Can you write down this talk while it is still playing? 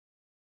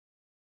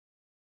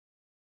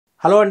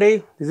Hello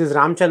Anji, this is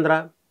Ramachandra.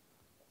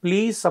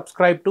 Please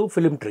subscribe to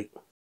Film Tree.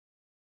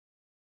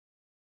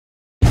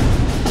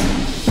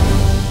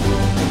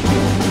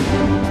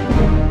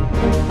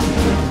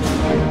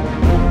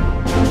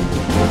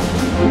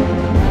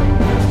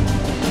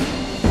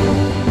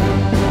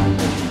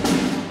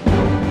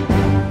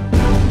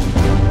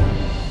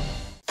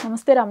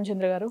 నమస్తే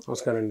రామచంద్ర గారు.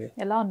 నమస్కారం అండి.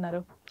 ఎలా ఉన్నారు?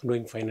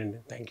 డూయింగ్ ఫైన్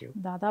అండి, థ్యాంక్ యూ.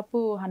 దాదాపు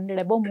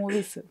 100 అబౌవ్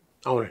మూవీస్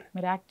అవునండి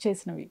మీరు యాక్ట్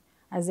చేసినవి,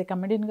 యాజ్ ఏ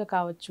కమెడియన్గా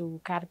కావచ్చు,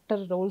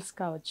 క్యారెక్టర్ రోల్స్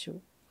కావచ్చు.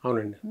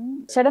 అవునండి.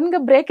 సడన్గా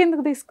బ్రేక్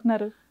ఎందుకు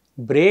తీసుకున్నారు?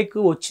 బ్రేక్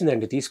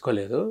వచ్చిందండి,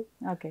 తీసుకోలేదు.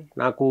 ఓకే.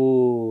 నాకు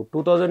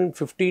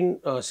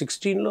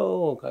 2015-16లో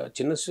ఒక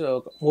చిన్న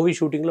మూవీ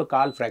షూటింగ్లో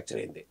కాల్ ఫ్రాక్చర్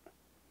అయింది.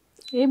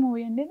 ఏ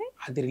మూవీ అండి ఇది?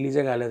 అది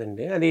రిలీజే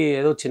కాలేదండి. అది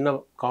ఏదో చిన్న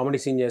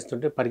కామెడీ సీన్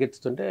చేస్తుంటే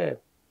పరిగెత్తుతుంటే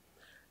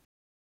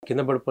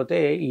కింద పడిపోతే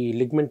ఈ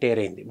లిగ్మెంట్ టేర్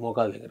అయింది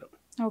మోకాల దగ్గర.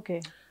 ఓకే.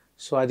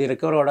 సో అది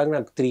రికవర్ అవ్వడానికి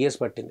నాకు 3 years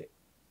పట్టింది.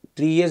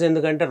 3 years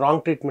ఎందుకంటే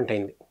రాంగ్ ట్రీట్మెంట్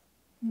అయింది.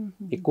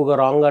 ఎక్కువగా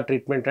రాంగ్గా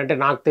ట్రీట్మెంట్ అంటే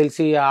నాకు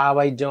తెలిసి ఆ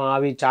వైద్యం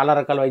అవి చాలా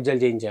రకాల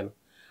వైద్యాలు చేయించాను,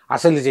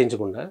 అసలు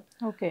చేయించకుండా.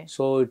 Okay.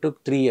 So it took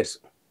 3 years.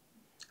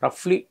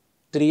 రఫ్లీ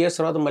 3 years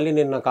తర్వాత మళ్ళీ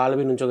నేను నా కాలు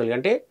మీద నుంచోగలిగా.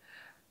 అంటే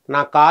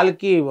నా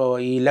కాలుకి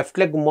ఈ లెఫ్ట్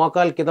లెగ్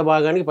మోకాలు కింద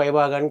భాగానికి పై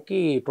భాగానికి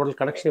టోటల్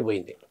కనెక్షన్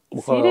పోయింది.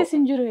 సీరియస్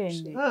ఇంజరీ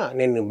అయింది.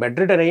 నేను బెడ్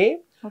రిటర్న్ అయ్యి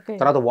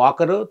తర్వాత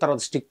వాకరు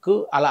తర్వాత స్టిక్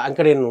అలా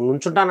ఇంకా నేను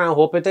నుంచుంటాను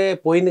హోప్ అయితే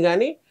పోయింది.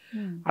 కానీ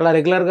అలా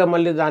రెగ్యులర్గా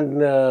మళ్ళీ దాని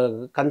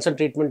కన్సల్ట్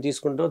ట్రీట్మెంట్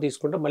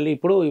తీసుకుంటూ మళ్ళీ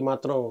ఇప్పుడు ఈ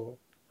మాత్రం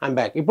ఐమ్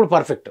బ్యాక్. ఇప్పుడు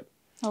పర్ఫెక్ట్.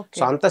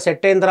 సో అంతా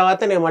సెట్ అయిన తర్వాత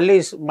నేను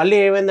మళ్ళీ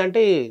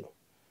ఏమైందంటే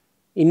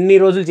ఇన్ని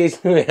రోజులు చేసి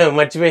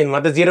మర్చిపోయింది,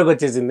 మొత్తం జీరోకి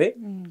వచ్చేసింది.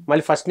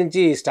 మళ్ళీ ఫస్ట్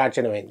నుంచి స్టార్ట్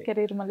చేయడం అయింది.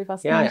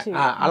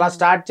 అలా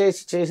స్టార్ట్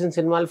చేసిన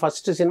సినిమాలు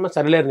ఫస్ట్ సినిమా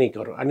సరిలేరు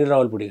నీకెవరు, అనిల్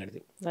రావులపూడి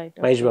గారిది,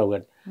 మహేష్ బాబు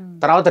గారిది.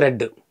 తర్వాత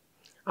రెడ్.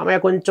 ఆమె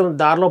కొంచెం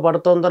దారిలో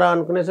పడుతుందరా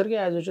అనుకునేసరికి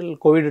యాజ్ యూజువల్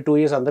కోవిడ్ 2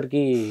 years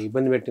అందరికీ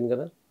ఇబ్బంది పెట్టింది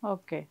కదా.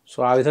 ఓకే. సో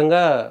ఆ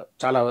విధంగా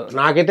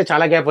నాకైతే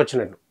చాలా గ్యాప్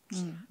వచ్చినట్టు.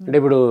 అంటే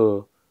ఇప్పుడు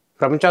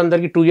ప్రపంచం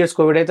అందరికి 2 years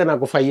కోవిడ్ అయితే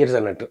నాకు 5 years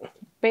అన్నట్టు.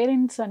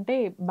 పేరెంట్స్ అంటే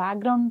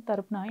బ్యాక్గ్రౌండ్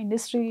తరపున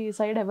ఇండస్ట్రీ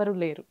సైడ్ ఎవరు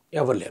లేరు?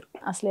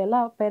 అసలు ఎలా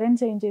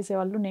పేరెంట్స్ ఏం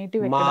చేసేవాళ్ళు?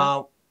 నేటివ్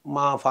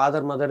మా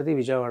ఫాదర్ మదర్ది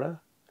విజయవాడ,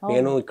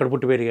 నేను ఇక్కడ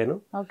పుట్టి పెరిగాను.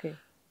 ఓకే.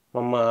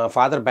 మా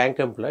ఫాదర్ బ్యాంక్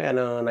ఎంప్లాయ్,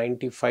 ఆయన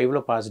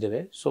 95లో పాస్డ్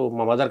అవే. సో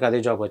మా మదర్కి అదే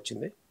జాబ్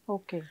వచ్చింది.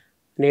 ఓకే.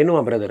 నేను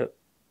మా బ్రదర్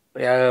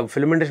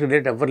ఫిల్మ్ ఇండస్ట్రీ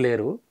రిలేటెడ్ ఎవ్వరు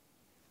లేరు.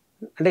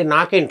 అంటే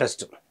నాకే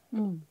ఇంట్రెస్ట్.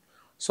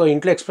 సో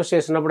ఇంట్లో ఎక్స్ప్రెస్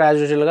చేసినప్పుడు యాజ్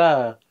యూజువల్గా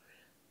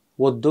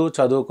వద్దు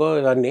చదువుకో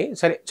ఇవన్నీ.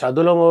 సరే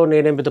చదువులో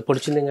నేనేం పెద్ద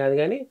పొడిచింది కాదు,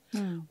 కానీ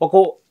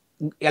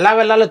ఎలా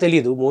వెళ్ళాలో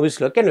తెలియదు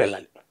మూవీస్లోకి, కానీ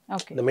వెళ్ళాలి.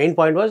 ద మెయిన్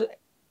పాయింట్ వాజ్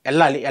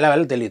వెళ్ళాలి, ఎలా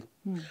వెళ్ళాలో తెలియదు.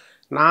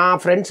 నా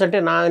ఫ్రెండ్స్ అంటే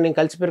నేను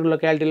కలిసి పెరిగిన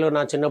లొకాలిటీలో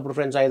నా చిన్నప్పుడు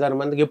ఫ్రెండ్స్ 5-6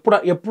 మందికి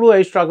ఎప్పుడు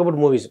ఐ టాక్ అబౌట్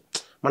మూవీస్.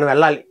 మనం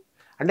వెళ్ళాలి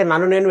అంటే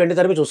నేను వెండి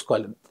తరపు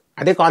చూసుకోవాలి,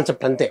 అదే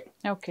కాన్సెప్ట్ అంతే.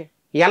 ఓకే.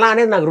 ఎలా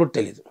అనేది నాకు రూట్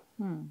తెలియదు,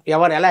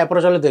 ఎవరు ఎలా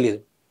అప్రోచ్ అవ్వాలో తెలియదు.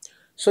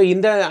 సో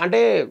అంటే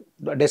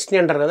డెస్టినీ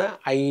అంటారు కదా.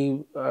 ఐ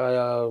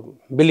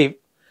బిలీవ్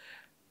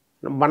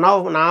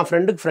నా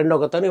ఫ్రెండ్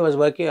ఒకతను వాజ్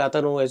వర్కింగ్,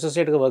 అతను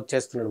అసోసియేట్గా వర్క్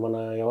చేస్తున్నాడు. మన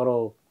ఎవరో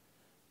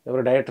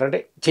డైరెక్టర్ అంటే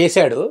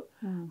చేశాడు.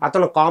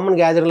 అతను కామన్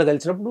గ్యాదరింగ్లో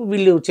కలిసినప్పుడు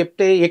వీళ్ళు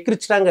చెప్తే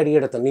ఎక్కిరించడానికి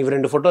అడిగాడు. అతను నీవు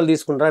 2 photos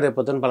తీసుకుంటారా రేపు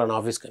పొద్దున పలానా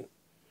ఆఫీస్కి అని.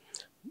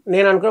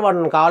 నేను అనుకున్నా వాడు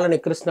నన్ను కావాలని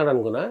ఎక్కిరిస్తున్నాడు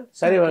అనుకున్నా.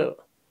 సరే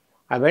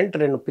ఆ వెంట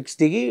 2 pics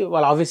దిగి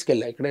వాళ్ళ ఆఫీస్కి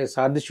వెళ్ళా. ఇక్కడే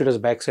సారథి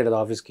స్టూడియోస్ బ్యాక్ సైడ్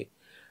ఆఫీస్కి.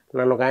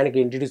 నన్ను ఒక ఆయనకి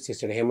ఇంట్రడ్యూస్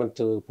చేశాడు, హేమంత్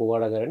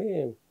పువ్వాడ గారని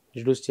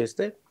ఇంట్రడ్యూస్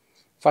చేస్తే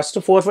ఫస్ట్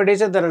 4-5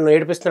 days నన్ను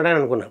ఏడిపిస్తున్నాడని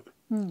అనుకున్నాను.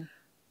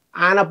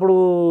 ఆయన అప్పుడు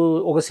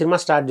ఒక సినిమా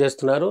స్టార్ట్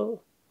చేస్తున్నారు.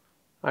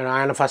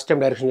 ఆయన first time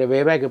direction way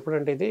back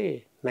ఎప్పుడంటే ఇది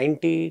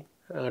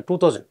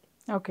 2000.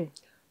 ఓకే.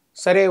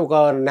 సరే ఒక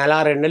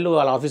 1-2 నెలలు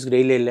వాళ్ళ ఆఫీస్కి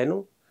డైలీ వెళ్ళాను.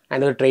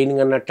 ఆయన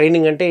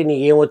ట్రైనింగ్ అంటే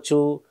నీకు ఏమొచ్చు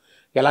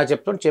ఎలా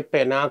చెప్పాను.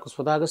 నాకు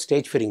స్వతహాగా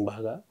స్టేజ్ ఫియరింగ్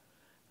బాగా,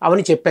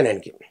 అవన్నీ చెప్పాను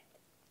ఆయనకి.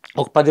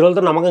 ఒక 10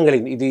 రోజులతో నమ్మకం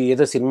కలిగింది, ఇది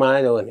ఏదో సినిమా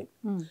ఏదో అని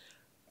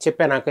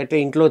చెప్పాను. నాకైతే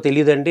ఇంట్లో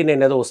తెలియదండి,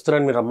 నేను ఏదో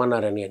వస్తున్నాను మీరు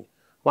రమ్మన్నారని.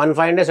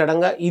 1 days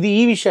సడన్గా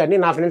ఈ విషయాన్ని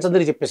నా ఫ్రెండ్స్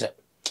అందరికీ చెప్పేశారు.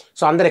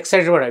 సో అందరు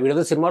ఎక్సైటెడ్ పడ్డారు,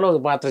 వీడేదో సినిమాలో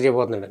పాత్ర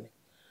చేయబోతున్నాడని.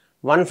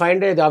 1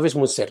 day ఆఫీస్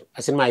మూసేశారు, ఆ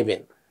సినిమా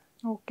అయిపోయింది.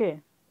 ఓకే.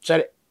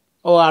 సరే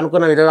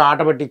అనుకున్నాను, ఏదో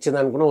ఆట పట్టించింది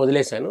అనుకున్నా,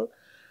 వదిలేశాను.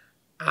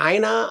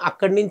 ఆయన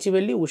అక్కడి నుంచి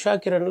వెళ్ళి ఉషా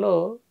కిరణ్లో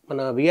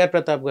మన విఆర్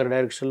ప్రతాప్ గారి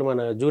డైరెక్షన్లో మన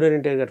జూనియర్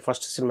ఎన్టీఆర్ గారి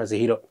ఫస్ట్ సినిమా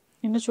హీరో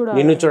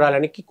నిన్ను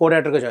చూడాలని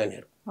కో-డైరెక్టర్గా జాయిన్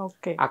అయ్యారు.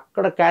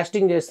 అక్కడ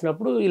కాస్టింగ్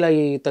చేసినప్పుడు ఇలా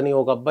ఇతని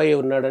ఒక అబ్బాయి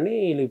ఉన్నాడని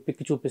వీళ్ళు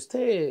పిక్ చూపిస్తే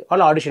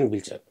వాళ్ళు ఆడిషన్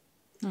పిలిచారు.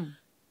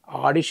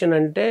 ఆడిషన్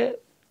అంటే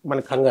మన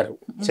కంగారు.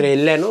 సరే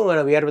వెళ్ళాను. మన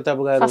విఆర్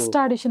ప్రతాప్ గారు ఫస్ట్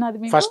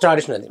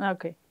ఆడిషన్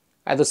అది.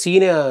 అది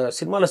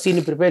సినిమాలో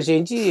సీన్ ప్రిపేర్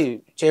చేయించి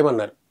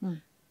చేయమన్నారు.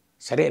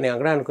 సరే నేను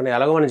అక్కడ అనుకున్నా,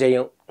 ఎలాగో మనం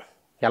చెయ్యం,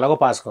 ఎలాగో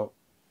పాస్కాం,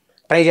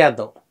 ట్రై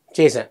చేద్దాం.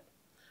 చేశాను.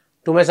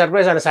 టు మై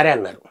సర్ప్రైజ్ ఆయన సరే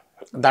అన్నారు.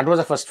 That was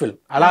the first film.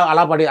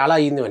 అలా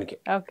అయ్యింది మనకి.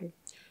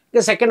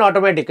 ఇంకా సెకండ్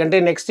ఆటోమేటిక్. అంటే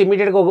నెక్స్ట్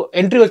ఇమీడియట్గా ఒక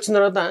ఎంట్రీ వచ్చిన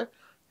తర్వాత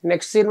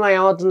నెక్స్ట్ సినిమా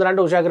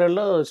ఏమవుతుందంటే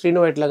ఉషాకిరణ్లో శ్రీను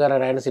వైట్ల గారు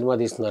ఆయన సినిమా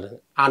తీస్తున్నారు,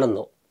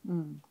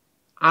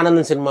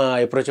 ఆనందం సినిమా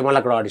అప్రోచ్. మళ్ళీ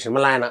అక్కడ ఆడిషన్,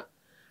 మళ్ళీ ఆయన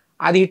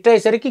అది హిట్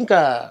అయ్యేసరికి ఇంకా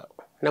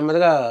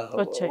నెమ్మదిగా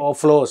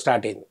ఫ్లో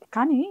స్టార్ట్ అయింది.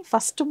 కానీ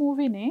ఫస్ట్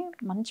మూవీనే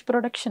మంచి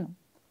ప్రొడక్షన్,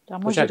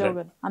 రామోజీరావు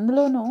గారు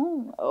అందులోనూ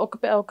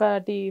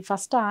ఒకటి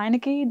ఫస్ట్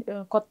ఆయనకి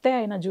కొత్త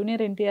అయిన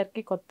జూనియర్ ఎన్టీఆర్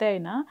కి కొత్త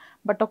అయినా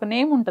బట్ ఒక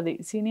నేమ్ ఉంటది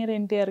సీనియర్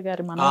ఎన్టీఆర్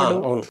గారి మనవడు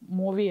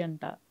మూవీ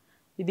అంట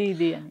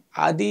ఇది అని.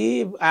 అది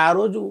ఆ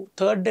రోజు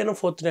 3rd డే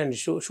 4th డే అండి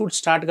షూట్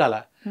స్టార్ట్ కాల.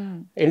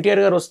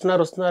 ఎన్టీఆర్ గారు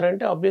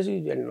వస్తున్నారంటే ఆబ్వియస్లీ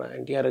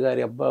ఎన్టీఆర్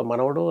గారి అబ్బాయి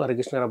మనవడు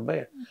హరికృష్ణ గారి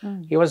అబ్బాయి.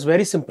 He was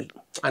very simple.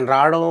 ఆయన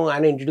రావడం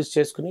ఆయన ఇంట్రడ్యూస్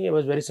చేసుకుని he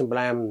was very simple.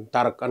 I'm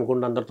Tarak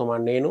అనుకుంటే అందరితో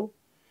నేను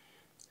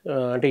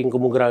అంటే ఇంకో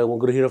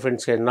ముగ్గురు హీరో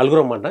ఫ్రెండ్స్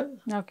నలుగురు అన్నమాట.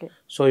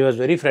 So he was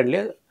very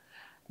friendly.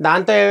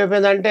 దాంతో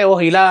ఏమైపోయిందంటే ఓహ్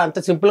ఇలా అంత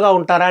సింపుల్గా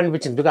ఉంటారా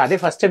అనిపించింది. బికాజ్ అదే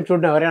ఫస్ట్ టైం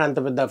చూడడం ఎవరైనా అంత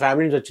పెద్ద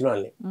ఫ్యామిలీ నుంచి వచ్చిన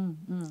వాళ్ళని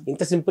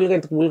ఇంత సింపుల్గా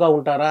ఇంత కూల్గా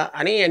ఉంటారా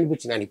అని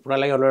అనిపించింది. ఆయన ఇప్పుడు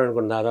అలాగే ఉన్నాడు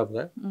అనుకోండి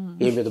దాదాపుగా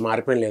ఏం పెద్ద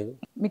మారిపోయిన లేదు.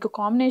 మీకు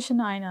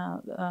కాంబినేషన్ ఆయన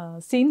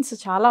సీన్స్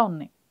చాలా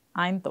ఉన్నాయి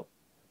ఆయనతో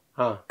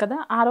కదా.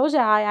 ఆ రోజు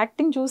ఆ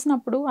యాక్టింగ్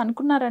చూసినప్పుడు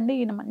అనుకున్నారండి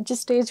ఈయన మంచి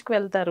స్టేజ్కి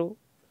వెళ్తారు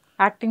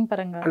యాక్టింగ్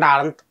పరంగా?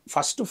 అంటే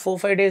ఫస్ట్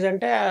 4-5 డేస్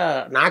అంటే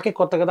నాకే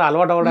కొత్త కదా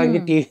అలవాటు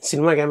అవ్వడానికి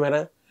సినిమా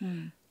కెమెరా.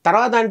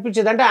 తర్వాత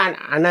అనిపించేది అంటే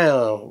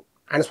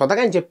ఆయన స్వతగా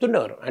ఆయన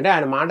చెప్తుండేవారు. అంటే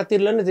ఆయన మాట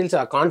తీరులోనే తెలుసు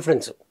ఆ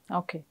కాన్ఫిడెన్స్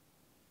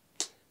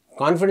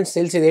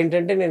తెలిసేది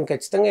ఏంటంటే నేను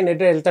ఖచ్చితంగా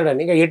ఎటు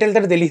వెళ్తాడని. ఇక ఎటు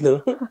వెళ్తాడో తెలీదు,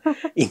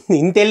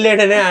 ఇంత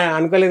వెళ్ళాడని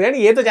అనుకోలేదు కానీ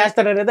ఏదో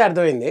చేస్తాడనేది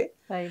అర్థమైంది.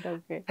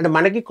 అంటే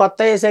మనకి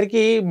కొత్త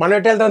అయ్యేసరికి మనం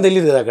ఎటు వెళ్తామో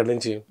తెలియదు కదా అక్కడ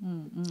నుంచి.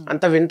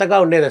 అంత వింతగా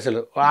ఉండేది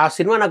అసలు. ఆ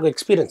సినిమా నాకు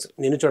ఎక్స్పీరియన్స్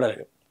నేను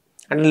చూడాలని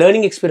అంటే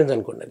లెర్నింగ్ ఎక్స్పీరియన్స్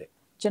అనుకోండి అది.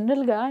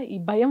 జనరల్గా ఈ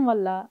భయం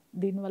వల్ల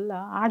దీనివల్ల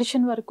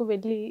ఆడిషన్ వరకు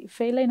వెళ్ళి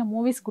ఫెయిల్ అయిన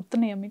మూవీస్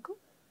గుర్తున్నాయా మీకు?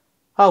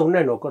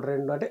 ఉన్నాయండి,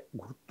 1-2 అంటే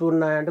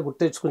గుర్తున్నాయంటే గుర్తు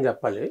తెచ్చుకుని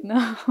చెప్పాలి.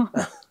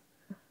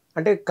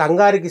 అంటే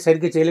కంగారికి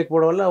సరిగ్గా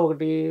చేయలేకపోవడం వల్ల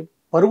ఒకటి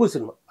పరుగు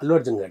సినిమా అల్లు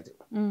అర్జున్ గారిది.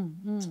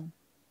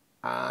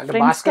 అంటే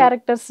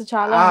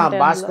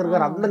భాస్కర్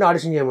గారు అందరిని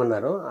ఆడిషన్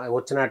చేయమన్నారు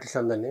వచ్చిన ఆర్టిస్ట్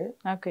అందరినీ.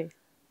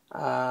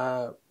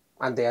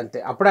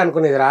 అంతే అప్పుడే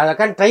అనుకునేది రాదా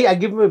కానీ ట్రై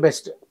గివ్ మై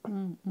బెస్ట్.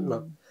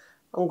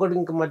 ఇంకోటి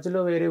ఇంకా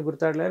మధ్యలో వేరే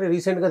గుర్తాడలేదు.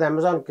 రీసెంట్గా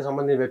అమెజాన్కి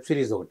సంబంధించిన వెబ్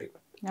సిరీస్ ఒకటి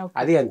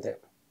అది అంతే.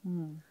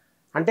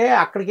 అంటే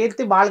అక్కడికి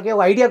వెళ్తే వాళ్ళకి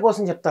ఐడియా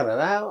కోసం చెప్తారు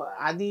కదా,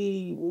 అది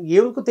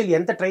ఏమికో తెలియదు.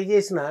 ఎంత ట్రై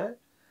చేసినా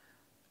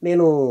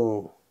నేను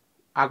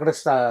అక్కడ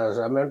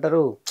ఏమంటారు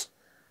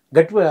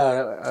గట్టి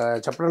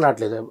చెప్పడం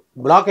రావట్లేదు,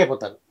 బ్లాక్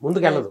అయిపోతాను,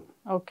 ముందుకు వెళ్ళదు,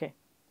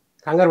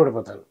 కంగారు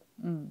పడిపోతాను.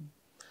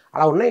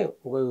 అలా ఉన్నాయి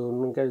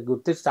ఇంకా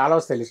గుర్తించి చాలా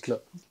వస్తాయి లిస్ట్లో.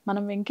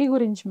 మనం వెంకీ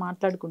గురించి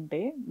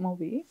మాట్లాడుకుంటే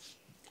మూవీ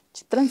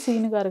చిత్రం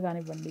సీను గారు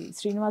కానివ్వండి,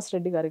 శ్రీనివాస్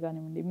రెడ్డి గారు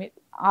కానివ్వండి,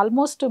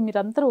 ఆల్మోస్ట్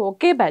మీరందరూ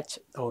ఒకే బ్యాచ్.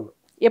 అవును.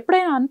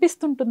 ఎప్పుడైనా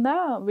అనిపిస్తుంటుందా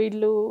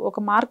వీళ్ళు ఒక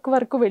మార్క్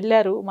వరకు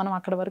వెళ్ళారు మనం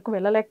అక్కడ వరకు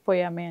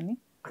వెళ్ళలేకపోయామే అని?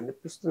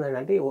 అనిపిస్తుంది.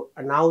 అంటే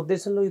నా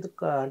ఉద్దేశంలో ఇది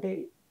అంటే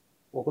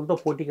ఒకరితో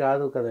పోటీ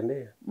కాదు కదండి.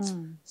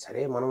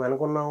 సరే మనం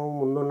అనుకున్నాము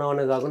ముందున్నాం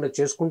అనే కాకుండా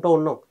చేసుకుంటూ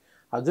ఉన్నాం.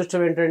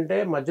 అదృష్టం ఏంటంటే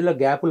మధ్యలో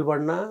గ్యాపులు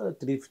పడినా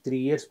 3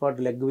 years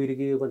పాటు లెగ్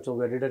విరిగి కొంచెం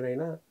వెరిడన్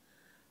అయినా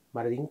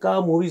మరి ఇంకా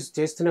మూవీస్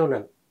చేస్తూనే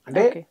ఉన్నాను.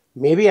 అంటే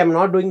maybe I'm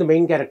not doing the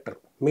main character,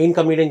 main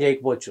comedian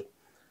చేయకపోవచ్చు,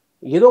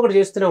 ఏదో ఒకటి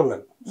చేస్తూనే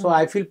ఉన్నాను. So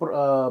I feel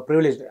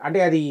privileged. అంటే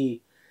అది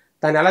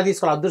దాన్ని ఎలా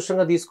తీసుకోవాలా,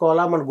 అదృష్టంగా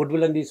తీసుకోవాలా, మన గుడ్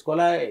విల్ అని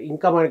తీసుకోవాలా,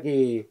 ఇంకా మనకి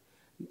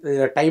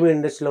టైం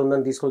ఇండస్ట్రీలో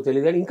ఉందని తీసుకోవాలి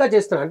తెలియదు కానీ ఇంకా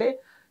చేస్తున్నాను. అంటే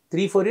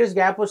 3-4 years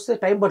గ్యాప్ వస్తే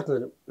టైం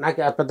పడుతుంది, నాకు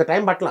పెద్ద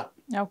టైం పట్ల.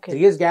 3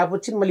 years గ్యాప్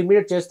వచ్చింది మళ్ళీ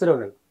ఇమీడియట్ చేస్తూనే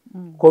ఉన్నాను.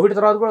 కోవిడ్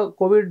తర్వాత కూడా,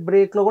 కోవిడ్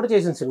బ్రేక్లో కూడా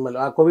చేసిన సినిమాలు,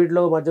 ఆ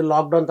కోవిడ్లో మధ్యలో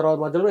లాక్డౌన్ తర్వాత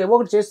మధ్యలో ఏవో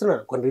ఒకటి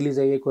చేస్తున్నాను. కొన్ని రిలీజ్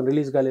అయ్యాయి, కొన్ని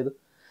రిలీజ్ కాలేదు.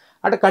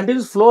 అంటే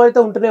కంటిన్యూస్ ఫ్లో అయితే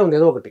ఉంటూనే ఉంది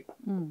ఏదో ఒకటి.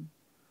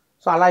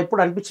 సో అలా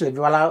ఇప్పుడు అనిపించలేదు,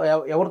 అలా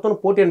ఎవరితో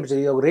పోటీ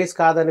అనిపించలేదు, ఇది ఒక రేస్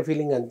కాదనే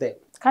ఫీలింగ్ అంతే.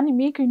 కానీ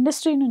మీకు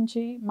ఇండస్ట్రీ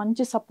నుంచి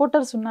మంచి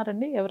సపోర్టర్స్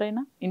ఉన్నారండి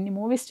ఎవరైనా? ఇన్ని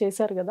మూవీస్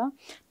చేశారు కదా,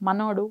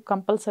 మనోడు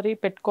కంపల్సరీ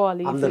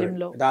పెట్టుకోవాలి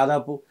ఫిల్మ్లో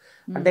దాదాపు.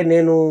 అంటే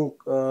నేను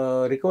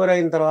రికవర్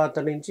అయిన తర్వాత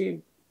నుంచి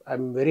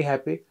ఐఎమ్ వెరీ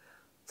హ్యాపీ.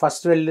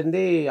 ఫస్ట్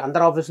వెళ్ళింది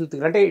అందరు ఆఫీసులు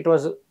తిరిగి, అంటే ఇట్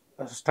వాజ్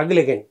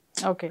స్ట్రగుల్ అగైన్.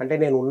 అంటే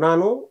నేను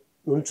ఉన్నాను,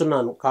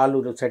 నుంచున్నాను,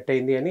 కాలు సెట్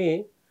అయింది అని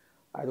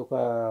అది ఒక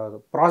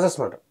ప్రాసెస్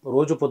మాట.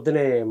 రోజు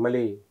పొద్దునే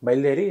మళ్ళీ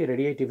బయలుదేరి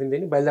రెడీ అయ్యి టిఫిన్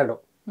తిని బయలుదేరడం.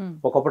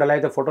 ఒకప్పుడు ఎలా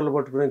అయితే ఫోటోలు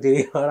పట్టుకుని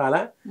తిరిగేవారు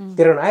అలా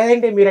తిరగడం.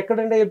 అదేంటి మీరు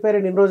ఎక్కడంటే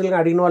చెప్పారు, 2 రోజులుగా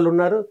అడిగిన వాళ్ళు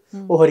ఉన్నారు,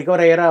 ఓహో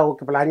రికవర్ అయ్యారా,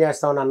 ఓకే ప్లాన్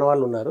చేస్తామని అన్న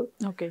వాళ్ళు ఉన్నారు.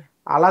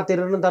 అలా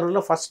తిరగడం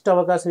తరుణంలో ఫస్ట్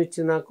అవకాశం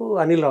ఇచ్చింది నాకు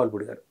అనిల్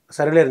రావులపూడి గారు,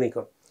 సరిలేరు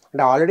నీకు.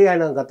 అంటే ఆల్రెడీ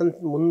ఆయన గతం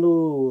ముందు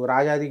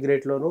రాజాది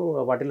గ్రేట్లోను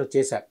వాటిలో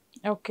చేశారు.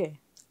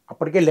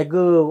 అప్పటికే లెగ్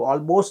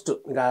ఆల్మోస్ట్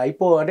ఇంకా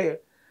అంటే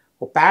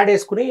ఒక ప్యాడ్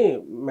వేసుకుని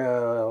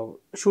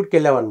షూట్కి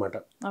వెళ్ళామన్నమాట.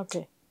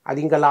 అది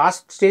ఇంకా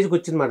లాస్ట్ స్టేజ్కి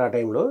వచ్చింది మాట ఆ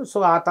టైంలో. సో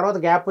ఆ తర్వాత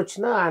గ్యాప్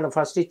వచ్చినా ఆయన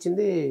ఫస్ట్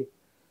ఇచ్చింది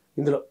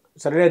ఇందులో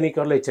సరే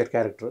నీకెవర్లో ఇచ్చారు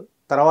క్యారెక్టర్.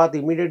 తర్వాత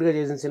ఇమీడియట్గా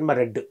చేసిన సినిమా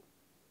రెడ్,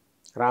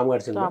 రామ్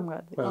గారి సినిమా.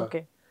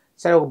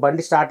 సరే ఒక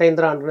బండి స్టార్ట్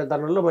అయిందిరా అనుకునే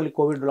తరుణంలో మళ్ళీ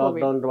కోవిడ్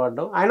లాక్డౌన్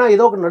పడడం, ఆయన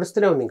ఏదో ఒకటి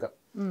నడుస్తూనే ఉంది ఇంకా.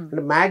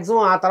 అంటే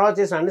మ్యాక్సిమం ఆ తర్వాత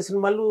చేసిన అన్ని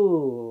సినిమాలు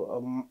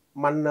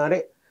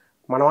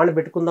మన వాడిని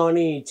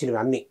పెట్టుకుందామని ఇచ్చినవి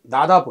అన్ని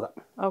దాదాపుగా.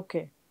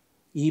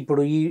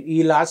 ఇప్పుడు ఈ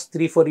లాస్ట్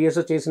 3-4 years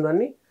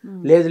చేసినవన్నీ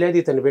లేదు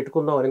ఇతన్ని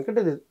పెట్టుకుందాం అని.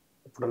 ఎందుకంటే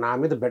ఇప్పుడు నా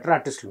మీద బెటర్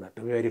ఆర్టిస్టులు ఉన్నారు,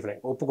 టు బి వెరీ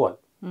ఫ్రాంక్, ఒప్పుకోవాలి.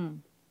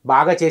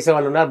 బాగా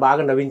చేసేవాళ్ళు ఉన్నారు,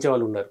 బాగా నవ్వించే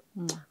వాళ్ళు ఉన్నారు.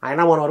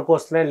 అయినా మన వరకు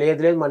వస్తున్నాయి,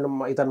 లేదు మనం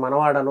ఇతను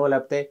మనవాడనో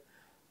లేకపోతే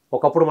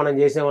ఒకప్పుడు మనం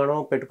చేసేవాడో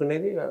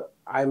పెట్టుకునేది.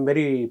 I'm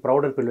very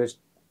proud and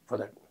privileged for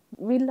that.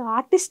 వీళ్ళ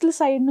ఆర్టిస్టుల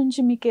సైడ్ నుంచి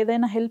మీకు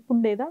ఏదైనా హెల్ప్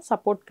ఉండేదా,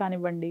 సపోర్ట్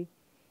కానివ్వండి?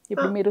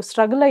 ఇప్పుడు మీరు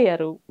స్ట్రగుల్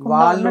అయ్యారు,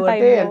 వాళ్ళు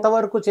అంటే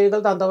ఎంతవరకు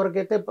చేయగలతో అంతవరకు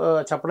అయితే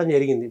చెప్పడం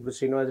జరిగింది. ఇప్పుడు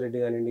శ్రీనివాస్ రెడ్డి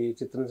కానివ్వండి,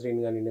 చిత్రం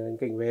శ్రీని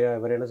కానివ్వండి, ఇంకా వేరే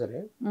ఎవరైనా సరే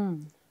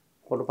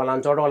కొన్ని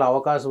పలానా చోట వాళ్ళ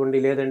అవకాశం ఉండి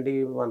లేదండి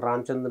మన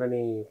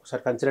రామచంద్రని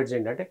ఒకసారి కన్సిడర్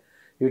చేయండి అంటే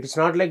ఇట్ ఇస్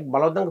నాట్ లైక్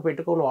బలవంతంగా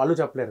పెట్టుకోని వాళ్ళు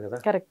చెప్పలేరు కదా.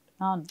 కరెక్ట్,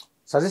 అవును.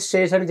 సజెస్ట్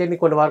చేశాను చేయండి,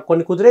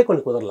 కొన్ని కుదిరే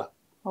కొన్ని కుదరలా.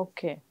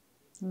 ఓకే.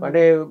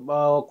 అంటే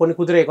కొన్ని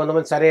కుదిరే,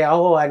 కొంతమంది సరే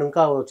ఆహో ఆయన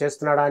ఇంకా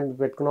చేస్తున్నాడా అని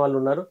పెట్టుకున్న వాళ్ళు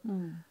ఉన్నారు.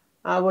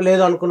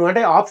 లేదు అనుకున్నాం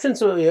అంటే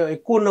ఆప్షన్స్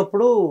ఎక్కువ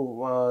ఉన్నప్పుడు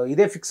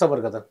ఇదే ఫిక్స్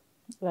అవ్వరు కదా.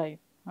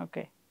 Right,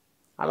 okay.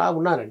 అలా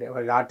ఉన్నారండి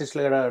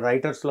ఆర్టిస్టులు,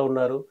 రైటర్స్లో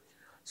ఉన్నారు.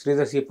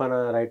 శ్రీధర్ సీపాన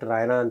రైటర్,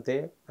 ఆయన అంతే,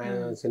 ఆయన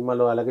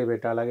సినిమాలో అలాగే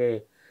అలాగే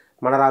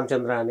మన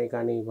రామచంద్ర అని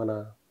కానీ మన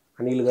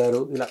అనిల్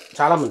గారు, ఇలా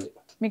చాలామంది.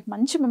 మీకు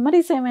మంచి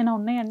మెమరీస్ ఏమైనా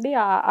ఉన్నాయండి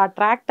ఆ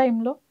ట్రాక్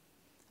టైంలో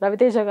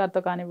రవితేజ గారితో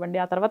కానివ్వండి?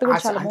 ఆ తర్వాత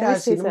కూడా చాలా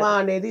మూవీస్ చేశారు. సినిమా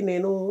అనేది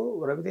నేను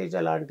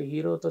రవితేజ లాంటి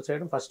హీరోతో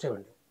చేయడం ఫస్ట్ టైం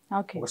అండి,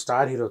 ఒక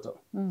స్టార్ హీరోతో.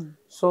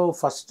 సో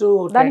ఫస్ట్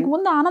దానికి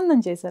ముందు ఆనందం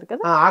చేశారు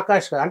కదా,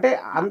 ఆకాష్ అంటే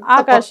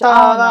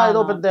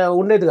ఏదో పెద్ద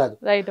ఉండేది కాదు.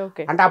 Right,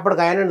 okay. అంటే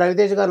అప్పటికి ఆయన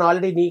రవితేజ గారిని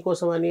ఆల్రెడీ నీ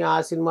కోసం అని ఆ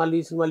సినిమాలు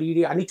ఈ సినిమాలు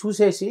ఈడి అని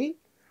చూసేసి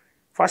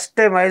ఫస్ట్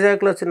టైం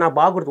వైజాగ్లో వచ్చి నాకు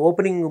బాగా గుర్తు,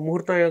 ఓపెనింగ్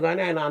ముహూర్తం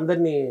కానీ ఆయన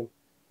అందరినీ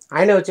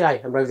ఆయనే వచ్చి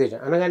రవితేజ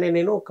అనగానే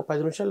నేను ఒక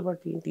 10 నిమిషాలు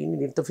బట్టి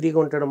ఏంటి ఇంత ఫ్రీగా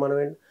ఉంటాడు మనం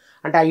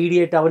అంటే ఆ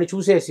ఈడియట్ అవన్నీ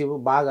చూసేసి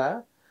బాగా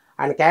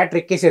ఆయన క్యారెక్టర్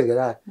ఎక్కేసేది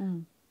కదా,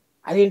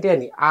 అదేంటి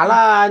అని అలా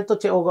ఆయనతో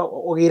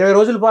ఒక 20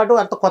 రోజుల పాటు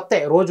అంత కొత్త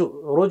రోజు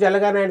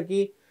వెళ్ళగానే ఆయనకి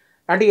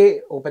అంటే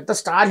ఒక పెద్ద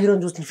స్టార్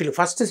హీరోని చూస్తున్న ఫీలింగ్.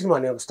 ఫస్ట్ సినిమా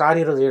నేను ఒక స్టార్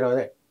హీరో చేయడం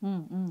అదే,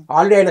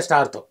 ఆల్రెడీ ఆయన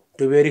స్టార్తో,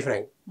 టు వెరీ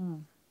ఫ్రాంక్.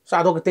 సో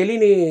అదొక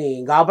తెలియని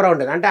గాబరా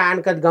ఉండేది. అంటే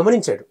ఆయనకి అది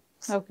గమనించాడు,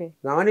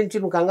 గమనించి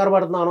నువ్వు కంగారు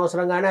పడుతున్నావు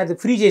అనవసరంగానే అది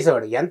ఫ్రీ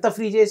చేసేవాడు. ఎంత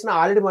ఫ్రీ చేసినా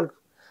ఆల్రెడీ మనకు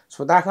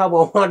సుధాకా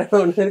బొమ్మాటలో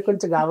ఉండేది,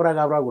 కొంచెం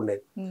గాబరాగా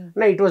ఉండేది.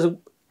 ఇట్ వాజ్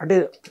అంటే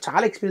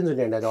చాలా ఎక్స్పీరియన్స్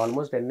ఉండేది. అది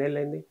ఆల్మోస్ట్ ఎన్నేళ్ళు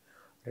అయింది,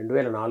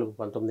 2004,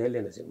 19 ఏళ్ళు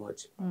అయింది సినిమా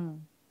వచ్చి.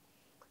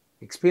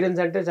 ఎక్స్పీరియన్స్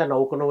అంటే చాలా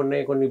నవ్వుకున్న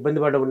ఉన్నాయి, కొన్ని ఇబ్బంది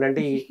పడ్డ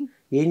అంటే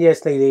ఏం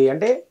చేస్తున్నా ఇది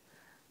అంటే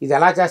ఇది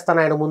ఎలా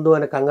చేస్తాను ఆయన ముందు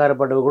అని కంగారు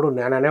పడ్డవి కూడా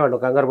ఉన్నాయి. ఆయన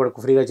అనేవాడు కంగారు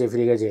పడకు, ఫ్రీగా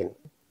చేయని.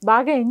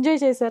 బాగా ఎంజాయ్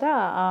చేశారా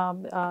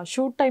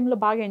షూట్ టైంలో?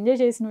 బాగా ఎంజాయ్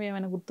చేసినవి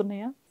ఏమైనా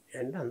గుర్తున్నాయా?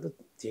 అంటే అంత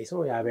చేసాం,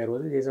 50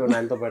 రోజులు చేసాం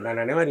ఆయనతో పాటు. ఆయన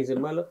అనేవాడు ఈ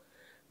సినిమాలో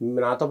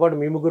నాతో పాటు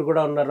మీ ముగ్గురు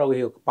కూడా ఉన్నారు,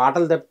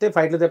 పాటలు తప్పితే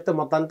ఫైట్లు తప్పితే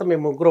మొత్తం అంతా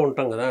మేము ముగ్గురు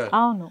ఉంటాం కదా.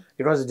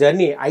 It was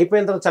journey.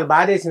 అయిపోయిన తర్వాత చాలా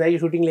బాగా చేసింది, అయ్యి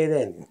షూటింగ్ లేదే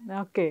అని.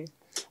 ఓకే.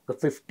 ఒక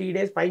 50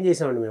 days పైన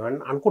చేసామండి మేము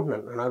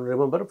అనుకుంటున్నాను, నాకు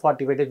రిమెంబర్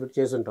 45 days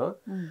చేస్తుంటాం.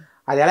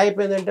 అది ఎలా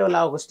అయిపోయిందంటే వాళ్ళ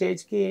ఒక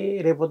స్టేజ్కి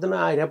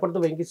రేపటితో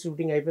వెంకీ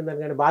షూటింగ్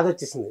అయిపోయిందని కానీ బాధ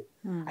వచ్చేసింది.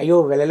 అయ్యో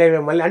వెళ్ళలేమే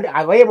మళ్ళీ అంటే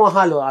అవే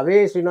మొహాలు, అవే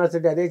శ్రీనివాస్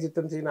రెడ్డి, అదే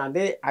చిత్రం సీన్,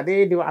 అదే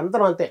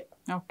అందరం అంతే.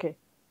 ఓకే.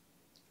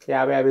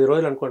 50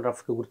 రోజులు అనుకోండి,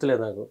 రఫ్కి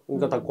గుర్తులేదు నాకు,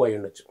 ఇంకా తక్కువ అయ్యి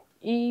ఉండొచ్చు.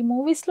 ఈ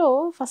మూవీస్ లో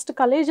ఫస్ట్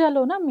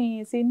కలేజాలోనా మీ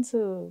సీన్స్?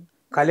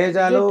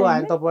 కలేజాలో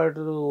ఆయనతో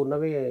పాటు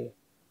ఉన్నవి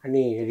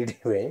అన్ని ఎడిట్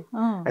అయిపోయాయి,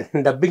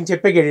 డబ్బింగ్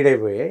చెప్పే ఎడిట్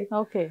అయిపోయాయి.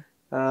 ఓకే.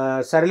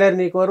 సరేలే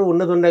నీకోరు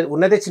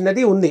ఉన్నదే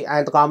చిన్నది ఉంది,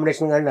 ఆయనతో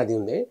కాంబినేషన్ కానీ అది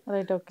ఉంది.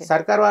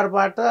 సర్కార్ వారి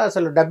పాట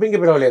అసలు డబ్బింగ్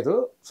పిలవలేదు,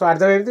 సో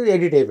అర్థమైంది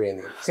ఎడిట్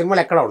అయిపోయింది,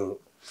 సినిమాలు ఎక్కడ ఉండదు.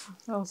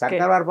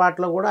 సర్కార్ వారి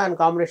పాటలో కూడా ఆయన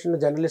కాంబినేషన్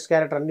జర్నలిస్ట్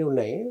క్యారెక్టర్ అన్నీ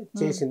ఉన్నాయి,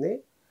 చేసింది,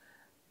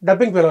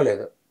 డబ్బింగ్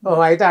పిలవలేదు.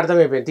 అయితే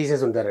అర్థమైపోయింది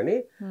తీసేసి ఉంటారని.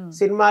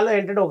 సినిమాలో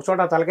ఏంటంటే ఒక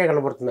చోట తలకే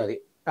కనబడుతుంది, అది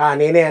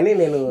నేనే అని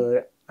నేను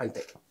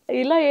అంతే.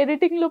 ఇలా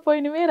ఎడిటింగ్ లో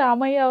పోయినవే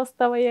రామయ్య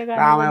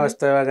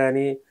వస్తావా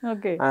కానీ,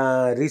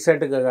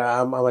 రీసెంట్ గా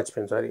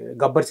మర్చిపోయాను సారీ,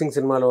 గబ్బర్ సింగ్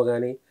సినిమాలో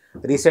కానీ,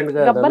 రీసెంట్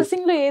గా గబ్బర్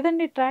సింగ్ లో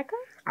ఏదండి ట్రాక్?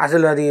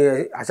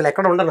 అసలు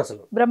ఎక్కడ ఉండను,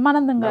 అసలు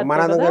బ్రహ్మానందం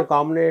గారి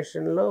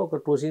కాంబినేషన్ లో ఒక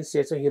 2 scenes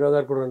చేసాం, హీరో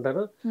గారు కూడా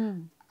ఉంటారు,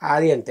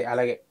 అది అంతే.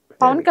 అలాగే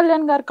పవన్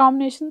కళ్యాణ్ గారి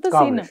కాంబినేషన్ తో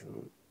సీన్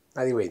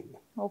అది పోయింది.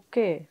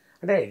 ఓకే.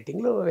 అంటే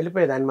ఎడిటింగ్ లో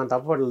వెళ్ళిపోయేది, ఆయన మన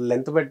తప్ప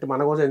లెంత్ పెట్టి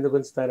మన కోసం ఎందుకు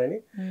ఉంచుతారని.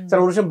 సరే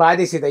విషయం బాగా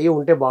చేసేది, అయ్యి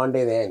ఉంటే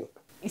బాగుండేదే అని.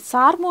 ఈ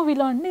సార్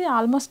మూవీలో అండి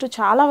ఆల్మోస్ట్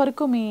చాలా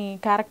వరకు మీ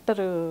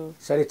క్యారెక్టర్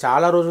సరే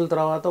చాలా రోజుల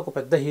తర్వాత ఒక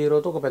పెద్ద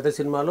హీరోతో ఒక పెద్ద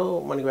సినిమాలో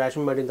మనకి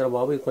వేషం పడిన తర్వాత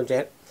బాబు ఇది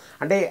కొంచెం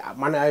అంటే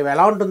మన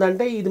ఎలా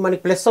ఉంటుందంటే ఇది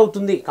మనకి ప్లస్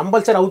అవుతుంది,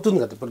 కంపల్సరీ అవుతుంది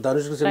కదా. ఇప్పుడు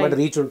ధనుష్ సినిమా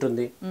రీచ్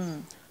ఉంటుంది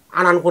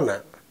అని అనుకున్నా,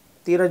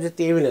 తీరోజు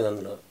ఏమీ లేదు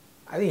అందులో,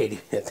 అది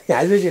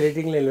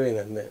ఎడిటింగ్లో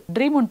వెళ్ళిపోయింది.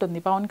 డ్రీమ్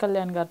ఉంటుంది పవన్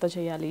కళ్యాణ్ గారితో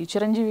చేయాలి,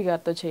 చిరంజీవి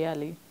గారితో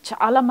చేయాలి.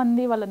 చాలా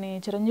మంది వాళ్ళని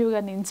చిరంజీవి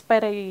గారిని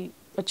ఇన్స్పైర్ అయ్యి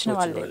వచ్చిన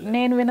వాళ్ళే.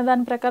 నేను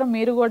విన్నదాని ప్రకారం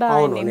మీరు కూడా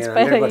ఆయన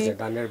ఇన్స్పైర్ అయ్యి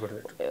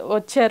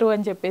వచ్చారు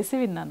అని చెప్పేసి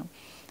విన్నాను.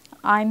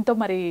 ఆయనతో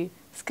మరి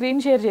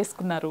స్క్రీన్ షేర్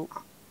చేసుకున్నారు.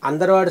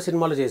 అందరవాడు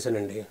సినిమాలో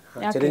చేశానండి,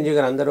 చిరంజీవి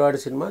గారు అందరవాడు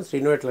cinema,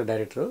 శ్రీనివాట్ల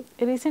director.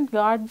 Recent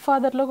God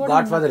father లో కూడా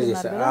గాడ్ ఫాదర్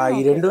చేశారు.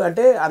 ఈ రెండు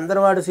అంటే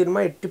అందరవాడు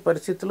సినిమా ఎట్టి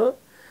పరిస్థితుల్లో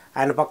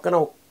ఆయన పక్కన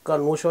ఒక్క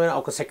నిమిషమైన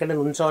ఒక సెకండ్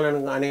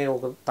ఉంచాలని అనే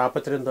ఒక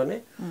తాపత్రయంతోనే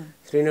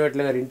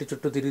శ్రీనివాట్ల గారు ఇంటి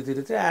చుట్టూ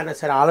తిరిగితే ఆయన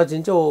సరే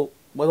ఆలోచించి ఓ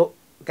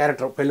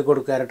క్యారెక్టర్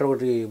పెళ్ళికొడుకు క్యారెక్టర్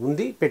ఒకటి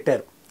ఉంది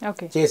పెట్టారు,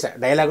 చేశా.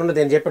 డైలాగ్ ఉంటే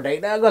నేను చెప్పే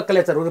డైలాగ్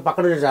అక్కలేదు సార్, ఊరికి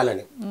పక్కన నుంచి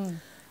చాలని.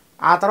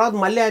 ఆ తర్వాత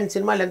మళ్ళీ ఆయన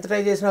సినిమాలు ఎంత ట్రై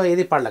చేసినా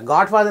ఏది పడలే.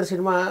 గాడ్ ఫాదర్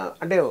సినిమా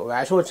అంటే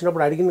వేషం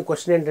వచ్చినప్పుడు అడిగిన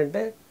క్వశ్చన్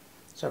ఏంటంటే,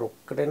 సార్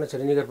ఒక్కటైనా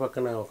చిరంజీవి గారి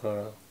పక్కన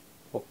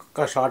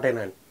ఒక్క షాట్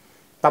అయినా అని.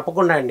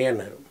 తప్పకుండా అండి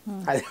అన్నారు.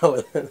 అది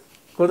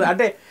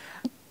అంటే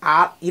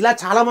ఇలా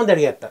చాలామంది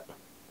అడిగేట,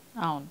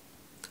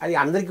 అది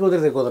అందరికీ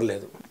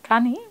కుదరలేదు.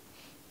 కానీ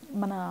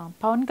మన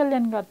పవన్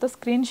కళ్యాణ్ గారితో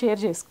స్క్రీన్ షేర్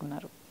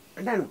చేసుకున్నారు.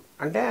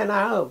 అంటే ఆయన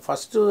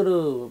ఫస్ట్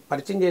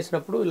పరిచయం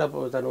చేసినప్పుడు ఇలా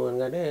తను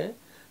అనగానే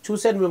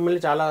చూశాను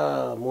మిమ్మల్ని చాలా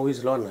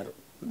మూవీస్లో అన్నారు.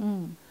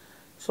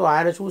 సో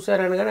ఆయన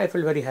చూశారనగానే ఐ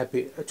ఫీల్ వెరీ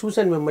హ్యాపీ.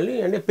 చూశాను మిమ్మల్ని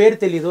అంటే పేరు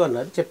తెలీదు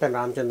అన్నారు. చెప్పాను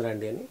రామచంద్ర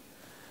అండి అని.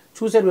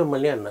 చూశాను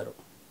మిమ్మల్ని అన్నారు.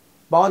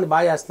 బాగుంది,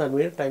 బాగా చేస్తున్నారు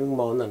మీరు, టైమింగ్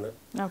బాగుంది అన్నారు.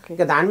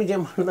 ఇక దాని మీద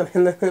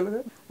ఏమంటున్నాను,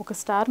 ఒక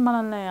స్టార్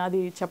మనల్ని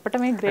అది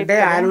చెప్పటమే గ్రేట్. అంటే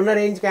ఆయన ఉన్న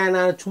రేంజ్కి ఆయన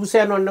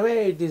చూశాను అనడమే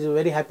ఇట్ ఈస్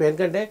వెరీ హ్యాపీ.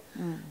 ఎందుకంటే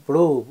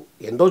ఇప్పుడు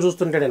ఎంతో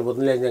చూస్తుంటాడు ఆయన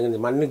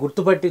పొద్దున మనని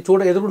గుర్తుపట్టి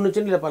ఎదురు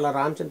నుంచి ఇలా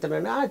రామచంద్ర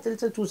అని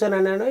తెలుసు చూశాను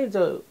అన్నాడు.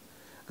 It's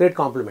great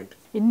compliment.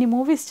 ఇన్ని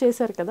మూవీస్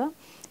చేశారు కదా,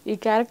 ఈ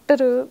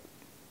క్యారెక్టర్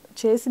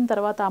చేసిన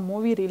తర్వాత ఆ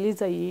మూవీ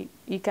రిలీజ్ అయ్యి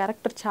ఈ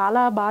క్యారెక్టర్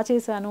చాలా బాగా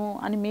చేశాను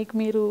అని మీకు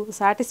మీరు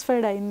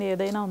సాటిస్ఫైడ్ అయింది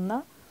ఏదైనా ఉందా?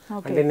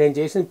 అంటే నేను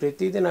చేసిన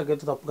ప్రతిదీ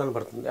నాకైతే తప్పు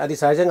కనపడుతుంది. అది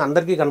సహజంగా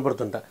అందరికీ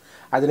కనపడుతుంటా.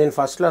 అది నేను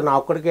ఫస్ట్లో నా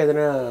ఒక్కడికి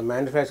ఏదైనా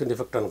మ్యానుఫ్యాక్చరింగ్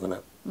డిఫెక్ట్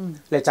అనుకున్నాను.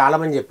 లేదు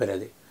చాలామంది చెప్పారు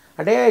అది.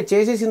 అంటే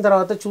చేసేసిన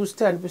తర్వాత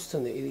చూస్తే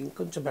అనిపిస్తుంది ఇది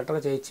ఇంకొంచెం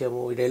బెటర్గా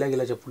చేయొచ్చేమో, ఈ డైలాగ్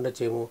ఇలా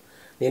చెప్పుండొచ్చేమో,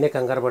 నేనే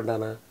కంగారు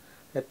పడ్డానా,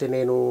 లేకపోతే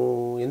నేను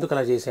ఎందుకు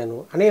అలా చేశాను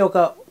అనే ఒక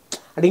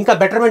అంటే ఇంకా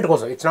బెటర్మెంట్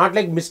కోసం. It's not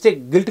like mistake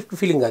guilt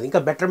feeling కాదు, ఇంకా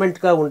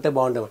బెటర్మెంట్గా ఉంటే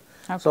బాగుండేమని.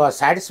 సో ఆ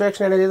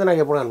సాటిస్ఫాక్షన్ అనేది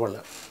నాకు ఎప్పుడు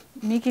కనపడలేదు.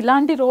 మీకు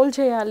ఇలాంటి రోల్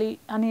చేయాలి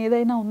అని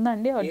ఏదైనా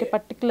ఉందండి అంటే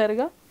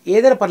పర్టికులర్గా?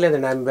 ఏదైనా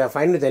పర్లేదండి, ఐఎమ్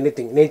ఫైన్ విత్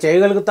ఎనీథింగ్. నేను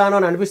చేయగలుగుతాను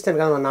అని అనిపిస్తాను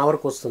కదా, నా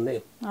వరకు వస్తుంది.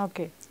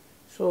 ఓకే.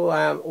 సో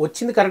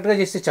వచ్చింది కరెక్ట్గా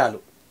చేస్తే చాలు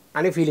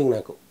అనే ఫీలింగ్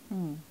నాకు.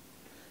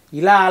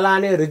 ఇలా అలా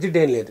అనే రిజిడ్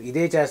ఏం లేదు,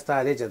 ఇదే చేస్తా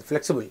అదే చేస్తా,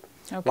 ఫ్లెక్సిబుల్.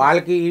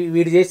 వాళ్ళకి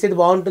వీడు చేసేది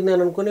బాగుంటుంది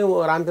అని అనుకుని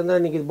రామచంద్ర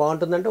నీకు ఇది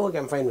బాగుంటుందంటే okay,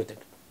 I'm fine with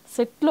it.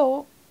 సెట్లో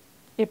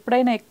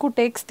ఎప్పుడైనా ఎక్కువ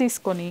టేక్స్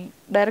తీసుకొని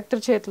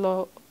డైరెక్టర్ చేతిలో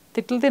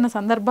తిట్లు తిన్న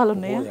సందర్భాలు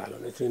ఉన్నాయా?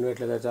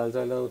 శ్రీనివాట్లుగా చాలా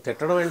చాలా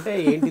తిట్టడం అంటే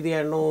ఏంటిది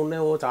అన్నో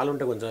ఉన్నాయి, చాలా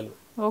ఉంటాయి కొంచెం.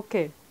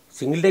 ఓకే.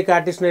 సింగిల్ టేక్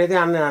ఆర్టిస్ట్ అయితే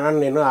అన్నాను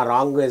నేను, ఆ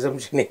రాంగ్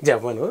ఎజంప్షన్ ఏం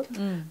చెప్పాను.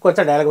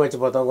 కొంచెం డైలాగ్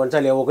మర్చిపోతాం,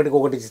 కొంచెం ఒకటికి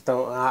ఒకటి ఇస్తాం,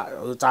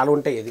 చాలా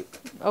ఉంటాయి. ఇది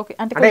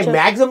అంటే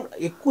మ్యాక్సిమం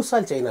ఎక్కువ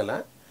సార్లు చేయనాలా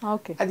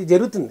అది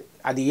జరుగుతుంది.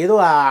 అది ఏదో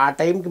ఆ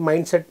టైంకి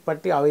మైండ్ సెట్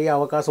బట్టి అయ్యే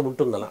అవకాశం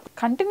ఉంటుంది. అలా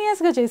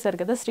కంటిన్యూస్ గా చేశారు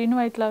కదా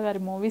శ్రీనివాట్ల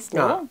గారి మూవీస్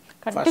లో.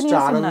 ఫస్ట్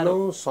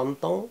ఆనందం,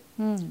 సొంతం,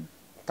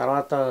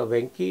 తర్వాత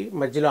వెంకీ,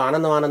 మధ్యలో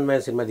ఆనందం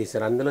ఆనందమైన సినిమా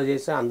తీశారు, అందులో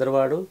చేసా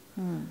అందరివాడు,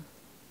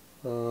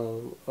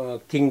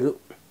 కింగ్,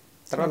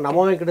 తర్వాత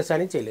నమో వెంకటేశ్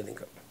అని చేయలేదు.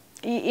 ఇంకా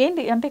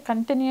ఏంటి అంటే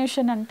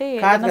కంటిన్యూషన్ అంటే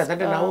కాదు కదా,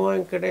 అంటే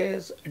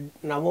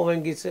నమో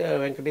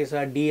వెంకటేశ్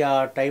డి ఆ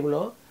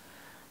టైంలో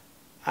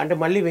అంటే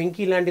మళ్ళీ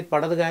వెంకీ లాంటిది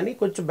పడదు, కానీ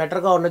కొంచెం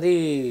బెటర్గా ఉన్నది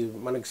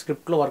మనకి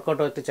స్క్రిప్ట్లో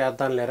వర్కౌట్ అయితే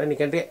చేద్దాం లేరా,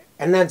 నీకంటే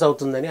ఎన్హాన్స్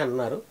అవుతుందని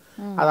అన్నారు.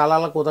 అది అలా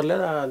అలా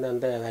కుదరలేదు,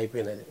 అంతే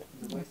అయిపోయింది.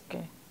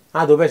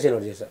 అది దుబాయ్ సినిమా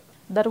చేశారు.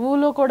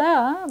 దర్వులో కూడా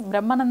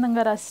బ్రహ్మానందం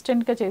గారు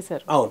అసిస్టెంట్ గా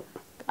చేశారు. అవును,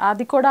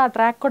 అది కూడా ఆ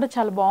ట్రాక్ కూడా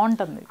చాలా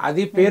బాగుంటుంది.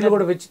 అది పేర్లు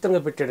కూడా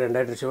విచిత్రంగా పెట్టాడు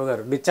డైరెక్టర్ శివ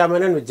గారు.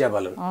 నిత్యామేనన్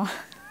విద్యాబాలన్,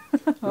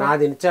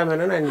 నాది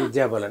నిత్యామేనన్ ఆయన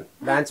విద్యాబాలన్,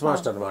 డాన్స్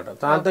మాస్టర్ అనమాట.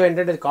 దాంతో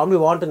ఏంటంటే కామెడీ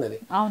బాగుంటుంది.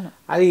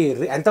 అది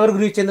ఎంతవరకు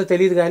రీచ్ అయిందో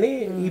తెలియదు, కానీ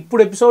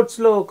ఇప్పుడు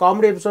ఎపిసోడ్స్లో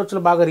కామెడీ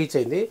ఎపిసోడ్స్లో బాగా రీచ్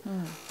అయింది.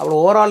 అప్పుడు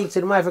ఓవరాల్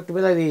సినిమా ఎఫెక్ట్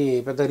మీద అది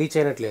పెద్ద రీచ్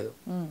అయినట్లేదు,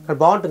 కానీ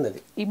బాగుంటుంది అది.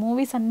 ఈ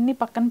మూవీస్ అన్ని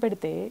పక్కన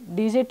పెడితే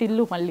డీజే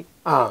టిల్లు మళ్ళీ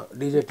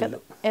డీజే టిల్లు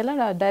ఎలా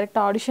డైరెక్ట్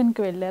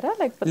ఆడిషన్కి వెళ్ళారా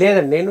లేకపోతే?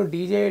 లేదండి, నేను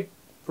డీజే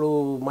ఇప్పుడు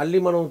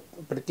మళ్ళీ మనం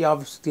ప్రతి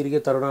ఆఫీస్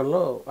తిరిగే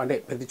తరుణంలో అంటే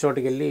ప్రతి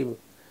చోటుకి వెళ్ళి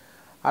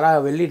అలా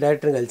వెళ్ళి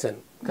డైరెక్టర్ని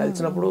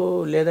కలిసినప్పుడు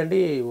లేదండి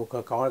ఒక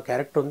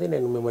క్యారెక్టర్ ఉంది,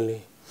 నేను మిమ్మల్ని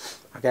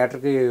ఆ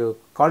క్యారెక్టర్కి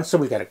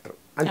కానిస్టేబుల్ క్యారెక్టర్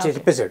అని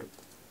చెప్పేశాడు.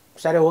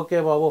 సరే ఓకే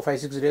బాబు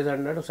 5-6 days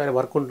అన్నాడు. సరే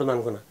వర్క్ ఉంటుంది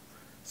అనుకున్నా.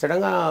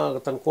 సడన్గా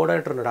తన కో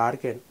డైరెక్టర్ ఉన్నాడు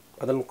ఆర్కే అని,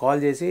 అతను కాల్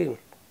చేసి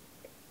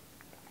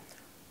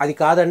అది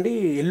కాదండి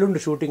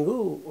ఎల్లుండి షూటింగు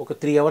ఒక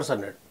 3 hours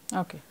అన్నాడు.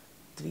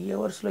 3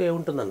 hours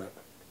ఏముంటుంది అన్నాడు.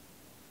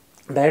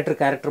 డైరెక్టర్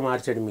క్యారెక్టర్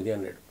మార్చాడు మీది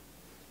అన్నాడు.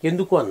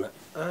 ఎందుకు అన్నా,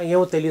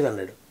 ఏమో తెలియదు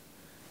అన్నాడు.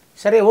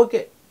 సరే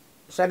ఓకే,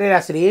 సరే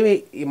అసలు ఏమి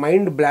ఈ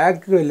మైండ్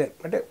బ్లాంక్కి వెళ్ళాను.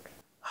 అంటే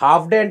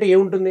హాఫ్ డే అంటే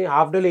ఏముంటుంది,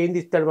 హాఫ్ డేలో ఏం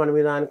తీస్తాడు మన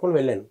మీద అనుకుని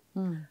వెళ్ళాను.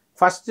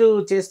 ఫస్ట్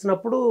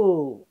చేస్తున్నప్పుడు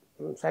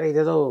సరే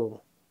ఇదేదో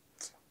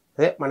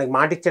అదే మనకి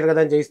మాట ఇచ్చాడు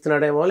కదా అని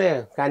చేస్తున్నాడేమోలే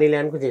కానీలే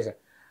అనుకుని చేశాను.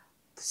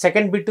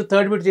 సెకండ్ బిట్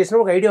థర్డ్ బిట్ చేసినా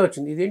ఒక ఐడియా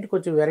వచ్చింది, ఇదేంటి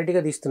కొంచెం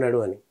వెరైటీగా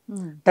తీస్తున్నాడు అని.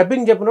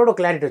 డబ్బింగ్ చెప్పినప్పుడు ఒక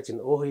క్లారిటీ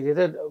వచ్చింది, ఓహో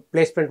ఇదేదో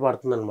ప్లేస్మెంట్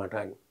పడుతుంది అనమాట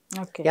అని.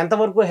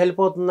 ఎంతవరకు హెల్ప్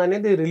అవుతుంది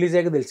అనేది రిలీజ్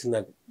అయ్యాక తెలిసింది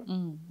నాకు.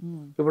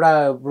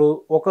 ఇప్పుడు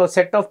ఒక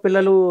సెట్ ఆఫ్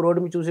పిల్లలు,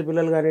 రోడ్డు మీద చూసే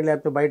పిల్లలు కానీ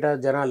లేకపోతే బయట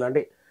జనాలు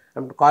అంటే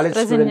కాలేజ్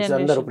స్టూడెంట్స్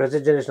అందరూ,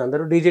 ప్రెసెంట్ జనరేషన్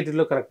అందరూ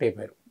డీజేటీలో కనెక్ట్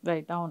అయిపోయారు.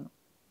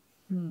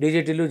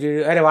 డీజేటీలు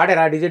అరే వాడే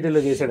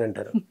డీజేటీలో చేశాడు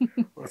అంటారు.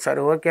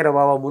 సరే ఓకే రా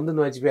బాబా ముందు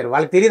మర్చిపోయారు,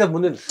 వాళ్ళకి తెలియదు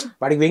ముందు.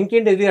 వాడికి వెంకీ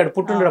అంటే తెలియదు,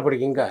 పుట్టుండడు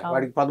అప్పటికి, ఇంకా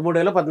వాడికి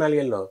 13 14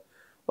 ఏళ్ళలో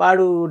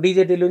వాడు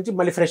డీజేటీ నుంచి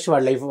మళ్ళీ ఫ్రెష్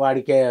వాడి లైఫ్.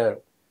 వాడికి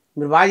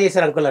మీరు బాగా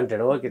చేశారు అంకుల్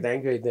అంటాడు. ఓకే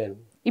థ్యాంక్ యూ అయితే.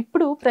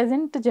 ఇప్పుడు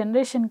ప్రజెంట్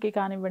జనరేషన్కి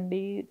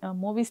కానివ్వండి,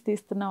 మూవీస్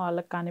తీస్తున్న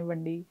వాళ్ళకి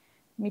కానివ్వండి,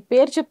 మీ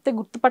పేరు చెప్తే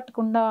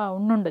గుర్తుపట్టకుండా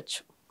ఉండుండొచ్చు.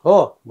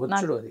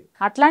 అది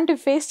అట్లాంటివి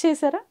ఫేస్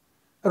చేశారా?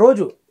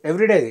 రోజు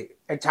ఎవ్రీడేది.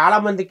 చాలా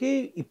మందికి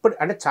ఇప్పుడు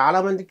అంటే చాలా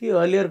మందికి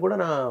ఎర్లియర్ కూడా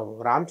నా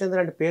రామచంద్ర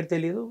అంటే పేరు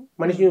తెలియదు,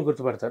 మనిషిని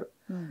గుర్తుపడతారు.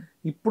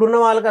 ఇప్పుడున్న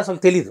వాళ్ళకి అసలు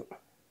తెలీదు.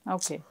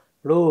 ఓకే.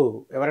 ఇప్పుడు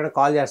ఎవరైనా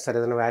కాల్ చేస్తారు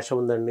ఏదైనా వేషం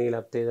ఉందండి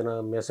లేకపోతే ఏదైనా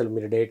అసలు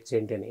మీరు డేట్స్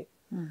ఏంటి అని,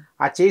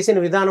 ఆ చేసిన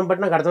విధానం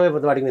బట్టి నాకు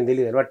అర్థమైపోతుంది, వాడికి నేను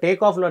తెలియదు. వాడు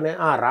టేక్ ఆఫ్లోనే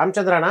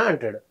రామచంద్రనా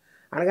అంటాడు.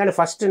 అనగానే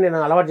ఫస్ట్ నేను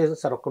అలవాటు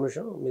చేస్తాను, సార్ ఒక్క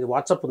నిమిషం మీది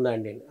వాట్సాప్ ఉందా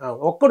అండి,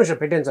 ఒక్క నిమిషం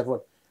పెట్టాను సార్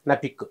ఫోన్, నా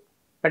పిక్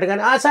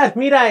పెట్టగానే సార్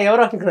మీరా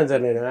ఎవరో అనుకున్నాను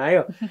సార్ నేను.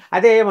 అయ్యో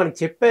అదే మనకి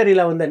చెప్పారు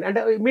ఇలా ఉందని. అంటే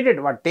ఇమీడియట్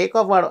వాడు టేక్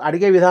ఆఫ్ వాడు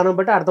అడిగే విధానం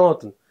బట్టి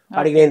అర్థమవుతుంది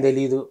వాడికి నేను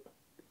తెలియదు.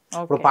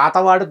 ఇప్పుడు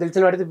పాతవాడు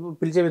తెలిసిన వాడితే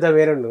పిలిచే విధానం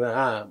వేరే ఉంటుంది.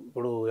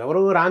 ఇప్పుడు ఎవరు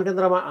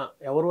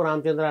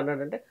రామచంద్ర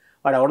అన్నాడంటే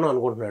వాడు ఎవరినో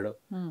అనుకుంటున్నాడు.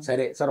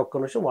 సరే సార్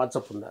ఒక్క నిమిషం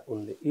వాట్సాప్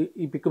ఉంది,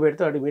 ఈ పిక్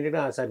పెడితే వాడు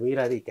ఇమీడియట్గా సార్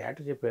మీరు అది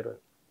క్యారెక్టర్ చెప్పారు.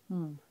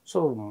 సో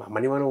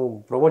మనీ మనం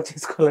ప్రమోట్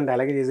చేసుకోవాలంటే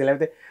అలాగే చేసి,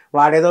 లేకపోతే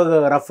వాడేదో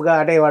రఫ్గా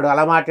అంటే వాడు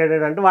అలా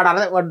మాట్లాడాడు అంటే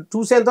వాడు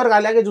చూసేంత వరకు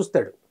అలాగే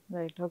చూస్తాడు.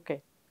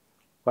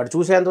 వాడు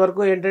చూసేంత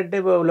వరకు ఏంటంటే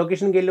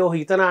లొకేషన్కి వెళ్ళి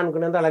ఇతనా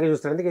అనుకునేంత అలాగే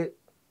చూస్తాడు. అందుకే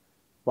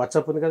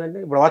వాట్సాప్ ఉంది కదండి,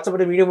 ఇప్పుడు వాట్సాప్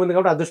అంటే మీడియం ఉంది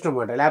కాబట్టి అదృష్టం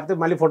అన్నమాట, లేకపోతే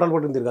మళ్ళీ ఫోటోలు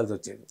పట్టుకుని తిరగాల్సి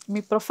వచ్చేది. మీ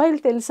ప్రొఫైల్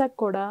తెలిసాక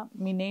కూడా,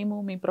 మీ నేము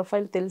మీ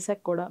ప్రొఫైల్ తెలిసాక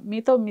కూడా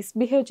మీతో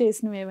మిస్బిహేవ్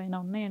చేసినవి ఏమైనా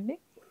ఉన్నాయండి?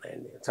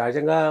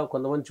 సహజంగా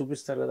కొంతమంది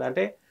చూపిస్తారు కదా,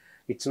 అంటే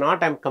ఇట్స్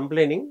నాట్ ఐఎమ్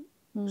కంప్లైనింగ్,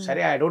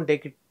 సరే ఐ డోంట్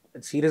టేక్ ఇట్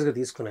సీరియస్గా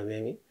తీసుకున్నవి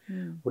ఏమి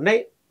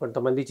ఉన్నాయి,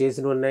 కొంతమంది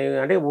చేసినవి ఉన్నాయి.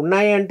 అంటే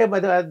ఉన్నాయి అంటే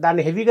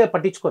దాన్ని హెవీగా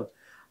పట్టించుకోను,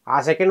 ఆ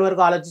సెకండ్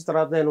వరకు ఆలోచించిన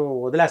తర్వాత నేను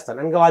వదిలేస్తాను.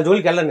 ఇంకా వాళ్ళ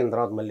జోలికి వెళ్ళను నేను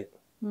తర్వాత మళ్ళీ.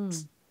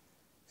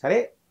 సరే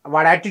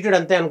వాడి యాటిట్యూడ్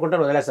అంతే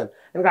అనుకుంటాను, వదిలేస్తాను.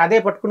 ఇంకా అదే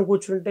పట్టుకుని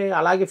కూర్చుంటే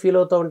అలాగే ఫీల్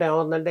అవుతూ ఉంటే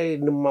ఏమవుతుందంటే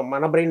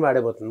మన బ్రెయిన్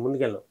వాడైపోతుంది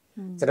ముందుకెళ్ళను.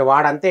 సరే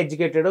వాడు అంతే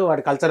ఎడ్యుకేటెడ్,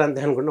 వాడి కల్చర్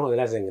అంతే అనుకుంటే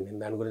వదిలేసాను, నేను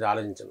దాని గురించి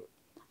ఆలోచించను.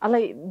 అలా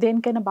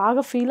దేనికైనా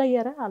బాగా ఫీల్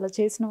అయ్యారా అలా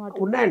చేసిన వాటి?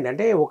 ఉన్నాయండి,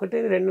 అంటే ఒకటి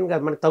రెండు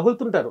కాదు, మనకు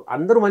తగులుతుంటారు.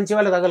 అందరూ మంచి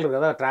వాళ్ళు తగలరు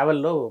కదా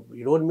ట్రావెల్లో,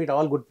 you don't meet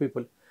all good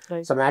people.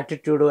 Some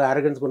attitude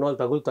arrogance ఉన్న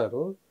వాళ్ళు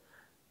తగులుతారు.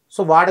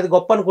 సో వాడది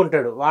గొప్ప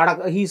అనుకుంటాడు,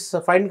 he's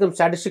find come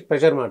statistic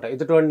pressure అనమాట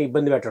ఎదుటివాడిని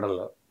ఇబ్బంది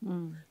పెట్టడంలో.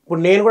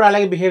 ఇప్పుడు నేను కూడా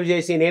అలాగే బిహేవ్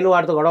చేసి నేను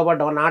వాడితో గొడవ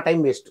పడ్డా నా టైం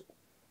వేస్ట్.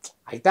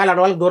 అయితే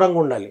అలాంటి వాళ్ళకి దూరంగా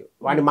ఉండాలి,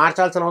 వాడిని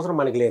మార్చాల్సిన అవసరం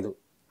మనకి లేదు,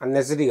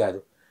 అన్నెసరీ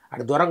కాదు.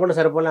 అటు దూరంగా కూడా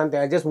సరిపోలే, అంతే,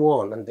 జస్ట్ మూవ్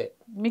ఆన్ అంతే.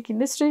 మీకు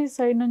ఇండస్ట్రీ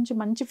సైడ్ నుంచి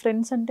మంచి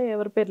ఫ్రెండ్స్ అంటే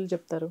ఎవరి పేర్లు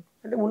చెప్తారు?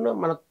 అంటే ఉన్న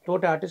మన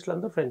తోటి ఆర్టిస్టులు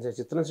అందరూ ఫ్రెండ్స్.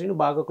 చిత్రం శ్రీను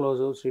బాగా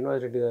క్లోజు,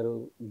 శ్రీనివాస్ రెడ్డి గారు,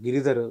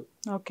 గిరిధర్,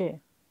 ఓకే,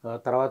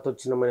 తర్వాత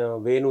వచ్చిన మన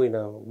వేణు,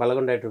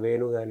 బలగం డైరెక్టర్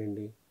వేణు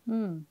కానివ్వండి,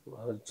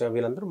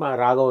 వీళ్ళందరూ మా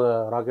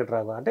రాకెట్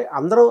రాఘవ, అంటే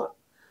అందరూ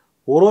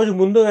ఓ రోజు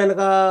ముందు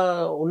వెనక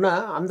ఉన్న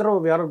అందరం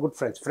వీఆర్ గుడ్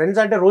ఫ్రెండ్స్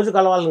అంటే రోజు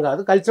కలవాలని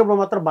కాదు, కలిసినప్పుడు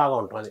మాత్రం బాగా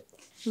ఉంటుంది.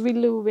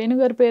 వీళ్ళు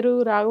వేణుగారి పేరు,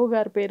 రాఘవ్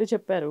గారి పేరు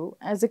చెప్పారు.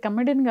 యాజ్ ఎ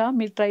కమెడియన్గా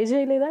మీరు ట్రై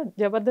చేయలేదా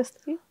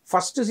జబర్దస్త్కి?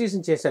 ఫస్ట్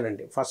సీజన్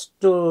చేశానండి.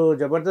 ఫస్ట్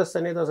జబర్దస్త్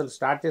అనేది అసలు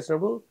స్టార్ట్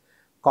చేసినప్పుడు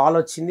కాల్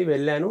వచ్చింది,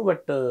 వెళ్ళాను.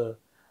 బట్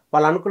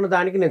వాళ్ళు అనుకున్న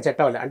దానికి నేను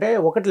సెట్ అవ్వలేదు. అంటే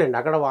ఒకటిలేండి,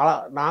 అక్కడ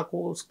నాకు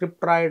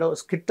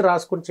స్క్రిప్ట్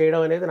రాసుకుని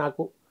చేయడం అనేది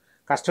నాకు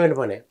కష్టమైన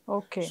పనే.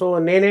 సో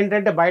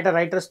నేనేంటంటే బయట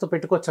రైటర్స్తో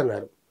పెట్టుకోవచ్చు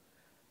అన్నారు.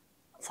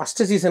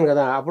 ఫస్ట్ సీజన్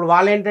కదా, అప్పుడు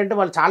వాళ్ళు ఏంటంటే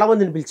వాళ్ళు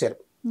చాలామందిని పిలిచారు.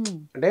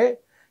 అంటే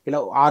ఇలా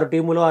 6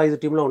 టీములు 5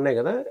 టీములు ఉన్నాయి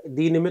కదా,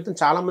 దీని నిమిత్తం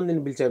చాలా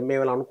మందిని పిలిచారు,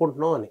 మేము ఇలా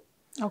అనుకుంటున్నాం అని.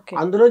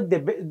 అందులో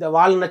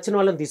వాళ్ళు నచ్చిన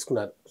వాళ్ళని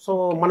తీసుకున్నారు. సో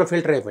మనం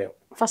ఫిల్టర్ అయిపోయాం.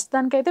 ఫస్ట్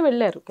దానికైతే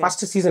వెళ్ళారు.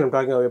 ఫస్ట్ సీజన్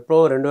ఎప్పుడో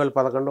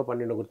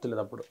 2011-12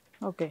 గుర్తులేదు అప్పుడు.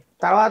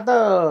 తర్వాత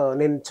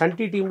నేను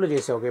చంటి టీంలో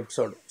చేసాను ఒక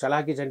ఎపిసోడ్,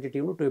 చలాకీ చంటి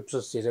టీంలో 2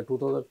 ఎపిసోడ్స్ చేశాను.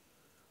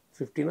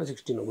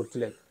 2015-16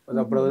 గుర్తులేదు.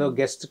 అప్పుడు ఏదో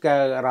గెస్ట్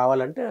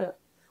రావాలంటే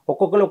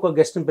ఒక్కొక్కరు ఒక్కొక్క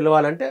గెస్ట్ని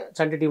పిలవాలంటే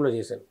చంటి టీంలో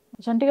చేశాను.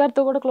 చంటి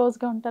గారితో కూడా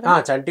క్లోజ్గా ఉంటారు?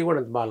 చంటి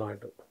కూడా బాగా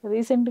అంటారు.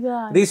 రీసెంట్గా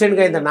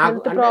అయింది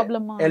నాకు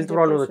హెల్త్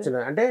ప్రాబ్లమ్స్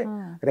వచ్చినాయి. అంటే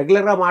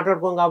రెగ్యులర్గా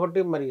మాట్లాడుకోం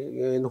కాబట్టి మరి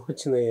ఎందుకు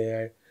వచ్చింది,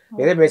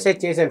 ఏదో మెసేజ్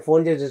చేశాను,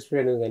 ఫోన్ చేసి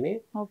చెప్పాను కానీ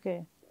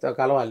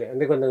కలవాలి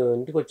అంటే కొంచెం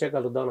ఇంటికి వచ్చాక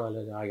కలుద్దాం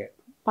ఆలోచన ఆగా.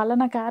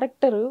 పలానా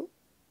క్యారెక్టర్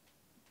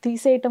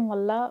తీసేయటం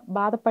వల్ల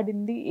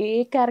బాధపడింది, ఏ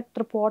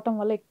క్యారెక్టర్ పోవటం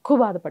వల్ల ఎక్కువ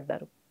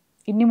బాధపడ్డారు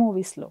ఇన్ని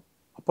మూవీస్లో?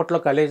 అప్పట్లో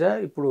కలేజా,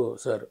 ఇప్పుడు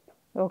సార్.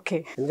 ఓకే,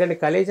 ఎందుకంటే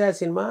కలేజా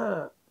సినిమా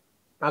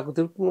నాకు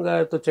తిరుపతి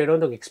గారితో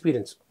చేయడం ఒక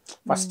ఎక్స్పీరియన్స్.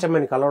 ఫస్ట్ టైం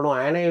ఆయన కలవడం,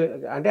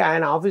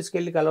 ఆయన ఆఫీస్కి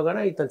వెళ్ళి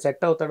కలవగానే ఇతను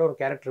సెట్ అవుతాడు ఒక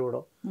క్యారెక్టర్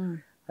ఇవ్వడం.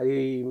 అది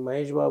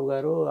మహేష్ బాబు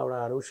గారు, ఆవిడ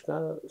అనుష్క,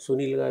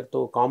 సునీల్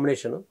గారితో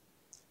కాంబినేషను.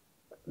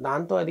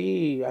 దాంతో అది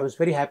ఐ వాజ్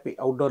వెరీ హ్యాపీ.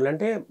 అవుట్డోర్లో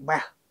అంటే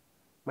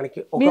మనకి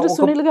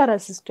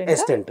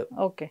అసిస్టెంట్,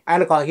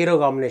 ఆయన హీరో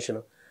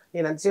కాంబినేషన్.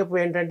 నేను ఎంతసేపు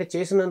ఏంటంటే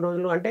చేసిన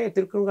రోజులు అంటే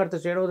తిరుపతి గారితో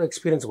చేయడం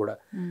ఎక్స్పీరియన్స్ కూడా.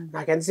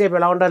 నాకు ఎంతసేపు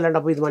ఎలా ఉండాలంటే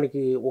అప్పుడు ఇది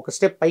మనకి ఒక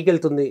స్టెప్ పైకి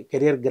వెళ్తుంది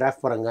కెరియర్ గ్రాఫ్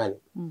పరంగా అని.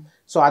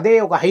 సో అదే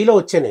ఒక హైలో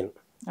వచ్చాను నేను.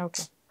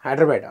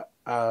 హైదరాబాద్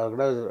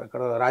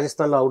అక్కడ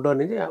రాజస్థాన్లో అవుట్డోర్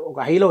నుంచి ఒక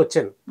హైలో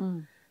వచ్చాను.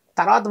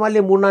 తర్వాత మళ్ళీ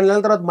 3-4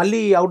 నెలల తర్వాత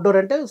మళ్ళీ అవుట్డోర్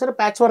అంటే సరే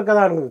ప్యాచ్ వర్క్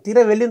కదా అనుకుంది.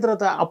 తీరా వెళ్ళిన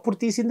తర్వాత అప్పుడు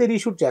తీసిందే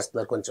రీషూట్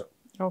చేస్తున్నారు కొంచెం.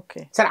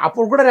 సరే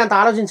అప్పుడు కూడా నేను అంత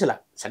ఆలోచించలే,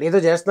 సరే ఏదో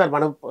చేస్తున్నారు,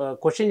 మనం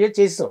క్వశ్చన్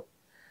చేసాం.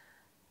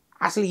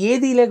 అసలు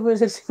ఏది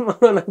లేకపోయేసరి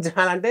సినిమాలో నాకు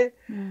చాలా అంటే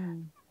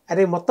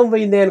అరే మొత్తం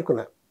పోయిందే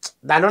అనుకున్నా.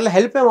 దానివల్ల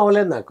హెల్ప్ ఏం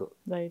అవ్వలేదు నాకు.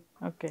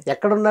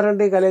 ఎక్కడ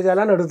ఉన్నారంటే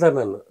కలేజాలా అని అడుగుతారు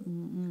నన్ను.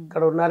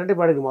 ఇక్కడ ఉన్నారంటే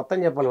వాడికి మొత్తం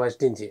చెప్పాలి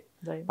ఫస్ట్ నుంచి,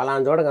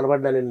 పలానా చోట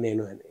కనబడ్డానండి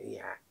నేను అని.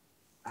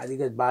 అది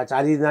బాగా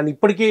అది దాన్ని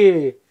ఇప్పటికీ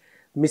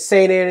మిస్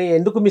అయినాయని,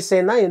 ఎందుకు మిస్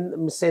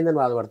అయిందని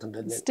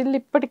బాధపడుతుంటుంది. స్టిల్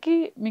ఇప్పటికీ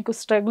మీకు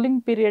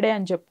స్ట్రగ్లింగ్ పీరియడే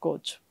అని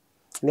చెప్పుకోవచ్చు.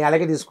 నేను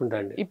అలాగే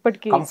తీసుకుంటాను.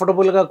 ఇప్పటికీ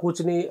కంఫర్టబుల్గా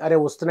కూర్చుని అరే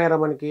వస్తున్నాయిరా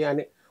మనకి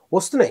అని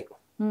వస్తున్నాయి,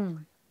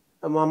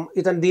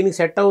 ఇతను దీనికి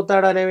సెట్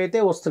అవుతాడు అనేవి అయితే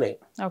వస్తున్నాయి.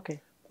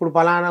 ఇప్పుడు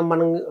పలానా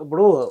మనం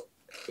ఇప్పుడు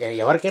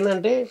ఎవరికైనా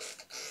అంటే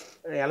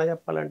ఎలా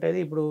చెప్పాలంటే అది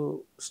ఇప్పుడు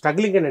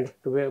స్ట్రగ్లింగ్ అండి,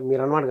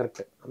 మీరు అన్నమాట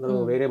కరెక్ట్, అందులో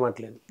వేరే మాట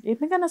లేదు.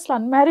 ఎందుకని అసలు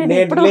అన్మ్యారీడ్?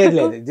 లేదు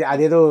లేదు,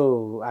 అదేదో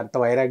అంత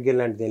వైరాగ్యం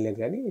లాంటిది ఏం లేదు,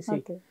 కానీ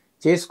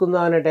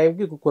చేసుకుందాం అనే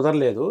టైంకి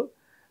కుదరలేదు.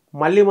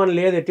 మళ్ళీ మనం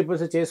లేదు ఎట్టి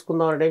పరిస్థితి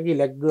చేసుకుందాం అనే టైంకి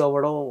లెగ్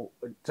అవ్వడం.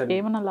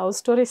 ఏమన్నా లవ్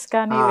స్టోరీస్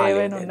కానీ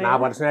నా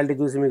పర్సనాలిటీ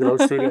చూసి మీకు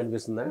లవ్ స్టోరీ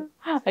అనిపిస్తుందా?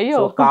 అయ్యో,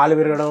 కాలు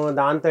విరగడం,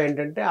 దాంతో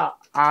ఏంటంటే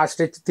ఆ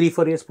స్ట్రెచ్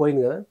 3-4 years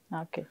పోయింది కదా.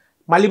 ఓకే,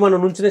 మళ్ళీ మనం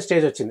నుంచునే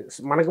స్టేజ్ వచ్చింది,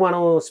 మనకి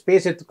మనం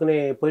స్పేస్ ఎత్తుకునే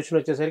పొజిషన్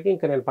వచ్చేసరికి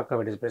ఇంకా నేను పక్క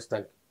పెట్టేసి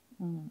ప్రస్తుతానికి.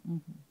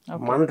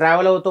 మనం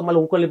ట్రావెల్ అవుతూ మళ్ళీ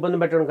ఇంకోళ్ళు ఇబ్బంది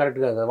పెట్టడం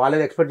కరెక్ట్ కాదు,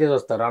 వాళ్ళేది ఎక్స్పెక్ట్ చేసి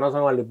వస్తారు,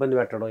 అనవసరం వాళ్ళు ఇబ్బంది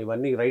పెట్టడం,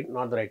 ఇవన్నీ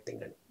నాట్ ద రైట్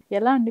థింగ్ అని.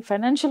 ఎలా అండి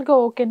ఫైనాన్షియల్గా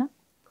ఓకేనా?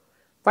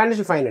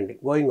 ఫైనాన్షియల్ ఫైన్ అండి,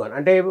 గోయింగ్ ఆన్.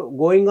 అంటే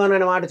గోయింగ్ ఆన్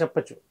అనే మాట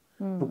చెప్పచ్చు.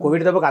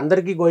 కోవిడ్ దెబ్బకి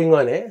అందరికీ గోయింగ్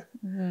ఆనే.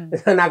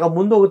 నాకు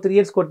ముందు ఒక 3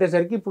 years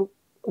కొట్టేసరికి ఇప్పుడు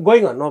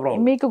గోయింగ్ ఆన్, నో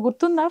ప్రాబ్లం. మీకు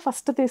గుర్తుందా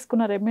ఫస్ట్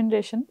తీసుకున్న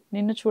రెమ్యునరేషన్?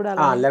 నిన్ను చూడాలి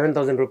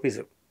 11,000 rupees.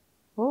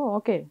 ఓ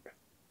ఓకే.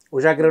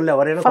 ఉషాకిరణ్లో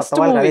ఎవరైనా కొత్త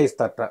వాళ్ళు అదే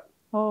ఇస్తారట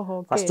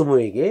ఫస్ట్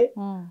మూవీకి.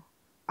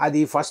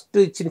 అది ఫస్ట్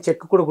ఇచ్చిన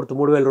చెక్ కూడా గుర్తు,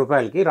 3,000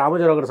 రూపాయలకి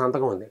రామచంద్ర గారి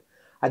సంతకం ఉంది.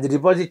 అది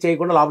డిపాజిట్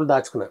చేయకుండా లోపల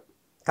దాచుకున్నాను.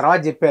 తర్వాత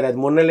చెప్పారు అది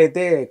మొన్నలు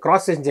అయితే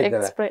క్రాస్ చేసిన చెక్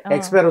కదా,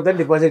 ఎక్స్పైర్ అవుతుంది,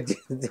 డిపాజిట్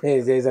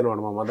చేశాను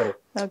అనమాట. మా మదర్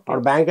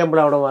వాడు బ్యాంక్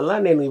ఎంప్లాయ్ అవడం వల్ల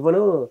నేను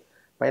ఇవ్వను,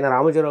 పైన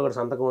రామచంద్ర గారి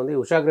సంతకం ఉంది,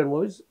 ఉషాకిరణ్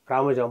మూవీస్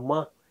రామచంద్ర, అమ్మ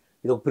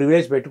ఇది ఒక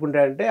ప్రివిలేజ్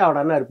పెట్టుకుంటా అంటే ఆవిడ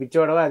అన్నారు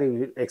పిచ్చివాడు, అది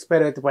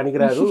ఎక్స్పైర్ అయితే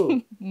పనికిరాదు,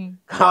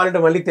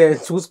 కావాలంటే మళ్ళీ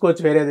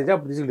చూసుకోవచ్చు వేరేది,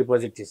 అప్పుడు తీసుకు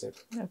డిపాజిట్ చేశారు.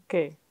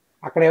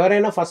 అక్కడ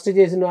ఎవరైనా ఫస్ట్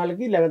చేసిన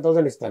వాళ్ళకి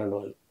 11,000 ఇస్తారండి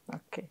వాళ్ళు.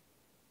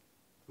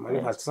 మళ్ళీ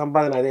ఫస్ట్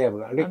సంపాదన అదే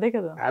అంటే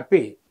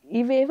హ్యాపీ.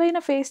 ఇవేవైనా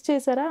ఫేస్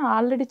చేశారా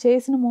ఆల్రెడీ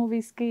చేసిన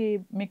మూవీస్కి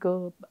మీకు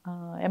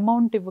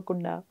అమౌంట్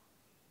ఇవ్వకుండా?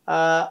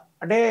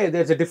 అంటే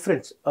దేర్స్ ఎ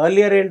డిఫరెన్స్.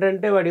 ఎర్లియర్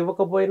ఏంటంటే వాడు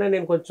ఇవ్వకపోయినా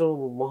నేను కొంచెం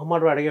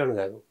మొహమాట అడిగాను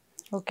కాదు,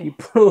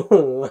 ఇప్పుడు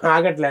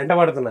ఆగట్లే ఎంట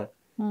పడుతున్నా.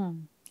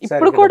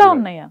 ఇప్పుడు కూడా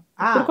ఉన్నాయా?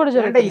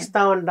 అంటే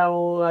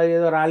ఇస్తామంటాము,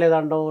 ఏదో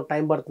రాలేదంటాం,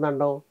 టైం పడుతుంది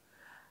అంటాం.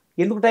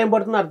 ఎందుకు టైం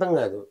పడుతుందో అర్థం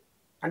కాదు.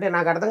 అంటే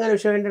నాకు అర్థం కాని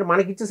విషయం ఏంటంటే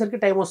మనకి ఇచ్చేసరికి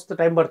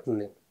టైం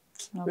పడుతుంది,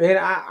 వేరే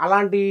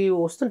అలాంటి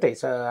వస్తుంటాయి,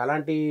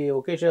 అలాంటి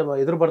ఒకేషన్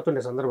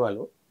ఎదురుపడుతుండే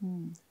సందర్భాలు.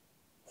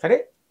 సరే,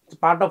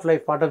 part of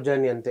life, part of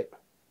journey అంతే.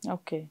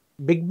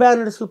 బిగ్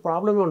బ్యానర్స్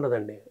ప్రాబ్లమే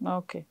ఉండదండి.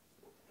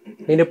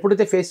 నేను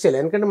ఎప్పుడైతే ఫేస్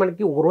చేయలేదు, ఎందుకంటే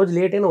మనకి ఒక రోజు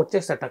లేట్ అయినా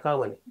వచ్చేస్తా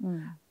టకామని.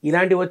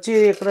 ఇలాంటివి వచ్చి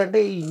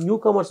ఎక్కడంటే ఈ న్యూ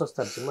కమర్స్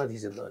వస్తారు సినిమా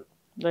తీసేద్దామని,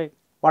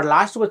 వాడు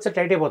లాస్ట్కి వచ్చే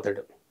టైట్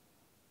అయిపోతాడు.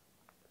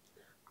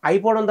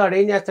 అయిపోవడంతో వాడు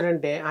ఏం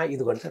చేస్తాడంటే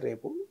ఇదిగోండి సార్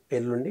రేపు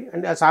ఎల్లుండి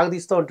అంటే ఆ సాగు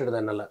తీస్తూ ఉంటాడు,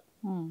 దాని అలా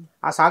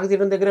ఆ సాగు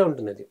తీయడం దగ్గరే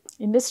ఉంటుంది. అది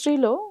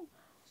ఇండస్ట్రీలో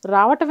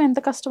రావటం ఎంత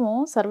కష్టమో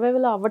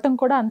సర్వైవల్ అవ్వటం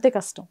కూడా అంతే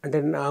కష్టం. అంటే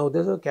నా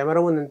ఉద్దేశం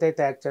కెమెరా ముందు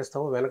ఎంతైతే యాక్ట్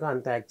చేస్తామో వెనక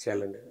అంత యాక్ట్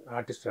చేయాలండి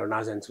ఆర్టిస్ట్, నా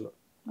సెన్స్లో.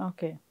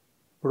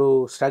 ఇప్పుడు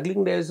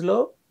స్ట్రగ్లింగ్ డేస్లో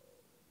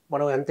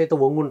మనం ఎంతైతే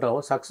వంగుంటామో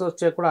సక్సెస్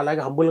వచ్చాక కూడా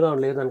అలాగే హంబుల్గా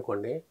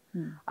లేదనుకోండి,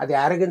 అది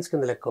యారగెన్స్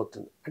కింద లెక్క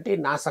అవుతుంది. అంటే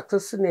నా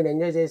సక్సెస్ నేను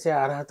ఎంజాయ్ చేసే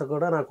అర్హత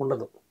కూడా నాకు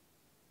ఉండదు.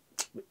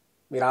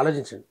 మీరు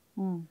ఆలోచించండి,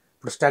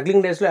 ఇప్పుడు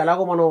స్ట్రగ్లింగ్ డేస్లో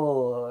ఎలాగో మనం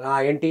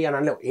ఏంటి అని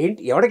అనలేము.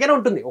 ఏంటి ఎవరికైనా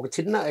ఉంటుంది, ఒక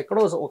చిన్న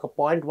ఎక్కడో ఒక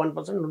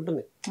 0.1%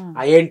 ఉంటుంది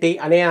ఏంటి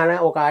అనే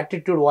ఒక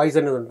యాటిట్యూడ్ వాయిస్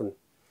అనేది ఉంటుంది.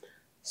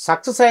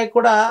 సక్సెస్ అయ్యాక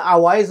కూడా ఆ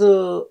వాయిస్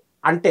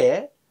అంటే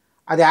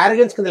అది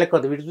యారగెన్స్ కింద లెక్క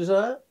అవుతుంది. వీటి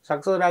చూసా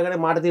సక్సెస్ రాగానే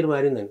మాట తీరు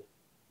మారిందని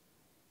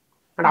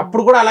అంటే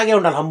అప్పుడు కూడా అలాగే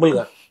ఉండాలి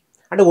హంబుల్గా.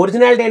 అంటే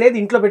ఒరిజినాలిటీ అనేది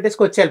ఇంట్లో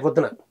పెట్టేసుకు వచ్చేయాలి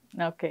పొద్దున.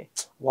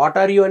 వాట్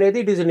ఆర్ యూ అనేది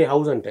ఇట్ ఈస్ ఇన్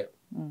హౌస్ అంటే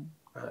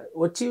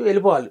వచ్చి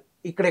వెళ్ళిపోవాలి.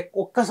 ఇక్కడ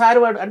ఒక్కసారి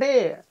వాడు అంటే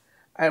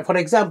ఫర్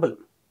ఎగ్జాంపుల్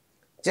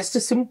జస్ట్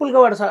సింపుల్గా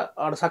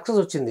వాడు సక్సెస్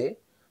వచ్చింది,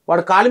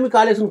 వాడు కాలిమి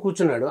కాలేసుకుని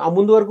కూర్చున్నాడు, ఆ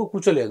ముందు వరకు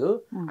కూర్చోలేదు,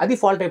 అది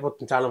ఫాల్ట్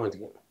అయిపోతుంది చాలా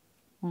మందికి.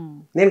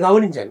 నేను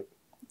గమనించాను.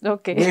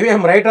 Maybe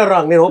I'm right are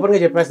wrong, నేను ఓపెన్గా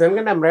చెప్పేస్తాను,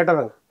 ఎందుకంటే ఐఎమ్ రైట్ ఆర్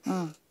రాంగ్.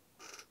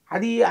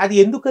 అది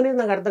ఎందుకు అనేది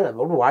నాకు అర్థం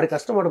కాదు. వాడి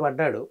కష్టం వాడు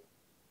పడ్డాడు,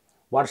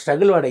 వాడి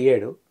స్ట్రగుల్ వాడు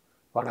అయ్యాడు,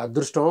 వాడి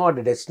అదృష్టమో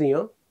వాడి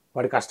డెస్టినీయో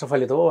వాడి కష్ట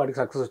ఫలితమో వాడికి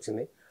సక్సెస్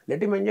వచ్చింది.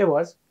 Let him enjoy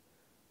boss.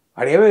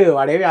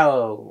 వాడేవి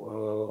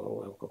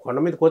కొండ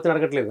మీద కోతిని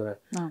అడగట్లేదు కదా,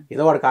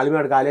 ఏదో వాడు కాలి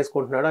మీద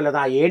కాలేసుకుంటున్నాడో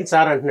లేదా ఏంటి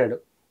సార్ అంటున్నాడు,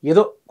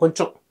 ఏదో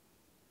కొంచెం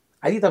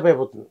అది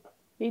తప్పైపోతుంది.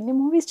 ఇన్ని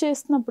మూవీస్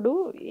చేస్తున్నప్పుడు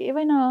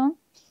ఏవైనా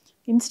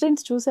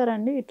ఇన్సిడెంట్స్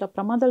చూసారండి? ఇట్లా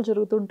ప్రమాదాలు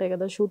జరుగుతుంటాయి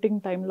కదా షూటింగ్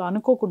టైంలో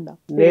అనుకోకుండా.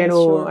 నేను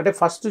అంటే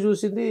ఫస్ట్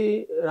చూసింది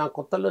నా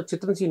కొత్తలో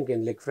చిత్రం సీన్కి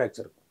వెళ్ళి లెగ్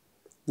ఫ్రాక్చర్.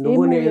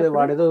 నువ్వు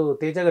వాడేదో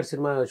తేజ గారి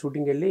సినిమా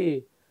షూటింగ్ వెళ్ళి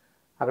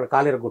అక్కడ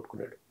కాలు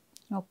ఎరగొట్టుకున్నాడు.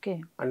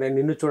 అంటే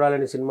నిన్ను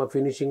చూడాలని సినిమా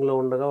ఫినిషింగ్లో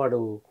ఉండగా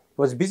వాడు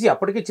వాజ్ బిజీ,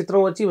 అప్పటికే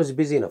చిత్రం వచ్చి వాజ్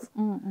బిజీ ఇనఫ్.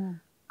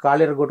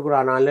 కాలు ఎరగొట్టుకుని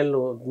ఆ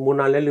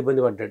 3-4 నెలలు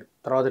ఇబ్బంది పడ్డాడు.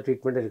 తర్వాత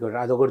ట్రీట్మెంట్ రికవరీ,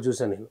 అదొకటి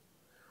చూసాను నేను.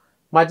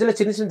 మధ్యలో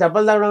చిన్న చిన్న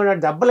దెబ్బలు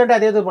తాగడం, దెబ్బలు అంటే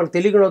అదేదో మనకు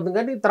తెలియకుండా అవుతుంది,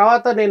 కానీ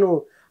తర్వాత నేను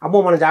అమ్మో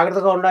మనం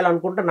జాగ్రత్తగా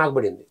ఉండాలనుకుంటే నాకు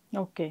పడింది.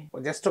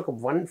 జస్ట్ ఒక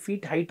 1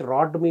 feet హైట్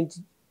రాడ్ మించి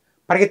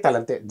పరిగెత్తాలి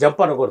అంతే,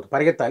 జంప్ అనకూడదు,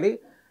 పరిగెత్తాలి.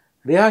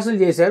 రిహార్సల్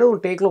చేశాను,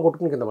 టేక్లో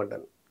కొట్టుకుని కింద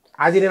పడ్డాను.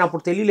 అది నేను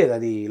అప్పుడు తెలియలేదు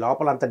అది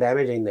లోపల అంత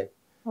డ్యామేజ్ అయిందని.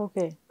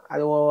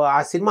 అది ఆ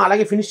సినిమా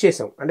అలాగే ఫినిష్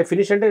చేసాం, అంటే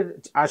ఫినిష్ అంటే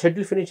ఆ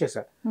షెడ్యూల్ ఫినిష్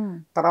చేసాం.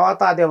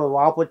 తర్వాత అది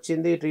వాపు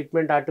వచ్చింది,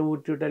 ట్రీట్మెంట్ అటు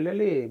ఇటు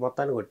వెళ్ళి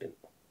మొత్తాన్ని కొట్టింది.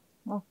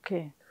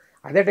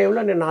 అదే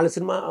టైంలో నేను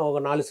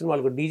 4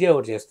 సినిమాలకు డీజే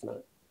ఒకటి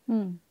చేస్తున్నాను.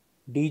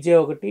 డీజే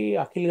ఒకటి,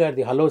 అఖిల్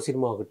గారిది హలో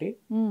సినిమా ఒకటి,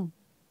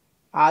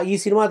 ఈ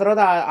సినిమా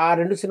తర్వాత ఆ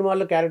 2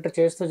 సినిమాల్లో క్యారెక్టర్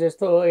చేస్తూ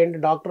చేస్తూ ఏంటి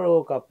డాక్టర్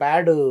ఒక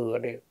ప్యాడ్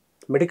అంటే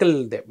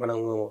మెడికల్దే మనం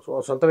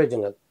సొంత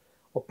వైద్యం కాదు,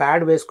 ఒక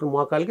ప్యాడ్ వేసుకుని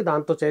మోకాలికి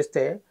దాంతో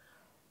చేస్తే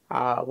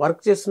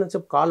వర్క్ చేస్తున్న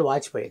చెప్పు కాలు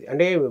వాచిపోయేది.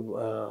 అంటే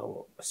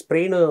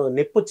స్ప్రెయిన్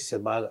నొప్పి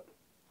వచ్చేసేది బాగా,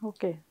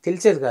 ఓకే,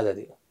 తెలిసేది కాదు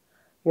అది.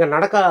 ఇంకా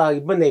నడక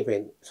ఇబ్బంది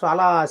అయిపోయింది. సో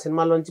అలా ఆ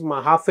సినిమాలోంచి మా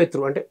హాఫ్ వే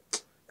త్రూ అంటే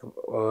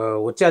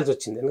వచ్చేయాల్సి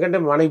వచ్చింది. ఎందుకంటే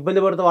మనం ఇబ్బంది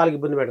పడితే వాళ్ళకి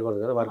ఇబ్బంది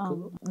పెట్టకూడదు కదా వర్క్.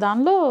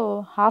 దానిలో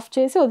హాఫ్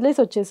చేసి వదిలేసి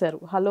వచ్చేసారు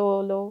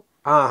హలోలో.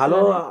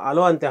 హలో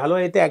హలో అంతే. హలో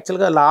అయితే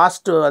యాక్చువల్గా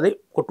లాస్ట్ అది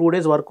ఒక 2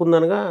 days వర్క్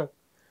ఉందనగా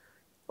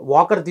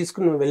వాకర్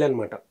తీసుకుని వెళ్ళాను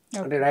అనమాట.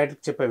 అంటే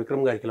డైరెక్ట్ చెప్పా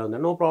విక్రమ్ గారికి ఇలా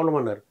ఉందని, నో ప్రాబ్లం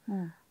అన్నారు.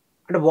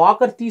 అంటే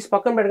వాకర్ తీసి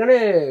పక్కన పెట్టగానే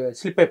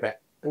స్లిప్ అయిపోయా.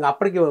 ఇంకా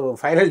అప్పటికి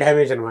ఫైనల్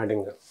డ్యామేజ్ అనమాట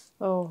ఇంకా.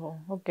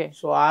 ఓకే.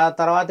 సో ఆ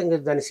తర్వాత ఇంకా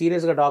దాన్ని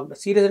సీరియస్గా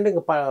సీరియస్ అంటే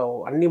ఇంకా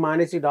అన్నీ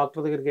మానేసి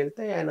డాక్టర్ దగ్గరికి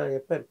వెళ్తే ఆయన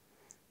చెప్పారు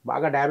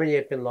బాగా డ్యామేజ్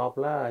అయిపోయింది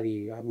లోపల, అది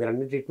మీరు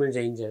అన్ని ట్రీట్మెంట్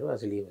చేయించారు,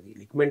 అసలు అది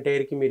లిగ్మెంట్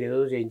టైర్కి మీరు ఏదో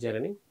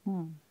చేయించారని.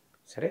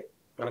 సరే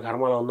మన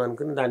కర్మలో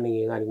ఉందనుకుని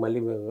దానికి మళ్ళీ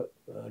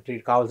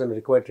కావాల్సిన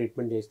రిక్వైర్డ్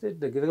ట్రీట్మెంట్ చేస్తే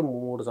దగ్గరగా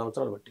 3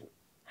 సంవత్సరాలు పట్టింది.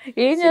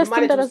 ఏం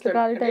చేస్తుంటారు అసలు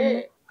ఖాళీ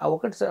టైంలో?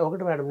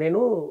 ఒకటి మేడం, నేను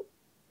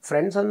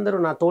ఫ్రెండ్స్ అందరూ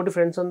నా తోటి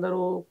ఫ్రెండ్స్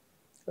అందరూ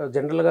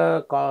జనరల్గా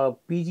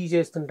పీజీ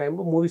చేస్తున్న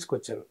టైంలో మూవీస్కి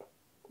వచ్చాను,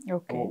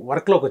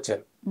 వర్క్లోకి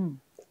వచ్చాను.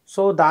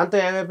 సో దాంతో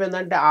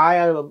ఏమైపోయిందంటే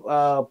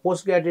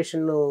పోస్ట్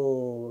గ్రాడ్యుయేషన్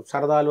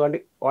సరదాలు అంటే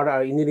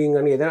ఇంజనీరింగ్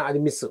అని ఏదైనా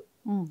అది మిస్.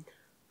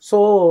 సో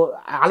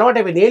అలవాటు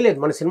అయిపోయింది. ఏం లేదు,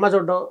 మన సినిమా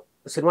చూడడం,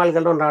 సినిమాలకు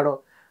వెళ్ళడం రావడం,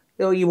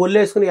 ఈ ఒళ్ళు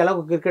వేసుకుని ఎలా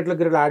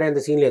క్రికెట్ ఆడేంత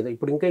సీన్ లేదు.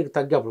 ఇప్పుడు ఇంకా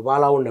తగ్గి అప్పుడు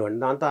బాగా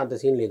ఉండేవాడిని, దాంతో అంత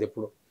సీన్ లేదు.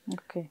 ఎప్పుడు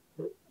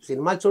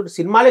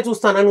సినిమాలే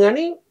చూస్తాను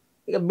కానీ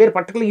ఇక మీరు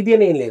పర్టికులర్ ఇది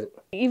అని ఏం లేదు.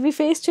 ఇవి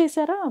ఫేస్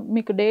చేశారా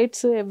మీకు?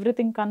 డేట్స్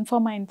ఎవ్రీథింగ్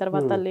కన్ఫర్మ్ అయిన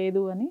తర్వాత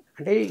లేదు అని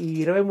అంటే ఈ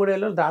 23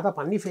 ఏళ్ళలో దాదాపు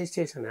అన్ని ఫేస్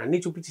చేశాను, అన్ని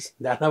చూపించేసి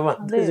దాదాపు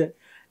అంతే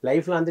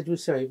లైఫ్లో అంతా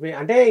చూసాం అయిపోయి.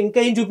 అంటే ఇంకా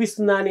ఏం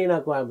చూపిస్తుందా అని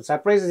నాకు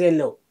సర్ప్రైజెస్ ఏం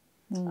లేవు.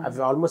 I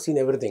almost scene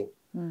everything.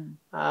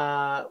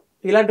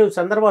 ఇలాంటి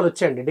సందర్భాలు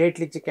వచ్చాయండి,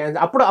 డేట్లు ఇచ్చి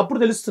క్యాన్సిల్. అప్పుడు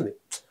తెలుస్తుంది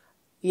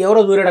ఎవరో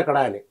దూరాడు అక్కడ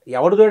అని.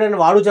 ఎవడు దూరాడని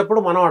వాడు చెప్పడు,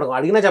 మనం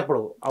అడిగినా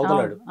చెప్పడు,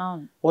 అవుతున్నాడు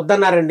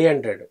వద్దన్నారండి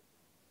అంటాడు.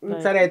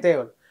 సరే అయితే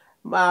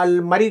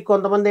మరి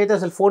కొంతమంది అయితే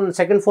అసలు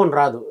సెకండ్ ఫోన్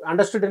రాదు,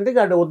 అండర్స్టూడ్ అంటే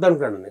అది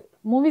వద్దనుకున్నాను నేను.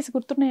 మూవీస్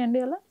గుర్తున్నాయండి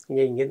అలా?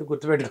 ఇంకెందుకు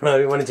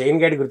గుర్తుపెట్టుకున్నాను, మన చైన్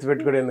గాడి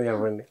గుర్తుపెట్టుకోవడం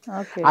చెప్పండి.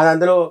 అది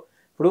అందులో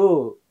ఇప్పుడు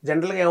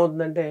జనరల్గా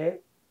ఏమవుతుందంటే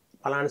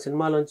పలానా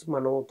సినిమాలోంచి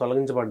మనం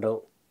తొలగించబడ్డాం,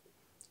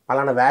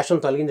 పలానా వేషం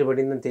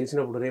తొలగించబడిందని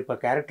తెలిసినప్పుడు రేపు ఆ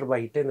క్యారెక్టర్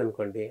బాగా హిట్ అయింది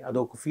అనుకోండి, అది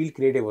ఒక ఫీల్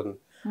క్రియేట్ అయిపోతుంది.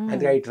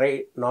 అందుకే I try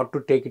not to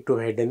take it to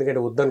head.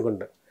 ఎందుకంటే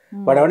వద్దనుకుంటా,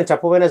 వాడు ఎవరైనా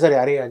చెప్పపోయినా సరే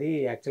అరే అది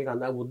యాక్చువల్గా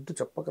అందా వద్దు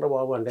చెప్పకరా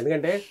బాబు అంటే.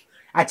 ఎందుకంటే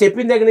ఆ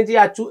చెప్పిన దగ్గర నుంచి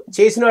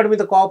చేసిన వాడి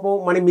మీద కోపం,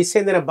 మనం మిస్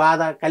అయిందనే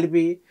బాధ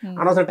కలిపి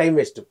అనవసరం టైం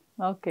వేస్ట్.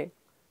 ఓకే,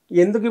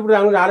 ఎందుకు ఇప్పుడు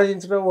దాని గురించి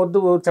ఆలోచించడం, వద్దు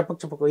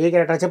చెప్పకు ఏ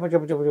క్యారెక్టర్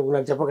చెప్పకు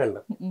నాకు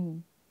చెప్పకుండా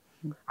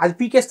అది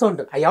పీకేస్తూ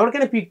ఉంటుంది.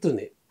 ఎవరికైనా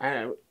పీకుతుంది,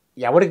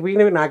 ఎవరికి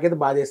పీకినవి నాకైతే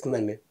బాధ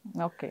వేస్తుందండి.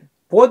 ఓకే,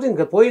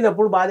 ఇంకా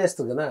పోయినప్పుడు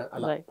బాధేస్తుంది కదా.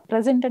 అలా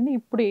ప్రెసెంట్ అండి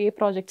ఇప్పుడు ఏ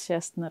ప్రాజెక్ట్స్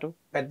చేస్తున్నారు?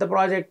 పెద్ద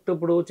ప్రాజెక్ట్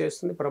ఇప్పుడు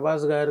చేస్తుంది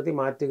ప్రభాస్ గారిది,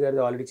 మారుతి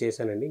గారిది ఆల్రెడీ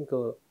చేశానండి. ఇంకో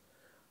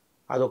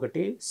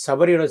అదొకటి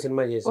సబరి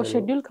సినిమా చేశాను.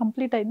 షెడ్యూల్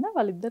కంప్లీట్ అయిందా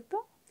వాళ్ళిద్దరితో?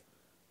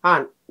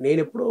 నేను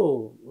ఎప్పుడు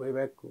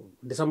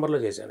డిసెంబర్లో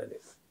చేశాను అది.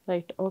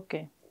 Right, okay.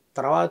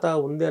 తర్వాత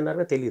ఉంది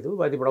అన్నారుగా తెలీదు,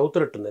 అది ఇప్పుడు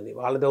అవుతున్నట్టుందండి,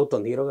 వాళ్ళది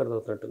అవుతుంది, హీరో గారిది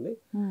అవుతున్నట్టుంది.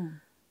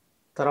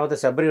 తర్వాత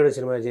సబరి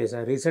సినిమా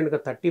చేశాను. రీసెంట్గా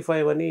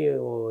 35 అని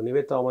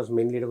నివేత్ థామస్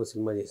మెయిన్ లీడ్ ఒక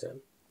సినిమా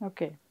చేశాను.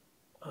 ఓకే.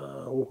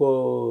 ఇంకో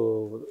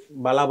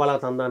బలా బలా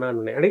తందానా అని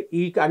ఉన్నాయి. అంటే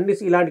అన్ని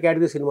ఇలాంటి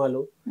కేటగిరీ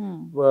సినిమాలు.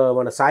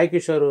 మన సాయి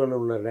కిషోర్ అని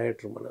ఉన్నారు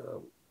డైరెక్టర్,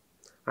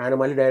 ఆయన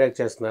మళ్ళీ డైరెక్ట్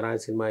చేస్తున్నారు ఆయన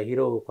సినిమా,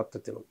 హీరో కొత్త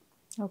తినం.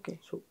 ఓకే.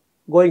 సో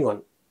గోయింగ్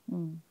ఆన్,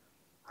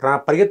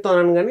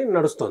 పరిగెత్తాను కానీ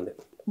నడుస్తుంది.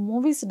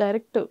 మూవీస్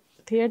డైరెక్ట్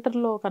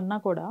థియేటర్లో కన్నా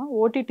కూడా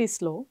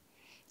ఓటీటీస్లో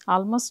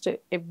ఆల్మోస్ట్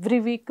ఎవ్రీ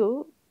వీక్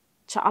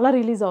చాలా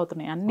రిలీజ్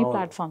అవుతున్నాయి అన్ని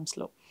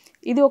ప్లాట్ఫామ్స్లో.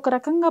 ఇది ఒక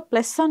రకంగా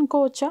ప్లస్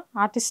అనుకోవచ్చా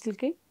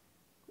ఆర్టిస్టులకి,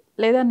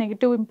 లేదా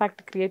నెగిటివ్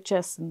ఇంపాక్ట్ క్రియేట్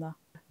చేస్తుందా?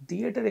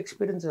 Theatre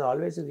experience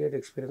always theatre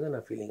experience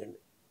నా ఫీలింగ్ అండి.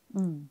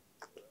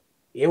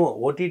 ఏమో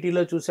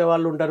ఓటీటీలో చూసే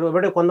వాళ్ళు ఉంటారు,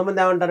 బట్ కొంతమంది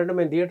ఏమంటారంటే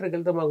మేము థియేటర్కి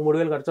వెళ్తే మాకు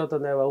 3,000 ఖర్చు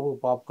అవుతుంది బాబు,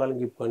 పాప్కార్న్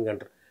గిప్కార్న్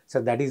అంటారు.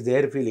 Sir that is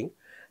there feeling.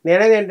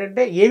 నేనేది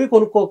ఏంటంటే ఏమి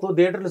కొనుక్కోకు,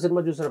 థియేటర్లో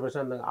సినిమా చూసిన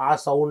ప్రశాంతంగా ఆ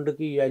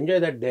సౌండ్కి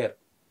ఎంజాయ్ దట్ దేర్.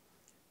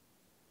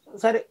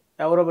 సరే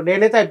ఎవరో,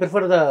 నేనైతే I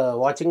prefer the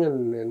watching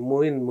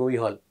movie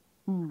hall.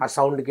 ఆ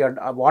సౌండ్కి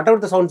what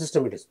ever the sound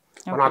system it is,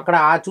 మనం అక్కడ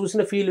ఆ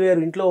చూసిన ఫీల్ వేరు.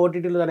 ఇంట్లో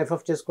ఓటీటీలో దాన్ని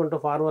ఎఫెక్ట్ చేసుకుంటూ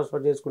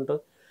ఫార్వర్డ్ చేసుకుంటూ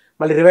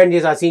మళ్ళీ రివైండ్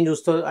చేసి ఆ సీన్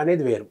చూస్తూ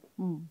అనేది వేరు.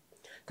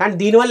 కానీ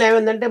దీనివల్ల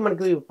ఏమైందంటే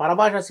మనకి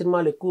పరభాష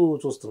సినిమాలు ఎక్కువ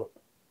చూస్తున్నాం.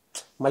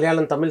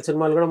 మలయాళం, తమిళ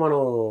సినిమాలు కూడా మనం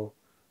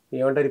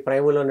ఏమంటారు ఈ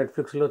ప్రైమ్లో,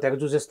 నెట్ఫ్లిక్స్లో తెగ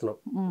చూసేస్తున్నాం.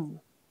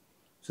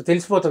 సో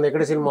తెలిసిపోతుంది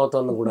ఎక్కడ సినిమా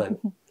అవుతుందో కూడా అని.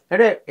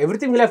 అంటే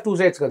ఎవ్రీథింగ్ విల్ హ్యావ్ 2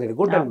 sides కదండి,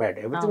 good and bad,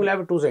 everything will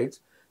have 2 sides.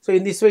 So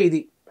in this way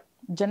ఇది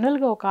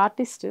జనరల్గా ఒక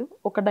ఆర్టిస్ట్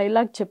ఒక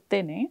డైలాగ్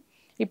చెప్తేనే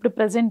ఇప్పుడు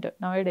ప్రజెంట్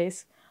నవేడేస్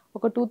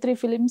ఒక 2-3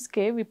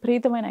 ఫిలిమ్స్కే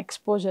విపరీతమైన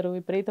ఎక్స్పోజర్,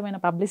 విపరీతమైన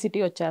పబ్లిసిటీ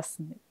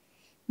వచ్చేస్తుంది.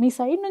 మీ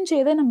సైడ్ నుంచి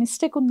ఏదైనా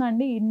మిస్టేక్ ఉందా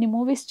అండి? ఇన్ని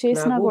మూవీస్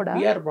చేసినా కూడా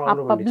ఆ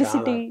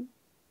publicity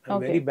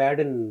very bad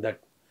in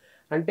that.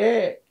 అంటే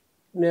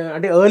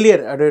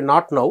ఎర్లియర్, అంటే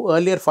నాట్ నౌ,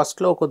 ఎర్లియర్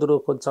ఫస్ట్లో కొద్ది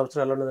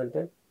సంవత్సరాలు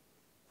ఉన్నదంటే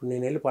ఇప్పుడు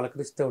నేను వెళ్ళి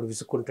పలకరిస్తే వాడు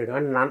విసుక్కుంటాడు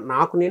అని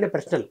నాకు నేనే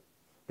personal,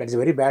 that is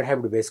very bad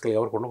habit బేసికల్గా,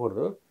 ఎవరికి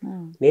ఉండకూడదు.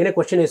 నేనే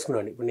క్వశ్చన్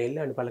వేసుకున్నాను. ఇప్పుడు నేను వెళ్ళి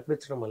ఆయన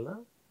పలకరించడం వల్ల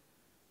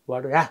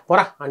వాడు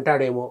పొరా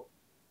అంటాడేమో,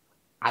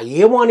 ఆ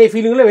ఏమో అనే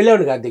ఫీలింగ్లో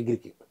వెళ్ళేవాడు కాదు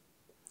దగ్గరికి.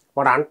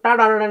 వాడు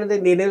అంటాడు అనడానికి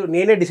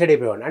నేనే డిసైడ్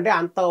అయిపోయాడు. అంటే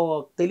అంత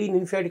తెలియని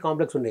ఇన్ఫీరియారిటీ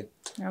కాంప్లెక్స్ ఉండేది.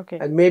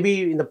 అది maybe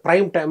in the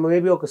prime time,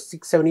 maybe ఒక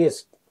 6-7 years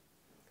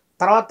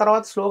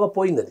తర్వాత స్లోగా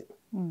పోయింది అది.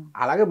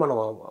 అలాగే మనం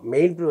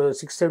మెయిన్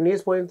 6-7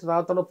 years పోయిన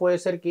తర్వాత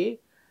పోయేసరికి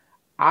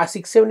ఆ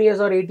 6-7 years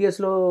or 8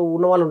 yearsలో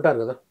ఉన్న వాళ్ళు ఉంటారు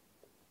కదా,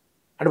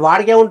 అంటే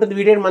వాడికే ఉంటుంది,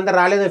 వీడేంటి మన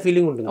రాలేదనే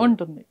ఫీలింగ్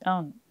ఉంటుంది.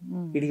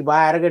 వీడికి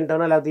బాగా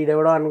అరగంటానో లేకపోతే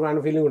వీడెవడో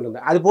అనే ఫీలింగ్ ఉంటుంది.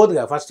 అది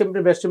పోదుగా, ఫస్ట్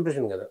ఇంప్రెషన్ బెస్ట్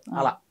ఇంప్రెషన్ కదా.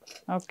 అలా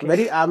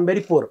ఐఎమ్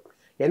వెరీ పూర్.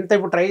 ఎంత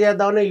ఇప్పుడు ట్రై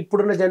చేద్దామని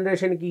ఇప్పుడున్న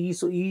జనరేషన్కి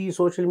ఈ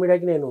సోషల్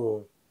మీడియాకి నేను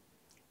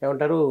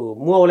ఏమంటారు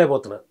మూవ్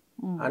అవ్వలేకపోతున్నా.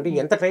 అంటే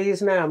ఎంత ట్రై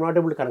చేసినా I'm not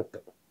able to connect.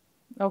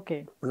 Okay,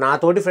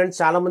 నాతోటి ఫ్రెండ్స్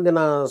చాలా మంది,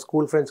 నా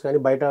స్కూల్ ఫ్రెండ్స్ కానీ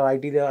బయట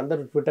ఐటీ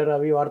అందరూ ట్విట్టర్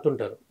అవి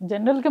వాడుతుంటారు.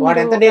 వాడు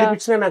ఎంత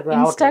నేర్పించినా నాకు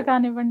ఇన్స్టా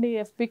కానివ్వండి,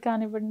 ఎఫ్బి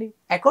కానివ్వండి,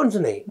 అకౌంట్స్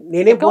ఉన్నాయి.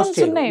 నేనేం పోస్ట్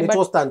చేయను, నేను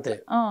చూస్తా అంతే.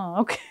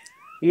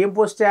 ఏం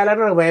పోస్ట్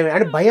చేయాలని నాకు భయం.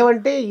 అంటే భయం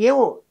అంటే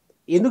ఏమో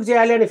ఎందుకు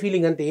చేయాలి అనే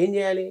ఫీలింగ్ అంతే. ఏం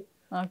చేయాలి,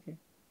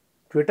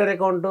 ట్విట్టర్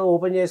అకౌంట్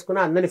ఓపెన్ చేసుకుని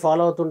అందరినీ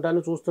ఫాలో అవుతుంటాను,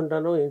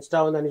 చూస్తుంటాను. ఇన్స్టా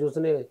ఉందని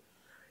చూస్తూనే.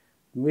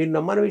 మీరు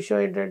నమ్మని విషయం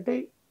ఏంటంటే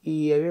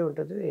అవే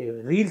ఉంటుంది,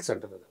 రీల్స్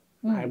అంటారు కదా.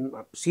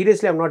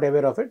 Seriously I'm not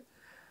aware of it.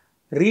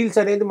 Reels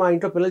అనేది మా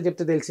ఇంట్లో పిల్లలు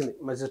చెప్తే తెలిసింది,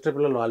 మా సిస్టర్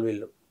పిల్లలు వాళ్ళు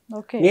వీళ్ళు.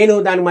 నేను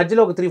దాని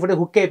మధ్యలో ఒక 3-4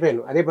 హుక్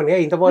అయిపోయాను. అదే పని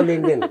ఇంత బాగుంది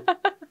ఏంటి అని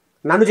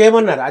నన్ను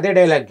చేయమన్నారు అదే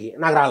డైలాగ్కి,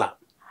 నాకు రాలా.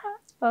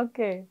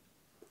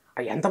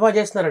 ఎంత బాగా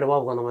చేస్తున్నారండి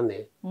బాబు కొంతమంది,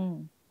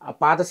 ఆ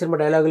పాత సినిమా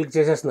డైలాగులకి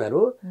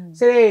చేసేస్తున్నారు.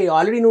 సరే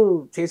ఆల్రెడీ నువ్వు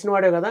చేసిన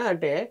వాడే కదా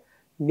అంటే,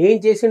 నేను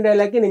చేసిన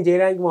డైలాగ్కి నేను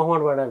చేయడానికి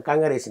మొహమాట పడ్డాను,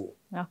 కంగారు వేసింది.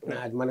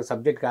 అది మన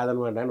సబ్జెక్ట్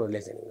కాదనమాట అని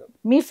వదిలేసాను.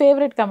 మీ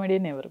ఫేవరెట్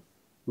కమెడియన్ ఎవరు?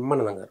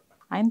 బ్రహ్మానందం గారు.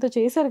 ఆయనతో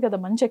చేశారు కదా,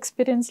 మంచి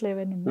ఎక్స్పీరియన్స్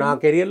లేవని. నా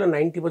కెరియర్లో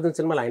 90%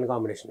 సినిమాలు ఆయన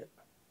కాంబినేషన్.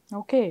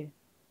 ఓకే,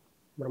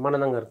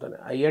 బ్రహ్మానందం గారితో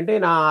అంటే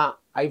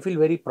ఐ ఫీల్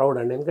వెరీ ప్రౌడ్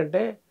అండి.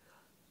 ఎందుకంటే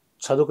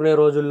చదువుకునే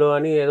రోజుల్లో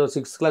అని ఏదో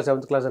 6th class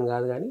 7th class అని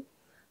కాదు, కానీ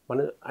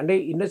మన అంటే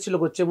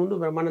ఇండస్ట్రీలోకి వచ్చే ముందు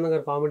బ్రహ్మానందం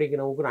గారి కామెడీకి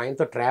నవ్వుకుని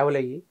ఆయనతో ట్రావెల్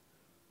అయ్యి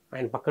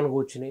ఆయన పక్కన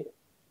కూర్చుని,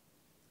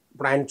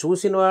 ఇప్పుడు ఆయన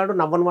చూసిన వాడు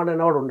నవ్వని వాడు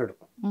అనేవాడు ఉండడు.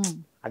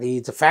 అది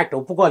ఇట్స్ ఫ్యాక్ట్,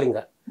 ఒప్పుకోవాలి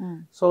ఇంకా.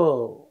 సో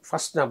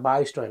ఫస్ట్ నాకు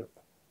బాగా ఇష్టం ఆయన.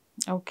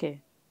 ఓకే,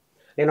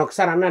 నేను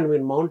ఒకసారి అన్నాను,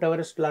 మీరు మౌంట్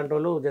ఎవరెస్ట్ లాంటి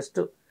వాళ్ళు జస్ట్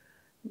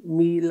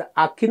మీ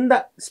ఆ కింద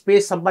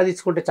స్పేస్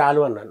సంపాదించుకుంటే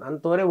చాలు అన్నాను.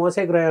 అంతవరే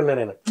మోసేకి అన్నాను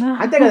నేను.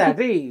 అంతే కదా.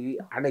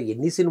 అంటే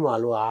ఎన్ని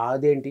సినిమాలు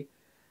అదేంటి,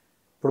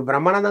 ఇప్పుడు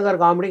బ్రహ్మానందం గారు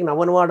కామెడీకి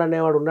నవ్వనివాడు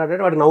అనేవాడు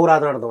ఉన్నాడంటే వాడికి నవ్వు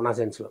రాదని అర్థం నా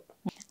సెన్స్లో.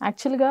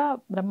 యాక్చువల్గా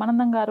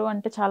బ్రహ్మానందం గారు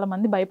అంటే చాలా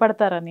మంది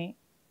భయపడతారని,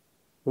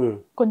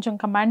 కొంచెం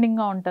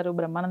కమాండింగ్గా ఉంటారు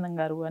బ్రహ్మానందం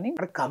గారు అని.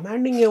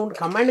 కమాండింగ్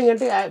ఏముంటుంది, కమాండింగ్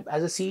అంటే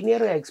యాజ్ అ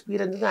సీనియర్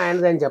ఎక్స్పీరియన్స్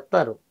ఆయన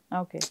చెప్తారు.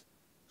 ఓకే,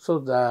 సో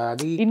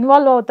అది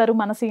ఇన్వాల్వ్ అవుతారు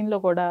మన సీన్లో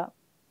కూడా.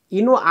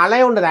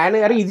 అలాగే ఉండదు. ఆయన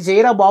గారు ఇది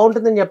చేయరా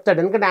బాగుంటుందని చెప్తాడు,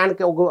 ఎందుకంటే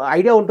ఆయనకి ఒక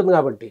ఐడియా ఉంటుంది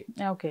కాబట్టి.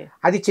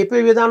 అది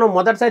చెప్పే విధానం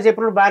మొదటిసారి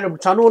చెప్పినప్పుడు బాగా,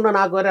 చనువు ఉన్న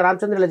నాకు వేరే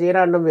రామచంద్ర ఇలా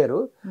చేయరా అనడం వేరు,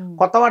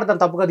 కొత్తవాడు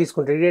తను తప్పుగా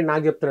తీసుకుంటాడు, ఇదే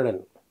నాకు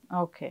చెప్తున్నాడని.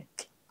 ఓకే,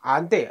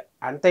 అంతే.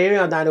 అంత ఏమి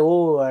దాని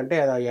అంటే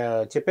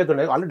చెప్పేది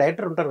ఉండదు, వాళ్ళు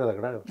డైరెక్టర్ ఉంటారు కదా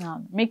అక్కడ.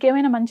 మీకు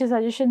ఏమైనా మంచి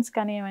సజెషన్స్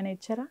కానీ ఏమైనా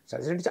ఇచ్చారా?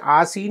 సజెషన్స్ ఆ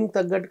సీన్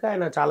తగ్గట్టుగా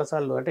ఆయన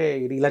చాలాసార్లు అంటే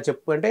ఇలా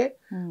చెప్పు అంటే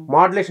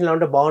మోడ్యులేషన్ ఇలా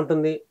ఉంటే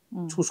బాగుంటుంది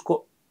చూసుకో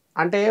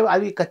అంటే,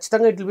 అవి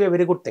ఖచ్చితంగా it will be a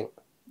very good thing.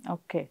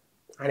 Okay,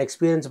 ఆయన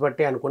ఎక్స్పీరియన్స్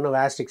బట్టి, అనుకున్న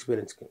వ్యాస్ట్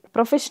ఎక్స్పీరియన్స్కి.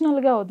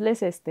 ప్రొఫెషనల్గా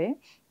వదిలేసేస్తే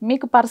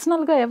మీకు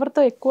పర్సనల్గా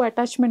ఎవరితో ఎక్కువ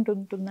అటాచ్మెంట్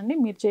ఉంటుందండి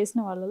మీరు చేసిన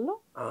వాళ్ళల్లో?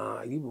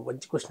 ఇది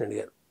మంచి క్వశ్చన్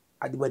అడిగారు.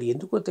 అది మరి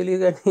ఎందుకో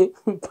తెలియదు కానీ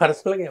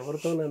పర్సనల్గా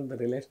ఎవరితో అంత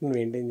రిలేషన్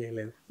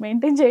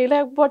మెయింటైన్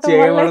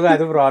చేయలేకపోవడం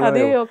అది ప్రాబ్లం.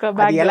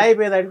 అది ఎలా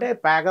అయిపోయిందంటే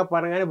ప్యాకప్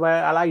అనగానే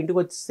అలా ఇంటికి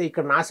వచ్చేస్తే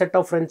ఇక్కడ నా సెట్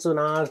ఆఫ్ ఫ్రెండ్స్,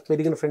 నా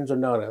పెరిగిన ఫ్రెండ్స్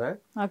ఉండేవారు కదా,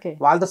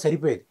 వాళ్ళతో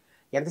సరిపోయేది.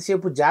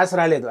 ఎంతసేపు జాస్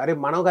రాలేదు. అరే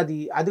మనకు అది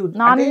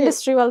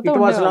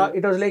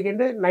ఇట్ వాజ్ లైక్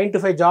అంటే 9 to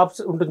 5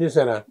 జాబ్స్ ఉంటుంది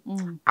చూసారా,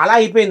 అలా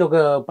అయిపోయింది ఒక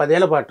 10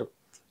 ఏళ్ల పాటు.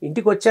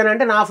 ఇంటికి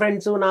వచ్చానంటే నా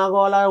ఫ్రెండ్స్ నాకు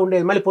అలా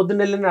ఉండేది, మళ్ళీ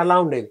పొద్దున్న వెళ్ళిన అలా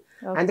ఉండేది.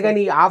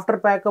 అందుకని ఆఫ్టర్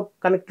ప్యాకప్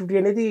కనెక్టివిటీ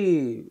అనేది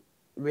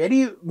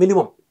వెరీ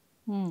మినిమం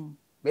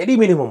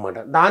అన్నమాట.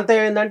 దాంతో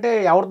ఏంటంటే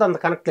ఎవరితో అంత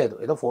కనెక్ట్ లేదు,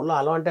 ఏదో ఫోన్లో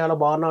అలా అంటే అలా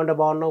బాగున్నావు అంటే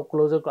బాగున్నావు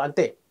క్లోజ్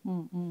అంతే.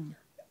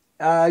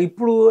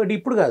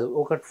 ఇప్పుడు కాదు,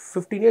 ఒక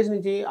 15 years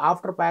నుంచి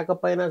ఆఫ్టర్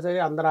ప్యాకప్ అయినా సరే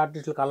అందరు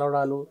ఆర్టిస్టులు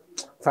కలవడాలు,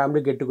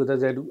 ఫ్యామిలీ గెట్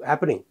టుగెదర్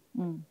హ్యాపెనింగ్.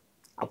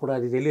 అప్పుడు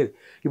అది తెలియదు.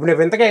 ఇప్పుడు నేను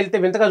వింతగా వెళ్తే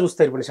వింతగా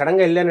చూస్తారు. ఇప్పుడు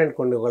సడన్గా వెళ్ళాను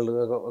అనుకోండి వాళ్ళు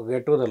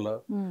గెట్ టుగెదర్లో,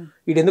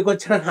 ఇది ఎందుకు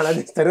వచ్చానని అలా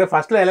చూస్తారు.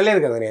 ఫస్ట్లో వెళ్ళలేదు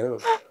కదా నేను.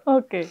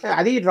 ఓకే,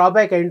 అది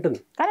డ్రాబ్యాక్ అయి ఉంటుంది.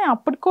 కానీ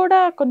అప్పుడు కూడా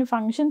కొన్ని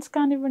ఫంక్షన్స్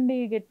కానివ్వండి,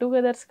 గెట్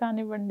టుగెదర్స్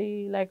కానివ్వండి,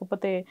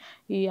 లేకపోతే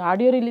ఈ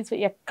ఆడియో రిలీజ్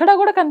ఎక్కడ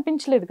కూడా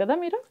కనిపించలేదు కదా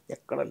మీరు?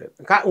 ఎక్కడ లేదు,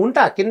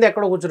 ఉంటా కింద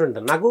ఎక్కడో కూర్చుని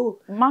ఉంటాను.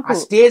 నాకు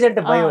స్టేజ్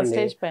అంటే భయం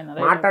అండి,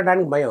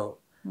 మాట్లాడడానికి భయం.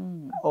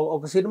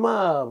 ఒక సినిమా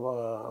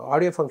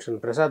ఆడియో ఫంక్షన్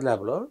ప్రసాద్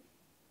ల్యాబ్లో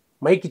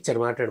మైక్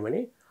ఇచ్చారు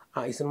మాట్లాడమని,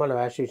 ఈ సినిమాలో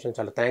వ్యాష్ చేసాను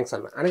చాలా థ్యాంక్స్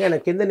అన్న అనగానే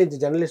కింద నుంచి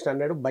జర్నలిస్ట్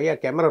అన్నాడు, భయ్యా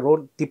కెమెరా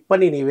రోల్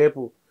తిప్పని నీ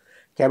వైపు,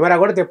 కెమెరా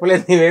కూడా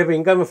తిప్పలేదు నీ వైపు,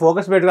 ఇంకా మీ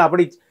ఫోకస్ పెట్టుకుని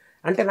అప్పుడు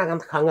అంటే నాకు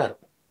అంత కంగారు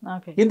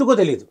ఎందుకో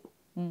తెలియదు.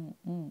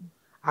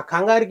 ఆ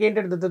కంగారుకి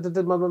ఏంటంటే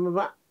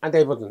అంత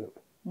అయిపోతుంది.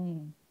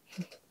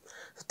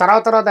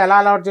 తర్వాత తర్వాత ఎలా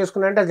అలవాటు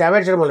చేసుకున్నా అంటే అది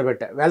అవాయిడ్ చేయడం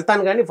మొదలుపెట్టా.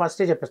 వెళ్తాను కానీ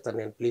ఫస్టే చెప్పేస్తాను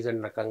నేను, ప్లీజ్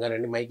అండి నాకు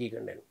కంగారండి మైక్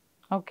ఇవ్వండి నేను.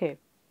 ఓకే.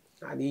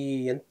 అది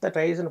ఎంత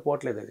ట్రై చేసినా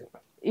పోవట్లేదు అది.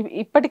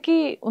 ఇప్పటికీ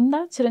ఉందా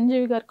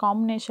చిరంజీవి గారి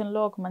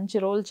కాంబినేషన్లో ఒక మంచి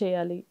రోల్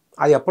చేయాలి?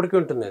 అది ఎప్పటికీ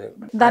ఉంటుంది. అది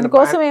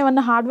దానికోసం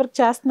ఏమన్నా హార్డ్ వర్క్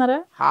చేస్తున్నారా?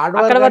 హార్డ్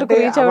వర్క్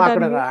అంటే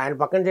అక్కడ ఆయన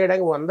పక్కన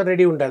చేయడానికి 100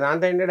 రెడీ ఉంటుంది.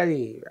 దాంతో ఏంటంటే అది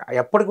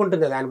ఎప్పటికి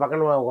ఉంటుంది. అది ఆయన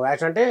పక్కన ఒక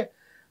వేషం అంటే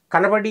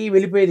కనబడి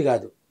వెళ్ళిపోయేది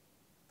కాదు,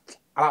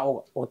 అలా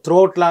ఒక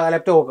థ్రోట్ లాగా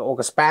లేకపోతే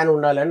ఒక స్పాన్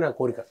ఉండాలని నా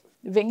కోరిక.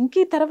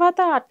 వెంకీ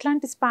తర్వాత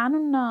అట్లాంటి స్పాన్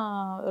ఉన్న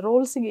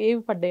రోల్స్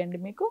ఏవి పడ్డాయండి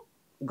మీకు?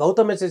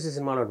 గౌతమ్ ఎస్ఎస్సి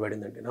సినిమాలో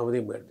పడిందండి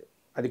నవదీప్ గారిది.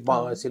 అది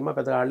సినిమా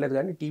పెద్దగా ఆడలేదు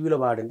కానీ టీవీలో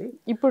పాడింది.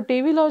 ఇప్పుడు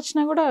టీవీలో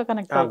వచ్చినా కూడా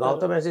కనెక్ట్.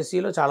 గౌతమ్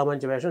ఎస్ఎస్సిలో చాలా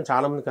మంచి వేషం,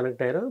 చాలా మంది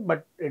కనెక్ట్ అయ్యారు.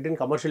 But it in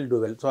commercial do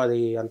well, so అది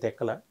అంత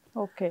ఎక్కల.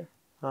 ఓకే.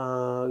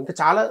 ఇంకా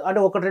చాలా అంటే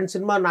 1-2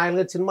 సినిమా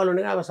 4-5 సినిమాలు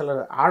ఉన్నాయి అసలు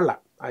ఆడలా.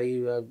 అవి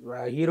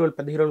హీరోలు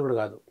పెద్ద హీరోలు కూడా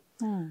కాదు.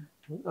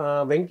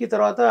 వెంకీ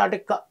తర్వాత అంటే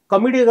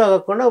కమెడీగా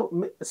కాకుండా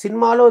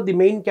సినిమాలో ది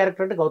మెయిన్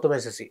క్యారెక్టర్ అంటే గౌతమ్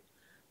ఎస్ఎస్సి.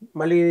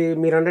 మళ్ళీ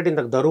మీరు అన్నట్టు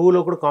ఇంత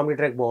దరువులో కూడా కామెడీ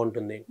ట్రాక్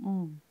బాగుంటుంది.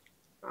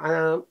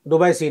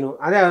 దుబాయ్ సీను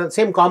అదే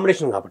సేమ్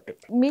కాంబినేషన్ కాబట్టి.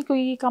 మీకు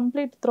ఈ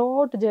కంప్లీట్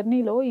త్రూఅవుట్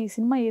జర్నీలో ఈ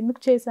సినిమా ఎందుకు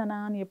చేశానా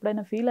అని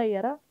ఎప్పుడైనా ఫీల్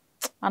అయ్యారా?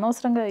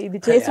 అనవసరంగా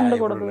ఇది చేసి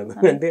ఉండకూడదు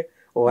అంటే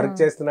వర్క్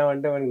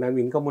చేస్తున్నామంటే మనకి నాకు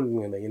ఇన్కమ్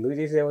ఉంటుంది కదా, ఎందుకు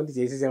చేసేవాడి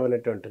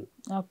చేసేసేవన్నట్టు ఉంటుంది.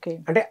 ఓకే.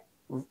 అంటే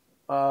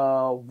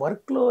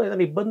వర్క్లో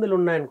ఏదైనా ఇబ్బందులు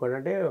ఉన్నాయనుకోండి,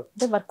 అంటే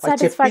వర్క్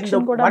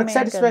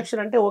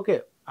సాటిస్ఫాక్షన్ అంటే ఓకే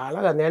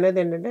అలాగా. నేనైతే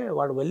ఏంటంటే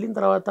వాడు వెళ్ళిన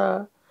తర్వాత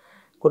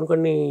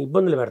కొన్ని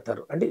ఇబ్బందులు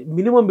పెడతారు, అంటే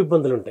మినిమం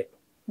ఇబ్బందులు ఉంటాయి.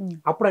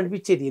 అప్పుడు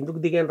అనిపించేది ఎందుకు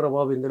దిగాను రా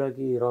బాబు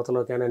ఇందులోకి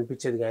రోతలోకి అని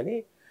అనిపించేది. కానీ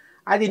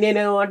అది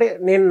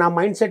నేను నా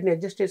మైండ్ సెట్ని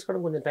అడ్జస్ట్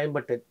చేసుకోవడం కొంచెం టైం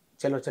పట్టేది.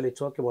 చలో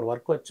ఇట్స్ ఓకే మన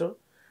వర్క్ వచ్చు,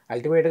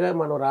 అల్టిమేట్గా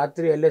మనం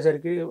రాత్రి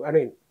వెళ్ళేసరికి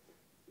అని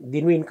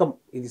దీని మీద ఇన్కమ్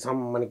ఇది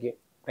మనకి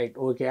రైట్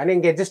ఓకే అని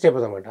ఇంక అడ్జస్ట్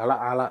అయిపోతాం అంట.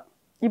 అలా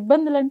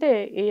ఇబ్బందులు అంటే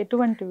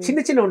ఎటువంటివి?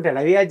 చిన్న ఉంటాయి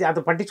అవి,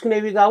 అది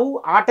పట్టించుకునేవి కావు,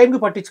 ఆ టైంకి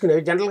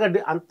పట్టించుకునేవి. జనరల్గా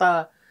అంత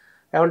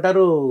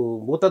ఏమంటారు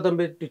భూతత్వం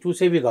పెట్టి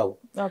చూసేవి కావు,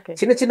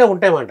 చిన్న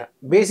ఉంటాయన్నమాట.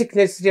 బేసిక్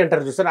నెసెసిటీ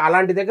అంటారు చూస్తారు,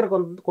 అలాంటి దగ్గర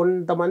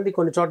కొంతమంది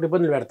కొన్ని చోట్ల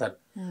ఇబ్బందులు పెడతారు.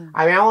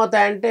 అవి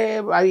ఏమవుతాయంటే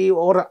అవి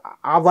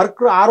ఆ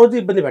వర్క్ ఆ రోజు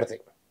ఇబ్బంది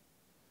పెడతాయి.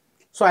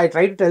 So I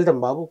try to tell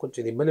them బాబు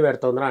కొంచెం ఇబ్బంది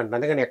పెడుతుందిరా అంటే,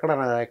 అందుకని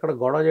ఎక్కడ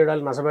గొడవ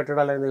చేయడాలు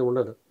నసపెట్టడాలు అనేది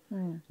ఉండదు.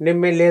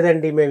 మేము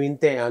లేదండి మేము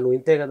ఇంతే, నువ్వు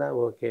ఇంతే కదా,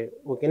 ఓకే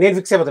నేను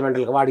ఫిక్స్ అయిపోతాను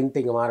మెంటల్గా వాడు ఇంతే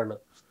ఇంకా మారడు,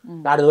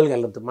 ఆడి రోజులకి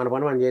వెళ్ళొద్దు, మన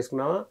పని మనం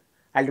చేసుకున్నావా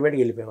అల్టిమేట్గా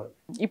వెళ్ళిపోయేవాడు.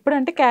 ఇప్పుడు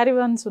అంటే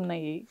క్యారివాన్స్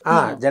ఉన్నాయి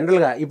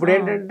జనరల్గా, ఇప్పుడు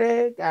ఏంటంటే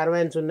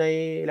క్యారవాన్స్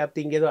ఉన్నాయి లేకపోతే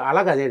ఇంకేదో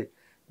అలాగే. అదేది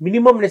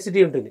మినిమం నెసిటీ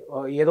ఉంటుంది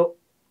ఏదో,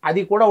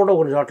 అది కూడా ఉండవు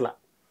కొన్ని చోట్ల.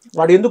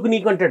 వాడు ఎందుకు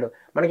నీకు అంటాడు.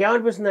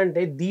 మనకేమనిపిస్తుంది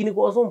అంటే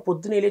దీనికోసం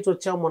పొద్దున లేచి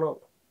వచ్చాము మనం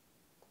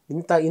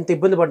ఇంత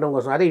ఇబ్బంది పడడం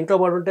కోసం, అదే ఇంట్లో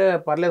పడుంటే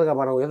పర్లేదుగా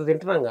మనం ఏదో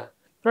తింటున్నాంగా.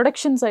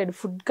 ప్రొడక్షన్ సైడ్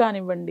ఫుడ్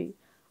కానివ్వండి,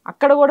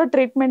 అక్కడ కూడా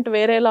ట్రీట్మెంట్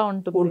వేరేలా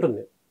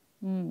ఉంటుంది.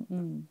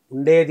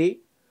 ఉండేది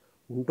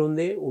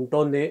ఉంటుంది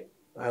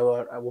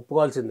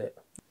ఒప్పుకోవాల్సిందే.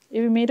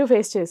 ఇవి మీరు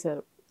ఫేస్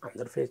చేశారు?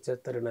 అందరు ఫేస్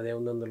చేస్తారండి,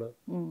 అదేముంది అందులో.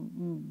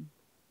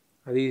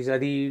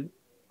 అది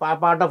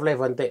పార్ట్ ఆఫ్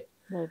లైఫ్ అంతే.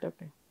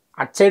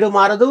 అటు సైడ్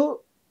మారదు,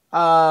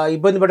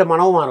 ఇబ్బంది పడే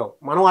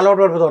మనం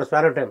అలవాటు పడిపోతాం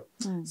స్పాన్ టైం.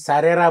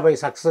 సరేరా బై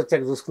సక్సెస్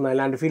వచ్చాక చూసుకుందాం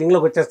ఇలాంటి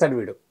ఫీలింగ్లోకి వచ్చేస్తాడు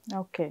వీడు.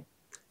 ఓకే.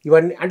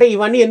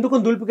 ఇవన్నీ ఎందుకు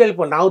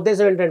దులిపికెళ్ళిపోవాలి. నా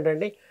ఉద్దేశం ఏంటంటే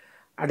అండి,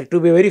 అంటే టు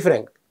బి వెరీ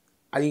ఫ్రాంక్,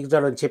 అది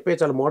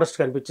చాలా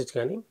మోడస్ట్గా అనిపించచ్చు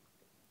కానీ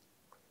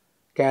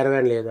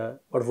క్యారవాన్ లేదా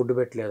వాడు ఫుడ్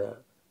పెట్టలేదా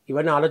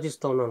ఇవన్నీ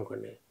ఆలోచిస్తూ ఉన్నాం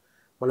అనుకోండి,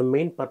 మన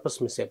మెయిన్ పర్పస్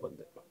మిస్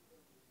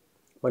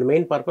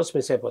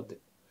అయిపోద్ది.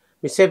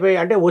 మిస్ అయిపోయి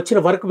అంటే వచ్చిన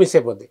వర్క్ మిస్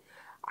అయిపోద్ది.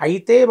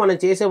 అయితే మనం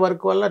చేసే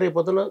వర్క్ వల్ల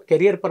రేపొద్దున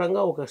కెరియర్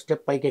పరంగా ఒక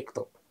స్టెప్ పైకి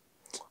ఎక్కుతాం.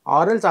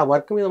 ఆర్ఎల్స్ ఆ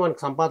వర్క్ మీద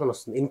మనకు సంపాదన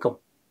వస్తుంది, ఇన్కమ్.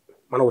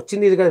 మనం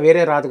వచ్చింది ఇది కదా,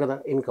 వేరే రాదు కదా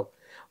ఇన్కమ్.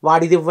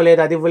 వాడు ఇది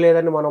ఇవ్వలేదు అది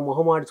ఇవ్వలేదని మనం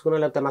మొహం ఆడుచుకున్నా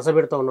లేకపోతే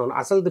నసబెడతా ఉన్నాను,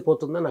 అసలుది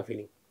పోతుందని నా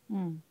ఫీలింగ్.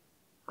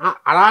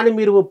 అలా అని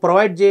మీరు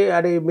ప్రొవైడ్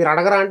అది మీరు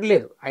అడగరా అంటే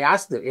లేదు, ఆ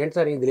ఆస్తి ఏంటి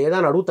సార్ ఇది లేదా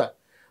అని అడుగుతా.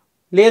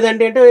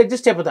 లేదంటే అంటే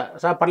అడ్జస్ట్ అయిపోతా,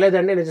 సార్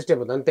పర్లేదండి నేను అడ్జస్ట్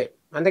అయిపోతా అంతే.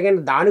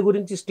 అంతేకాని దాని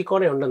గురించి స్టిక్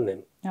ఆనే ఉండను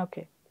నేను.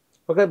 Okay,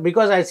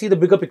 because I see the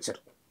bigger picture.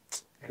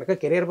 వెనక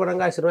కెరీర్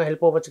పరంగా ఆ సినిమా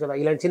హెల్ప్ అవ్వచ్చు కదా,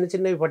 ఇలాంటి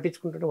చిన్నవి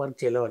పట్టించుకుంటుంటే వర్క్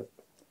చేయలేమని.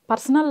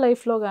 పర్సనల్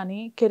లైఫ్లో కానీ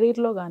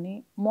కెరీర్లో కానీ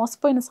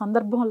మోసపోయిన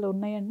సందర్భాలు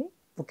ఉన్నాయండి?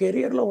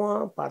 కెరియర్లో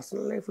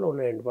పర్సనల్ లైఫ్లో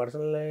ఉన్నాయండి.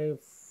 పర్సనల్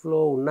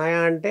లైఫ్లో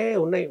ఉన్నాయా అంటే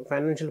ఉన్నాయి.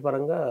 ఫైనాన్షియల్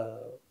పరంగా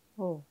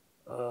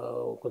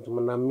కొంచెం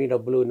నమ్మి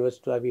డబ్బులు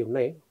ఇన్వెస్ట్ అవి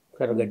ఉన్నాయి,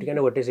 కానీ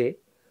గట్టిగానే కొట్టేసి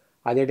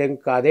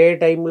అదే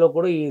టైంలో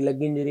కూడా ఈ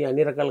లెగ్ ఇంజరీ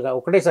అన్ని రకాలుగా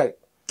ఒకటేసారి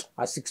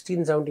ఆ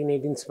 16, 17,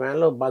 18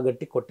 స్పాన్లో బాగా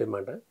గట్టి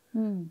కొట్టేమాట.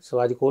 సో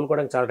అది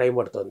కోలుకోవడానికి చాలా టైం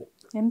పడుతుంది.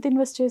 ఎంత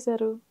ఇన్వెస్ట్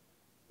చేశారు?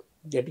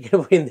 గట్టిగా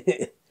పోయింది,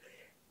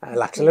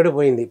 లక్షలతో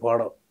పోయింది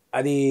పోవడం.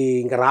 అది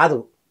ఇంకా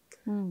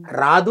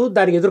రాదు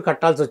దానికి ఎదురు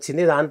కట్టాల్సి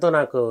వచ్చింది. దాంతో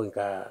నాకు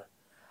ఇంకా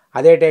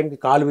అదే టైంకి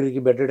కాలు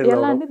విరిగి బెడ్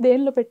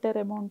దేనిలో పెట్టారు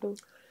అమౌంట్?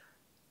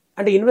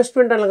 అంటే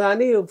ఇన్వెస్ట్మెంట్ అని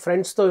కానీ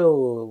ఫ్రెండ్స్తో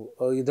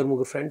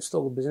 2-3 ఫ్రెండ్స్తో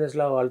ఒక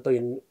బిజినెస్లో వాళ్ళతో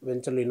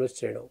వెంచర్లో ఇన్వెస్ట్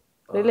చేయడం.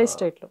 రియల్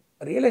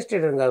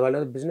ఎస్టేట్ అని కాదు, వాళ్ళు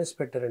బిజినెస్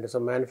పెట్టారండి. సో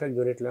మ్యానుఫ్యాక్చర్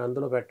యూనిట్లు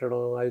అందులో పెట్టడం,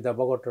 అవి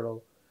దెబ్బ కొట్టడం.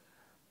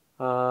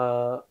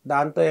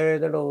 దాంతో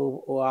ఏమైందంటే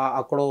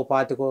అక్కడో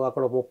 25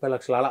 అక్కడో 30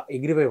 లక్షలు అలా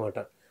ఎగిరిపోయమాట.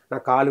 నా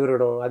కాలు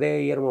విరగడం, అదే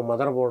ఇయర్ మా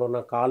మదర్ పోవడం,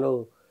 నా కాలు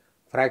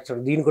ఫ్రాక్చర్,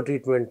 దీనికి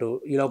ట్రీట్మెంట్,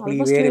 ఈ లోపల ఈ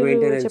ఆల్మోస్ట్ వేరే మీరు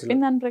మెయింటెనెన్స్. చెప్పిన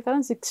దాని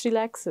ప్రకారం 60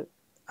 lakhs.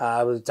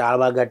 చాలా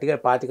బాగా గట్టిగా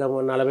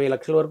 25-40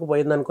 లక్షల వరకు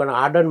పోయింది అనుకోండి.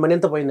 ఆర్డర్ మనీ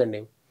ఎంత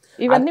పోయిందండి.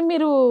 ఇవన్నీ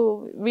మీరు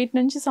వీటి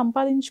నుంచి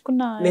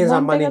సంపాదించుకున్న నేను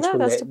amount ఏ కదా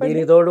సంపాదించుకుందే. కష్టపడి?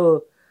 దీనికి తోడు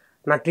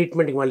నా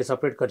ట్రీట్మెంట్కి మళ్ళీ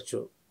సపరేట్ ఖర్చు,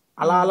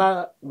 అలా అలా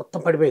మొత్తం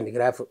పడిపోయింది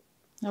గ్రాఫ్.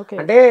 ఓకే.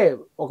 అంటే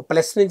ఒక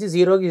ప్లస్ నుంచి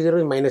జీరోకి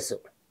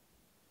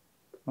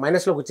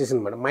మైనస్లోకి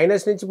వచ్చేసింది మేడం.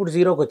 మైనస్ నుంచి ఇప్పుడు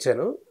జీరోకి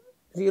వచ్చాను.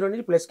 జీరో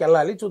నుంచి ప్లస్కి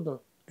వెళ్ళాలి, చూద్దాం,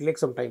 టేక్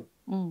సమ్ టైం.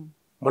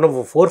 మనం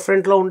ఫోర్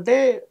ఫ్రంట్లో ఉంటే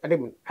అంటే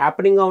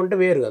హ్యాపెనింగ్గా ఉంటే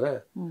వేరు కదా.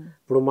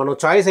 ఇప్పుడు మనం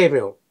చాయిస్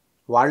అయిపోయాం,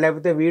 వాళ్ళు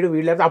లేకపోతే వీడు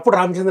లేకపోతే అప్పుడు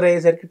రామచంద్ర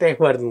అయ్యేసరికి టైం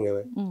పడుతుంది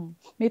కదా.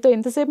 మీతో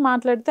ఇంతసేపు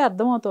మాట్లాడితే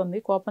అర్థమవుతోంది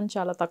కోపం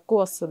చాలా తక్కువ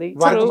వస్తుంది.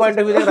 వర్క్ పాయింట్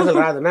ఆఫ్ వ్యూ అసలు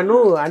రాదు. నన్ను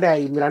అంటే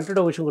మీరు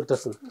అంటే విషయం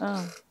గుర్తొస్తుంది.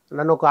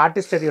 నన్ను ఒక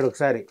ఆర్టిస్ట్ అడిగాడు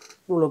ఒకసారి,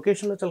 నువ్వు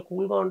లొకేషన్లో చాలా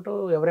కూల్గా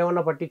ఉంటావు,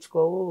 ఎవరేమన్నా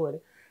పట్టించుకోవు అని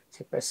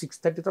చెప్పా.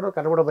 6:30 తర్వాత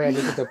కనబడబోయా,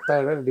 నీకు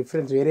చెప్తాను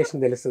డిఫరెన్స్,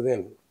 వేరియేషన్ తెలుస్తుంది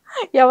అని.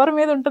 ఎవరి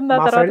మీద ఉంటుంది?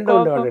 మా ఫ్రెండ్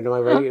ఉండేవాడు, మా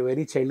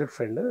వెరీ చైల్డ్హుడ్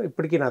ఫ్రెండ్,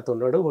 ఇప్పటికీ నాతో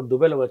ఉన్నాడు.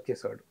 దుబాయ్లో వర్క్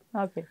చేసేవాడు.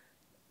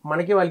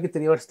 మనకి వాళ్ళకి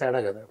 3 hours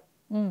తేడా కదా.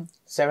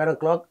 7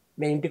 o'clock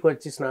నేను ఇంటికి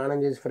వచ్చి స్నానం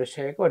చేసి ఫ్రెష్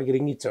అయ్యాక వాడికి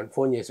రింగ్ ఇచ్చాడు,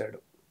 ఫోన్ చేశాడు,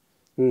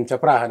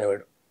 చెప్పరా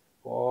అనేవాడు.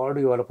 వాడు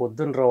ఇవాళ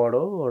పొద్దున్న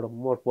రావాడు,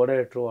 వాడు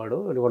పోడేటర్ వాడు,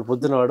 ఇవాళ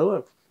పొద్దున్న వాడు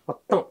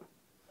మొత్తం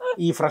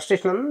ఈ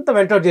ఫ్రస్ట్రేషన్ అంతా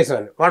వెంటౌట్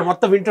చేసేవాడు. వాడు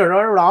మొత్తం వింటాడు.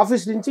 వాడు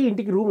ఆఫీస్ నుంచి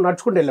ఇంటికి రూమ్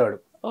నడుచుకుంటూ వెళ్ళేవాడు.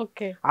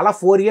 అలా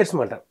 4 years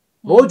మాట.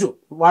 రోజు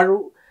వాడు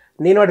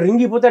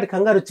రింగ్ ఇపోతే వాడు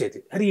కంగారు వచ్చేది,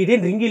 అరే ఇదేం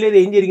రింగ్ లేదు,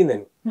 ఏం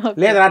జరిగిందని.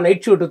 లేదా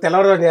నైట్ షూట్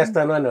తెల్లవారుజాము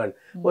చేస్తాను అనేవాడు.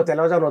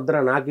 తెల్లవారుజాము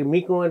వద్దరా, నాకు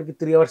మీకు వాడికి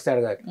 3 hours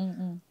తేడా కాదు.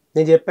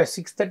 నేను చెప్పా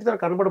 6:30 తర్వాత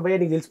కనబడబోయా,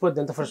 నీకు తెలిసిపోద్ది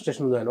ఎంత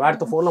ఫ్రస్ట్రేషన్ ఉందో అని.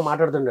 వాడితో ఫోన్లో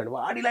మాట్లాడుతుంటాడు,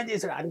 వాడు ఇలా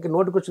చేశాడు, ఆయనకి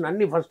నోటికి వచ్చిన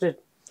అన్ని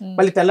ఫ్రస్ట్రేషన్.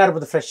 మళ్ళీ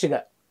తెల్లారిపోతుంది ఫ్రెష్గా,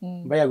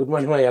 భయ్యా గుడ్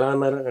మార్నింగ్ ఎలా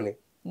అన్నారు అని.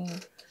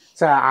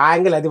 సో ఆ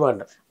యాంగిల్ అది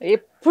మాట.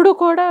 ఎప్పుడు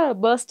కూడా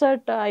బర్స్ట్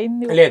అవుట్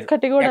అయింది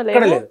ఒక్కటి కూడా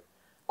లేదు,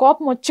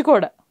 కోపం వచ్చి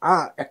కూడా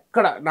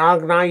ఎక్కడ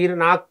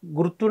నాకు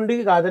గుర్తుండి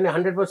కాదని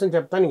 100%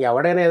 చెప్తాను.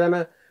 ఎవడైనా ఏదైనా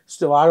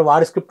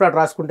వాడి స్క్రిప్ట్ అటు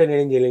రాసుకుంటే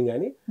నేనేం చేయలేం,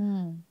 కానీ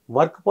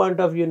వర్క్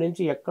పాయింట్ ఆఫ్ వ్యూ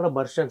నుంచి ఎక్కడ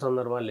బర్స్ట్ అయిన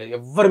సందర్భాలు లేదు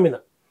ఎవరి మీద.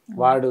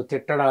 వాడు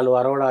తిట్టడాలు,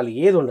 అరవడాలు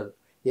ఏది ఉండదు.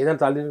 ఏదైనా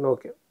తల్లి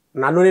ఓకే,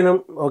 నన్ను నేను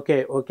ఓకే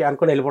ఓకే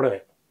అనుకుని వెళ్ళిపోవడమే.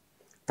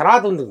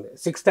 తర్వాత ఉంటుంది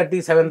 6:30,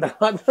 7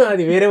 తర్వాత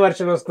అది వేరే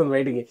వర్షన్ వస్తుంది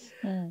బయటికి.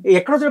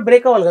 ఎక్కడొచ్చినా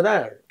బ్రేక్ అవ్వాలి కదా.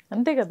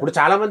 అంతే కదా. ఇప్పుడు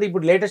చాలా మంది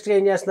ఇప్పుడు లేటెస్ట్గా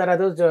ఏం చేస్తున్నారు,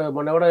 అదే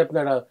మొన్న కూడా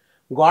చెప్తున్నాడు,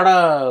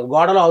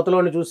 గోడలో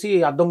అవతలని చూసి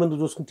అద్దం ముందు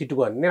చూసుకుని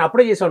తిట్టుకోని. నేను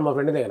అప్పుడే చేసాడు మా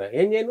ఫ్రెండ్ దగ్గర.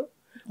 ఏం చేయను,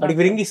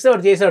 వాడికి రింగ్ ఇస్తే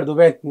వాడు చేశాడు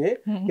దుబాయ్.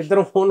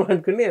 ఇద్దరం ఫోన్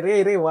అనుకుని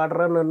రే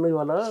వాడరా నన్ను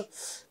ఇవాళ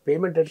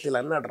పేమెంట్ అడిగితే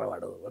అన్నాడు రా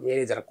వాడు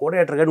మేనేజర్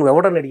కోడేటర్ గారు, నువ్వు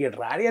ఎవడని అడిగాడు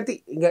రా అని. అది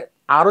ఇంకా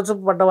ఆ రోజు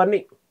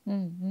పడ్డవన్నీ.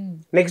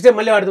 నెక్స్ట్ డే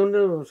మళ్ళీ వాడి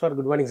సార్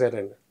గుడ్ మార్నింగ్ సార్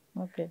అండి.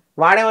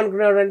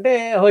 వాడేమనుకున్నాడు అంటే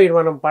ఇటు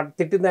మనం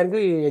తిట్టిన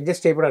దానికి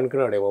అడ్జస్ట్ అయిపోయి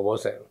అనుకున్నాడేమో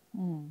బహుశా.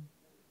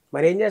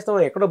 మరి ఏం చేస్తాం,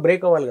 ఎక్కడో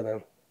బ్రేక్ అవ్వాలి కదా.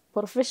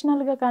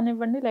 ప్రొఫెషనల్గా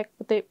కానివ్వండి,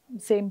 లేకపోతే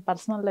సేమ్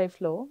పర్సనల్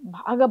లైఫ్లో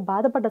బాగా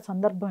బాధపడ్డ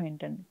సందర్భం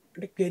ఏంటండి?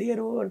 అంటే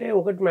కెరియర్ అంటే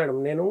ఒకటి మేడం,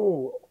 నేను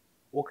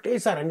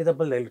ఒకటేసారి అన్ని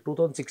దెబ్బలు తగిలి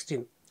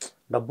 2016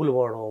 డబ్బులు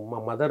పోవడం. మా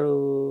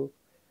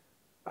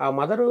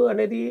మదరు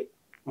అనేది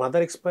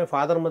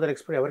ఫాదర్ మదర్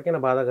ఎక్స్పైర్ ఎవరికైనా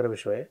బాధాకర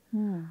విషయమే.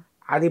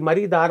 అది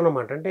మరీ దారుణం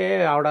అంట. అంటే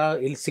ఆవిడ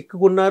వీళ్ళు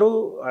సిక్కుకున్నారు,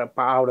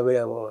 ఆవిడ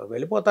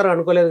వెళ్ళిపోతారు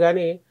అనుకోలేదు.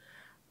 కానీ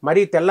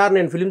మరీ తెల్లారు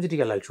నేను ఫిలిం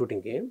సిటీకి వెళ్ళాలి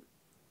షూటింగ్కి.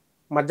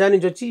 మధ్యాహ్నం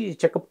నుంచి వచ్చి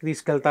చెకప్కి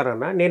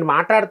తీసుకెళ్తారన్న. నేను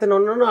మాట్లాడుతూనే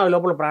ఉన్నాను, ఆ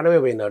లోపల ప్రాణమే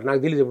పోయింది. నాకు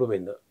తెలియదు ఎప్పుడు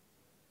పోయిందో.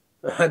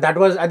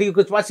 అది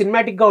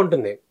సినిమాటిక్గా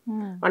ఉంటుంది.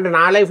 అంటే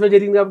నా లైఫ్లో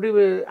జరిగింది కాబట్టి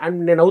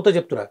నేను అవుతా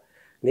చెప్తున్నా.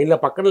 నేను ఇలా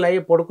పక్కన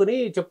లైవ్ పడుకుని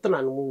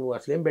చెప్తున్నాను, నువ్వు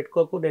అసలు ఏం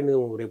పెట్టుకోకు, నేను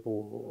రేపు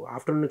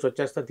ఆఫ్టర్నూన్ నుంచి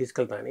వచ్చేస్తా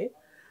తీసుకెళ్తా అని.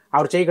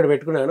 ఆవిడ చేయి ఇక్కడ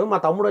పెట్టుకున్నాను. మా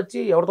తమ్ముడు వచ్చి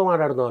ఎవరితో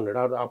మాట్లాడుతాం అన్నాడు.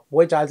 ఆవిడ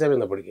పోయి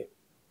చాలాసేపోయింది అప్పటికి.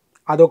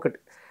 అదొకటి.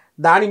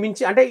 దాని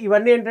మించి అంటే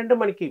ఇవన్నీ ఏంటంటే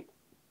మనకి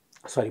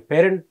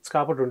పేరెంట్స్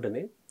కాబట్టి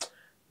ఉంటుంది.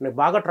 నాకు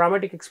బాగా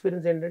ట్రామాటిక్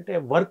ఎక్స్పీరియన్స్ ఏంటంటే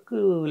వర్క్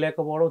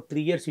లేకపోవడం.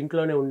 3 years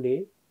ఇంట్లోనే ఉండి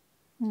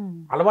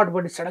అలవాటు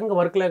పడి సడన్గా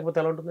వర్క్ లేకపోతే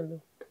ఎలా ఉంటుందండి.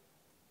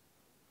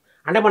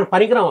 అంటే మన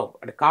పనికిరాం,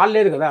 అంటే కాల్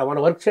లేదు కదా, మన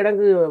వర్క్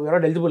చేయడానికి ఎవరో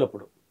ఎలిజిబుల్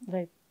అప్పుడు.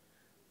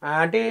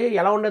 అంటే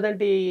ఎలా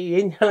ఉండదంటే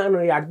ఏం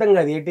చేయాలని అర్థం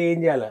కాదు, ఏం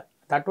చేయాలా.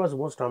 That was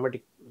most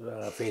traumatic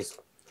phase.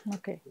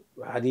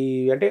 అది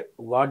అంటే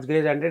గాడ్స్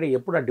గ్రేస్. అంటే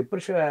ఎప్పుడు ఆ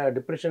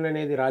డిప్రెషన్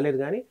అనేది రాలేదు,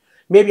 కానీ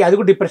మేబీ అది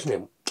కూడా డిప్రెషన్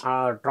ఏమో. ఆ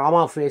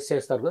ట్రామా ఫేస్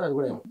చేస్తారు కదా, అది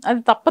కూడా ఏమో.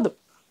 అది తప్పదు.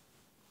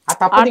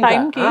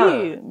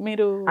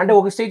 అంటే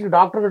ఒక స్టేజ్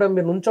డాక్టర్ కూడా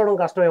మీరు నుంచోవడం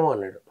కష్టమేమో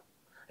అన్నాడు.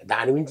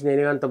 దాని మించి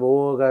నేనేమంత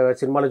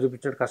సినిమాలో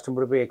చూపించినట్టు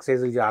కష్టపడిపోయి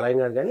ఎక్సర్సైజులు చేయాలేం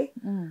కాదు. కానీ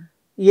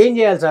ఏం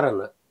చేయాలి సార్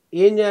అన్న.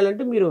 ఏం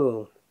చేయాలంటే మీరు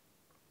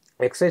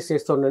ఎక్సర్సైజ్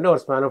చేస్తూ ఉండండి, ఒక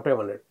స్పాన్ ఆఫ్ టైం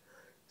అన్నాడు.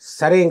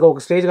 సరే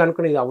ఇంకొక స్టేజ్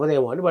అనుకుని ఇది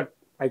అవ్వదేమో అని. బట్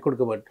ఐ కుడ్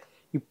బట్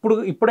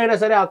ఇప్పుడైనా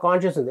సరే ఆ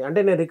కాన్షియస్ ఉంది. అంటే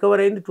నేను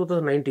రికవర్ అయింది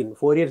 2019,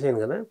 4 years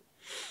అయింది కదా.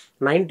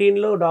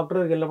 19లో డాక్టర్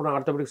దగ్గరికి వెళ్ళినప్పుడు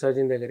ఆర్థోపెడిక్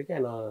సర్జన్ దగ్గరికి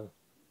ఆయన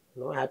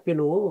హ్యాపీ,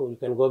 నువ్వు you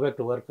can go back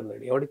to work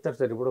అన్నాడు. ఎవడిస్తారు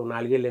సార్ ఇప్పుడు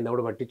 4 years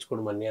ఎవడు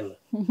పట్టించుకోడు మనీ అన్న.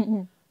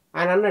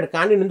 ఆయన అన్నాడు,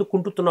 కానీ నేను ఎందుకు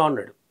కుంటుతున్నావు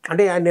అన్నాడు.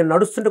 అంటే నేను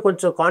నడుస్తుంటే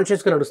కొంచెం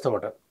కాన్షియస్గా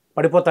నడుస్తామట,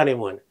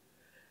 పడిపోతానేమో అని.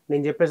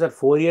 నేను చెప్పాను సార్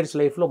 4 years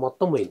లైఫ్లో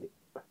మొత్తం పోయింది,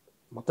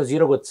 మొత్తం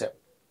జీరోకి వచ్చాను.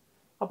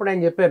 అప్పుడు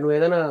ఆయన చెప్పారు, నువ్వు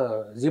ఏదైనా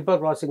జీపర్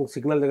క్రాసింగ్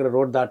సిగ్నల్ దగ్గర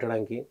రోడ్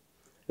దాటడానికి,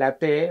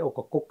 లేకపోతే ఒక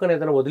కుక్కను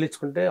ఏదైనా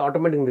వదిలించుకుంటే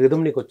ఆటోమేటిక్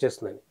రిథమ్ నీకు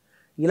వచ్చేస్తుందని.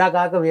 ఇలా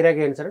కాక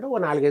వేరేగా ఏంటి సార్ అంటే ఓ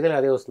 4-5 ఏళ్ళు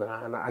అదే వస్తుంది,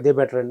 అదే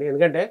బెటర్ అండి.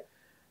 ఎందుకంటే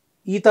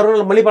ఈ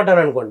తరుణంలో మళ్ళీ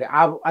పడ్డాను అనుకోండి,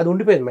 అది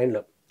ఉండిపోయింది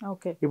మైండ్లో.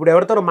 ఇప్పుడు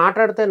ఎవరితో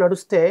మాట్లాడితే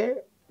నడుస్తే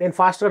నేను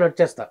ఫాస్ట్గా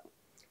నడిచేస్తా,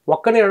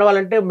 ఒక్కనే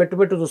నడవాలంటే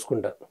మెట్టు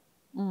చూసుకుంటా.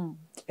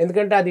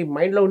 ఎందుకంటే అది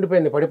మైండ్లో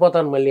ఉండిపోయింది,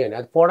 పడిపోతాను మళ్ళీ అని.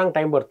 అది పోవడానికి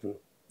టైం పడుతుంది.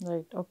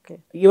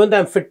 Even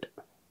I'm fit,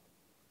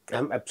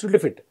 I'm absolutely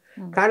fit,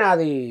 కానీ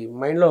అది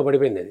మైండ్లో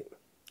పడిపోయింది. అది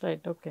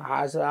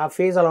ఆ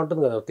ఫేజ్ అలా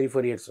ఉంటుంది కదా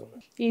 3-4 ఇయర్స్.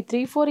 ఈ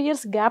 3-4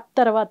 ఇయర్స్ గ్యాప్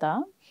తర్వాత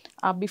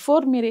ఆ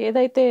బిఫోర్ మీరు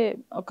ఏదైతే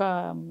ఒక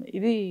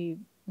ఇది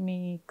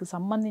మీకు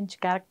సంబంధించి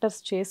క్యారెక్టర్స్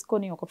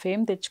చేసుకొని ఒక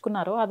ఫేమ్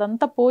తెచ్చుకున్నారో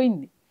అదంతా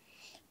పోయింది.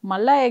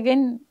 మళ్ళీ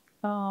అగైన్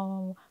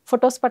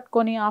ఫొటోస్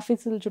పట్టుకొని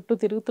ఆఫీసుల చుట్టూ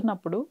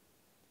తిరుగుతున్నప్పుడు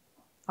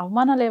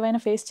అవమానాలు ఏమైనా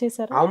ఫేస్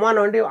చేశారు?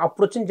 అవమానం అంటే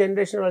అప్పుడు వచ్చిన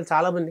జనరేషన్ వాళ్ళు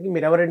చాలా మందికి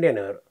మీరు ఎవరండి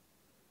అనేవారు.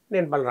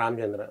 నేను పలు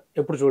రామచంద్ర,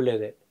 ఎప్పుడు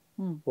చూడలేదే.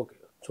 ఓకే,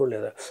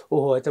 చూడలేదా,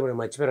 ఓహో అయితే మనం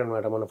మర్చిపోయారు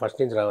అనమాట, మనం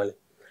ఫస్ట్ నుంచి రావాలి.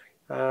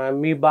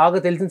 మీ బాగా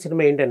తెలిసిన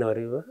సినిమా ఏంటి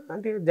అనేవారు.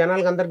 అంటే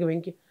జనాలకి అందరికీ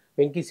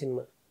వెంకీ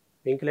సినిమా,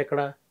 వెంకీలు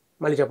ఎక్కడ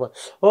మళ్ళీ చెప్పాలి,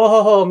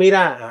 ఓహోహో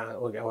మీరా,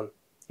 ఓకే అవును,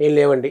 ఏం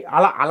లేవండి,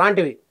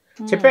 అలాంటివి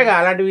చెప్పాగా.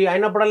 అలాంటివి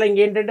అయినప్పుడల్లా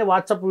ఇంకేంటంటే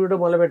వాట్సాప్ వీడియో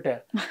మొదలుపెట్టా,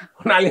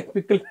 4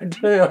 పిక్కులు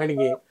పెట్టడం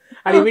వాడికి,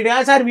 అది వీడియో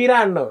సార్ మీరా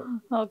అన్నావు.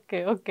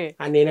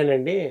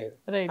 నేనేనండి,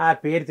 ఆ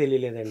పేరు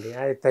తెలియలేదండి,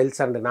 అది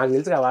తెలుసు అండి, నాకు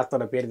తెలుసు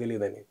వాస్తవం పేరు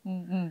తెలియదని.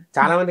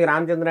 చాలా మందికి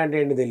రామచంద్ర అంటే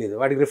ఏంటి తెలియదు.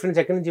 వాడికి రిఫరెన్స్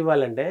ఎక్కడి నుంచి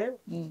ఇవ్వాలంటే,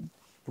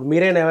 ఇప్పుడు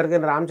మీరైనా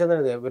ఎవరికైనా రామచంద్ర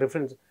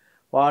రిఫరెన్స్,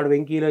 వాడు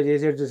వెంకీలో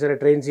చేసేది చూసారా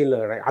ట్రైన్ సీన్లో,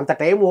 అంత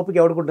టైం ఓపిక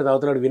ఎవడుకుంటుంది,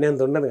 అవతలాడు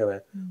వినేంత ఉండదు కదా.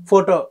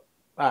 ఫోటో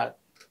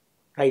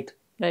రైట్,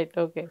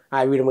 ఓకే, ఆ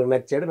వీడు మనకు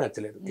నచ్చాడు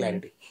నచ్చలేదు,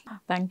 clarity.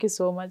 Thank you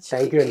so much.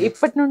 Thank you.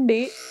 ఇప్పటి నుండి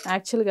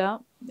యాక్చువల్గా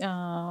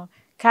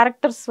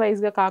క్యారెక్టర్స్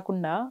వైజ్గా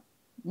కాకుండా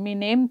మీ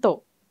నేమ్తో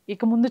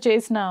ఇక ముందు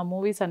చేసిన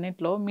మూవీస్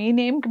అన్నిట్లో మీ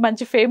నేమ్కి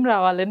మంచి ఫేమ్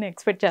రావాలని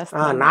ఎక్స్పెక్ట్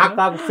చేస్తాను.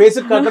 నాకు ఫేస్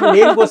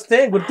వస్తే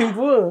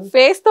గుర్తింపు,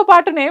 ఫేస్తో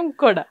పాటు నేమ్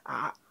కూడా,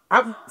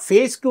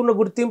 ఫేస్కి ఉన్న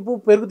గుర్తింపు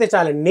పెరిగితే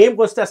చాలు.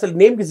 నేమ్కి వస్తే అసలు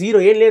నేమ్కి జీరో,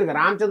 ఏం లేదు.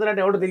 రామచంద్ర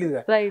అంటే ఎవడో తెలియదు,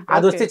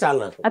 అది వస్తే చాలు.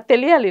 నాకు అది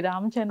తెలియాలి.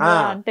 రామచంద్ర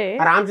అంటే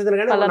రామచంద్ర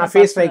కానీ నా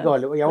ఫేస్ స్ట్రైక్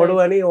అవ్వాలి. ఎవడు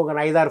అని ఒక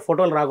 5-6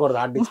 ఫోటోలు రాకూడదు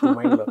ఆర్టిస్ట్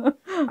మైండ్లో.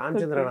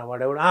 రామచంద్రనా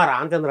వాడు ఎవడు,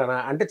 రామచంద్రనా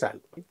అంటే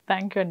చాలు.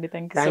 థ్యాంక్ యూ అండి.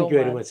 థ్యాంక్ యూ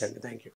వెరీ మచ్ అండి. Thank you.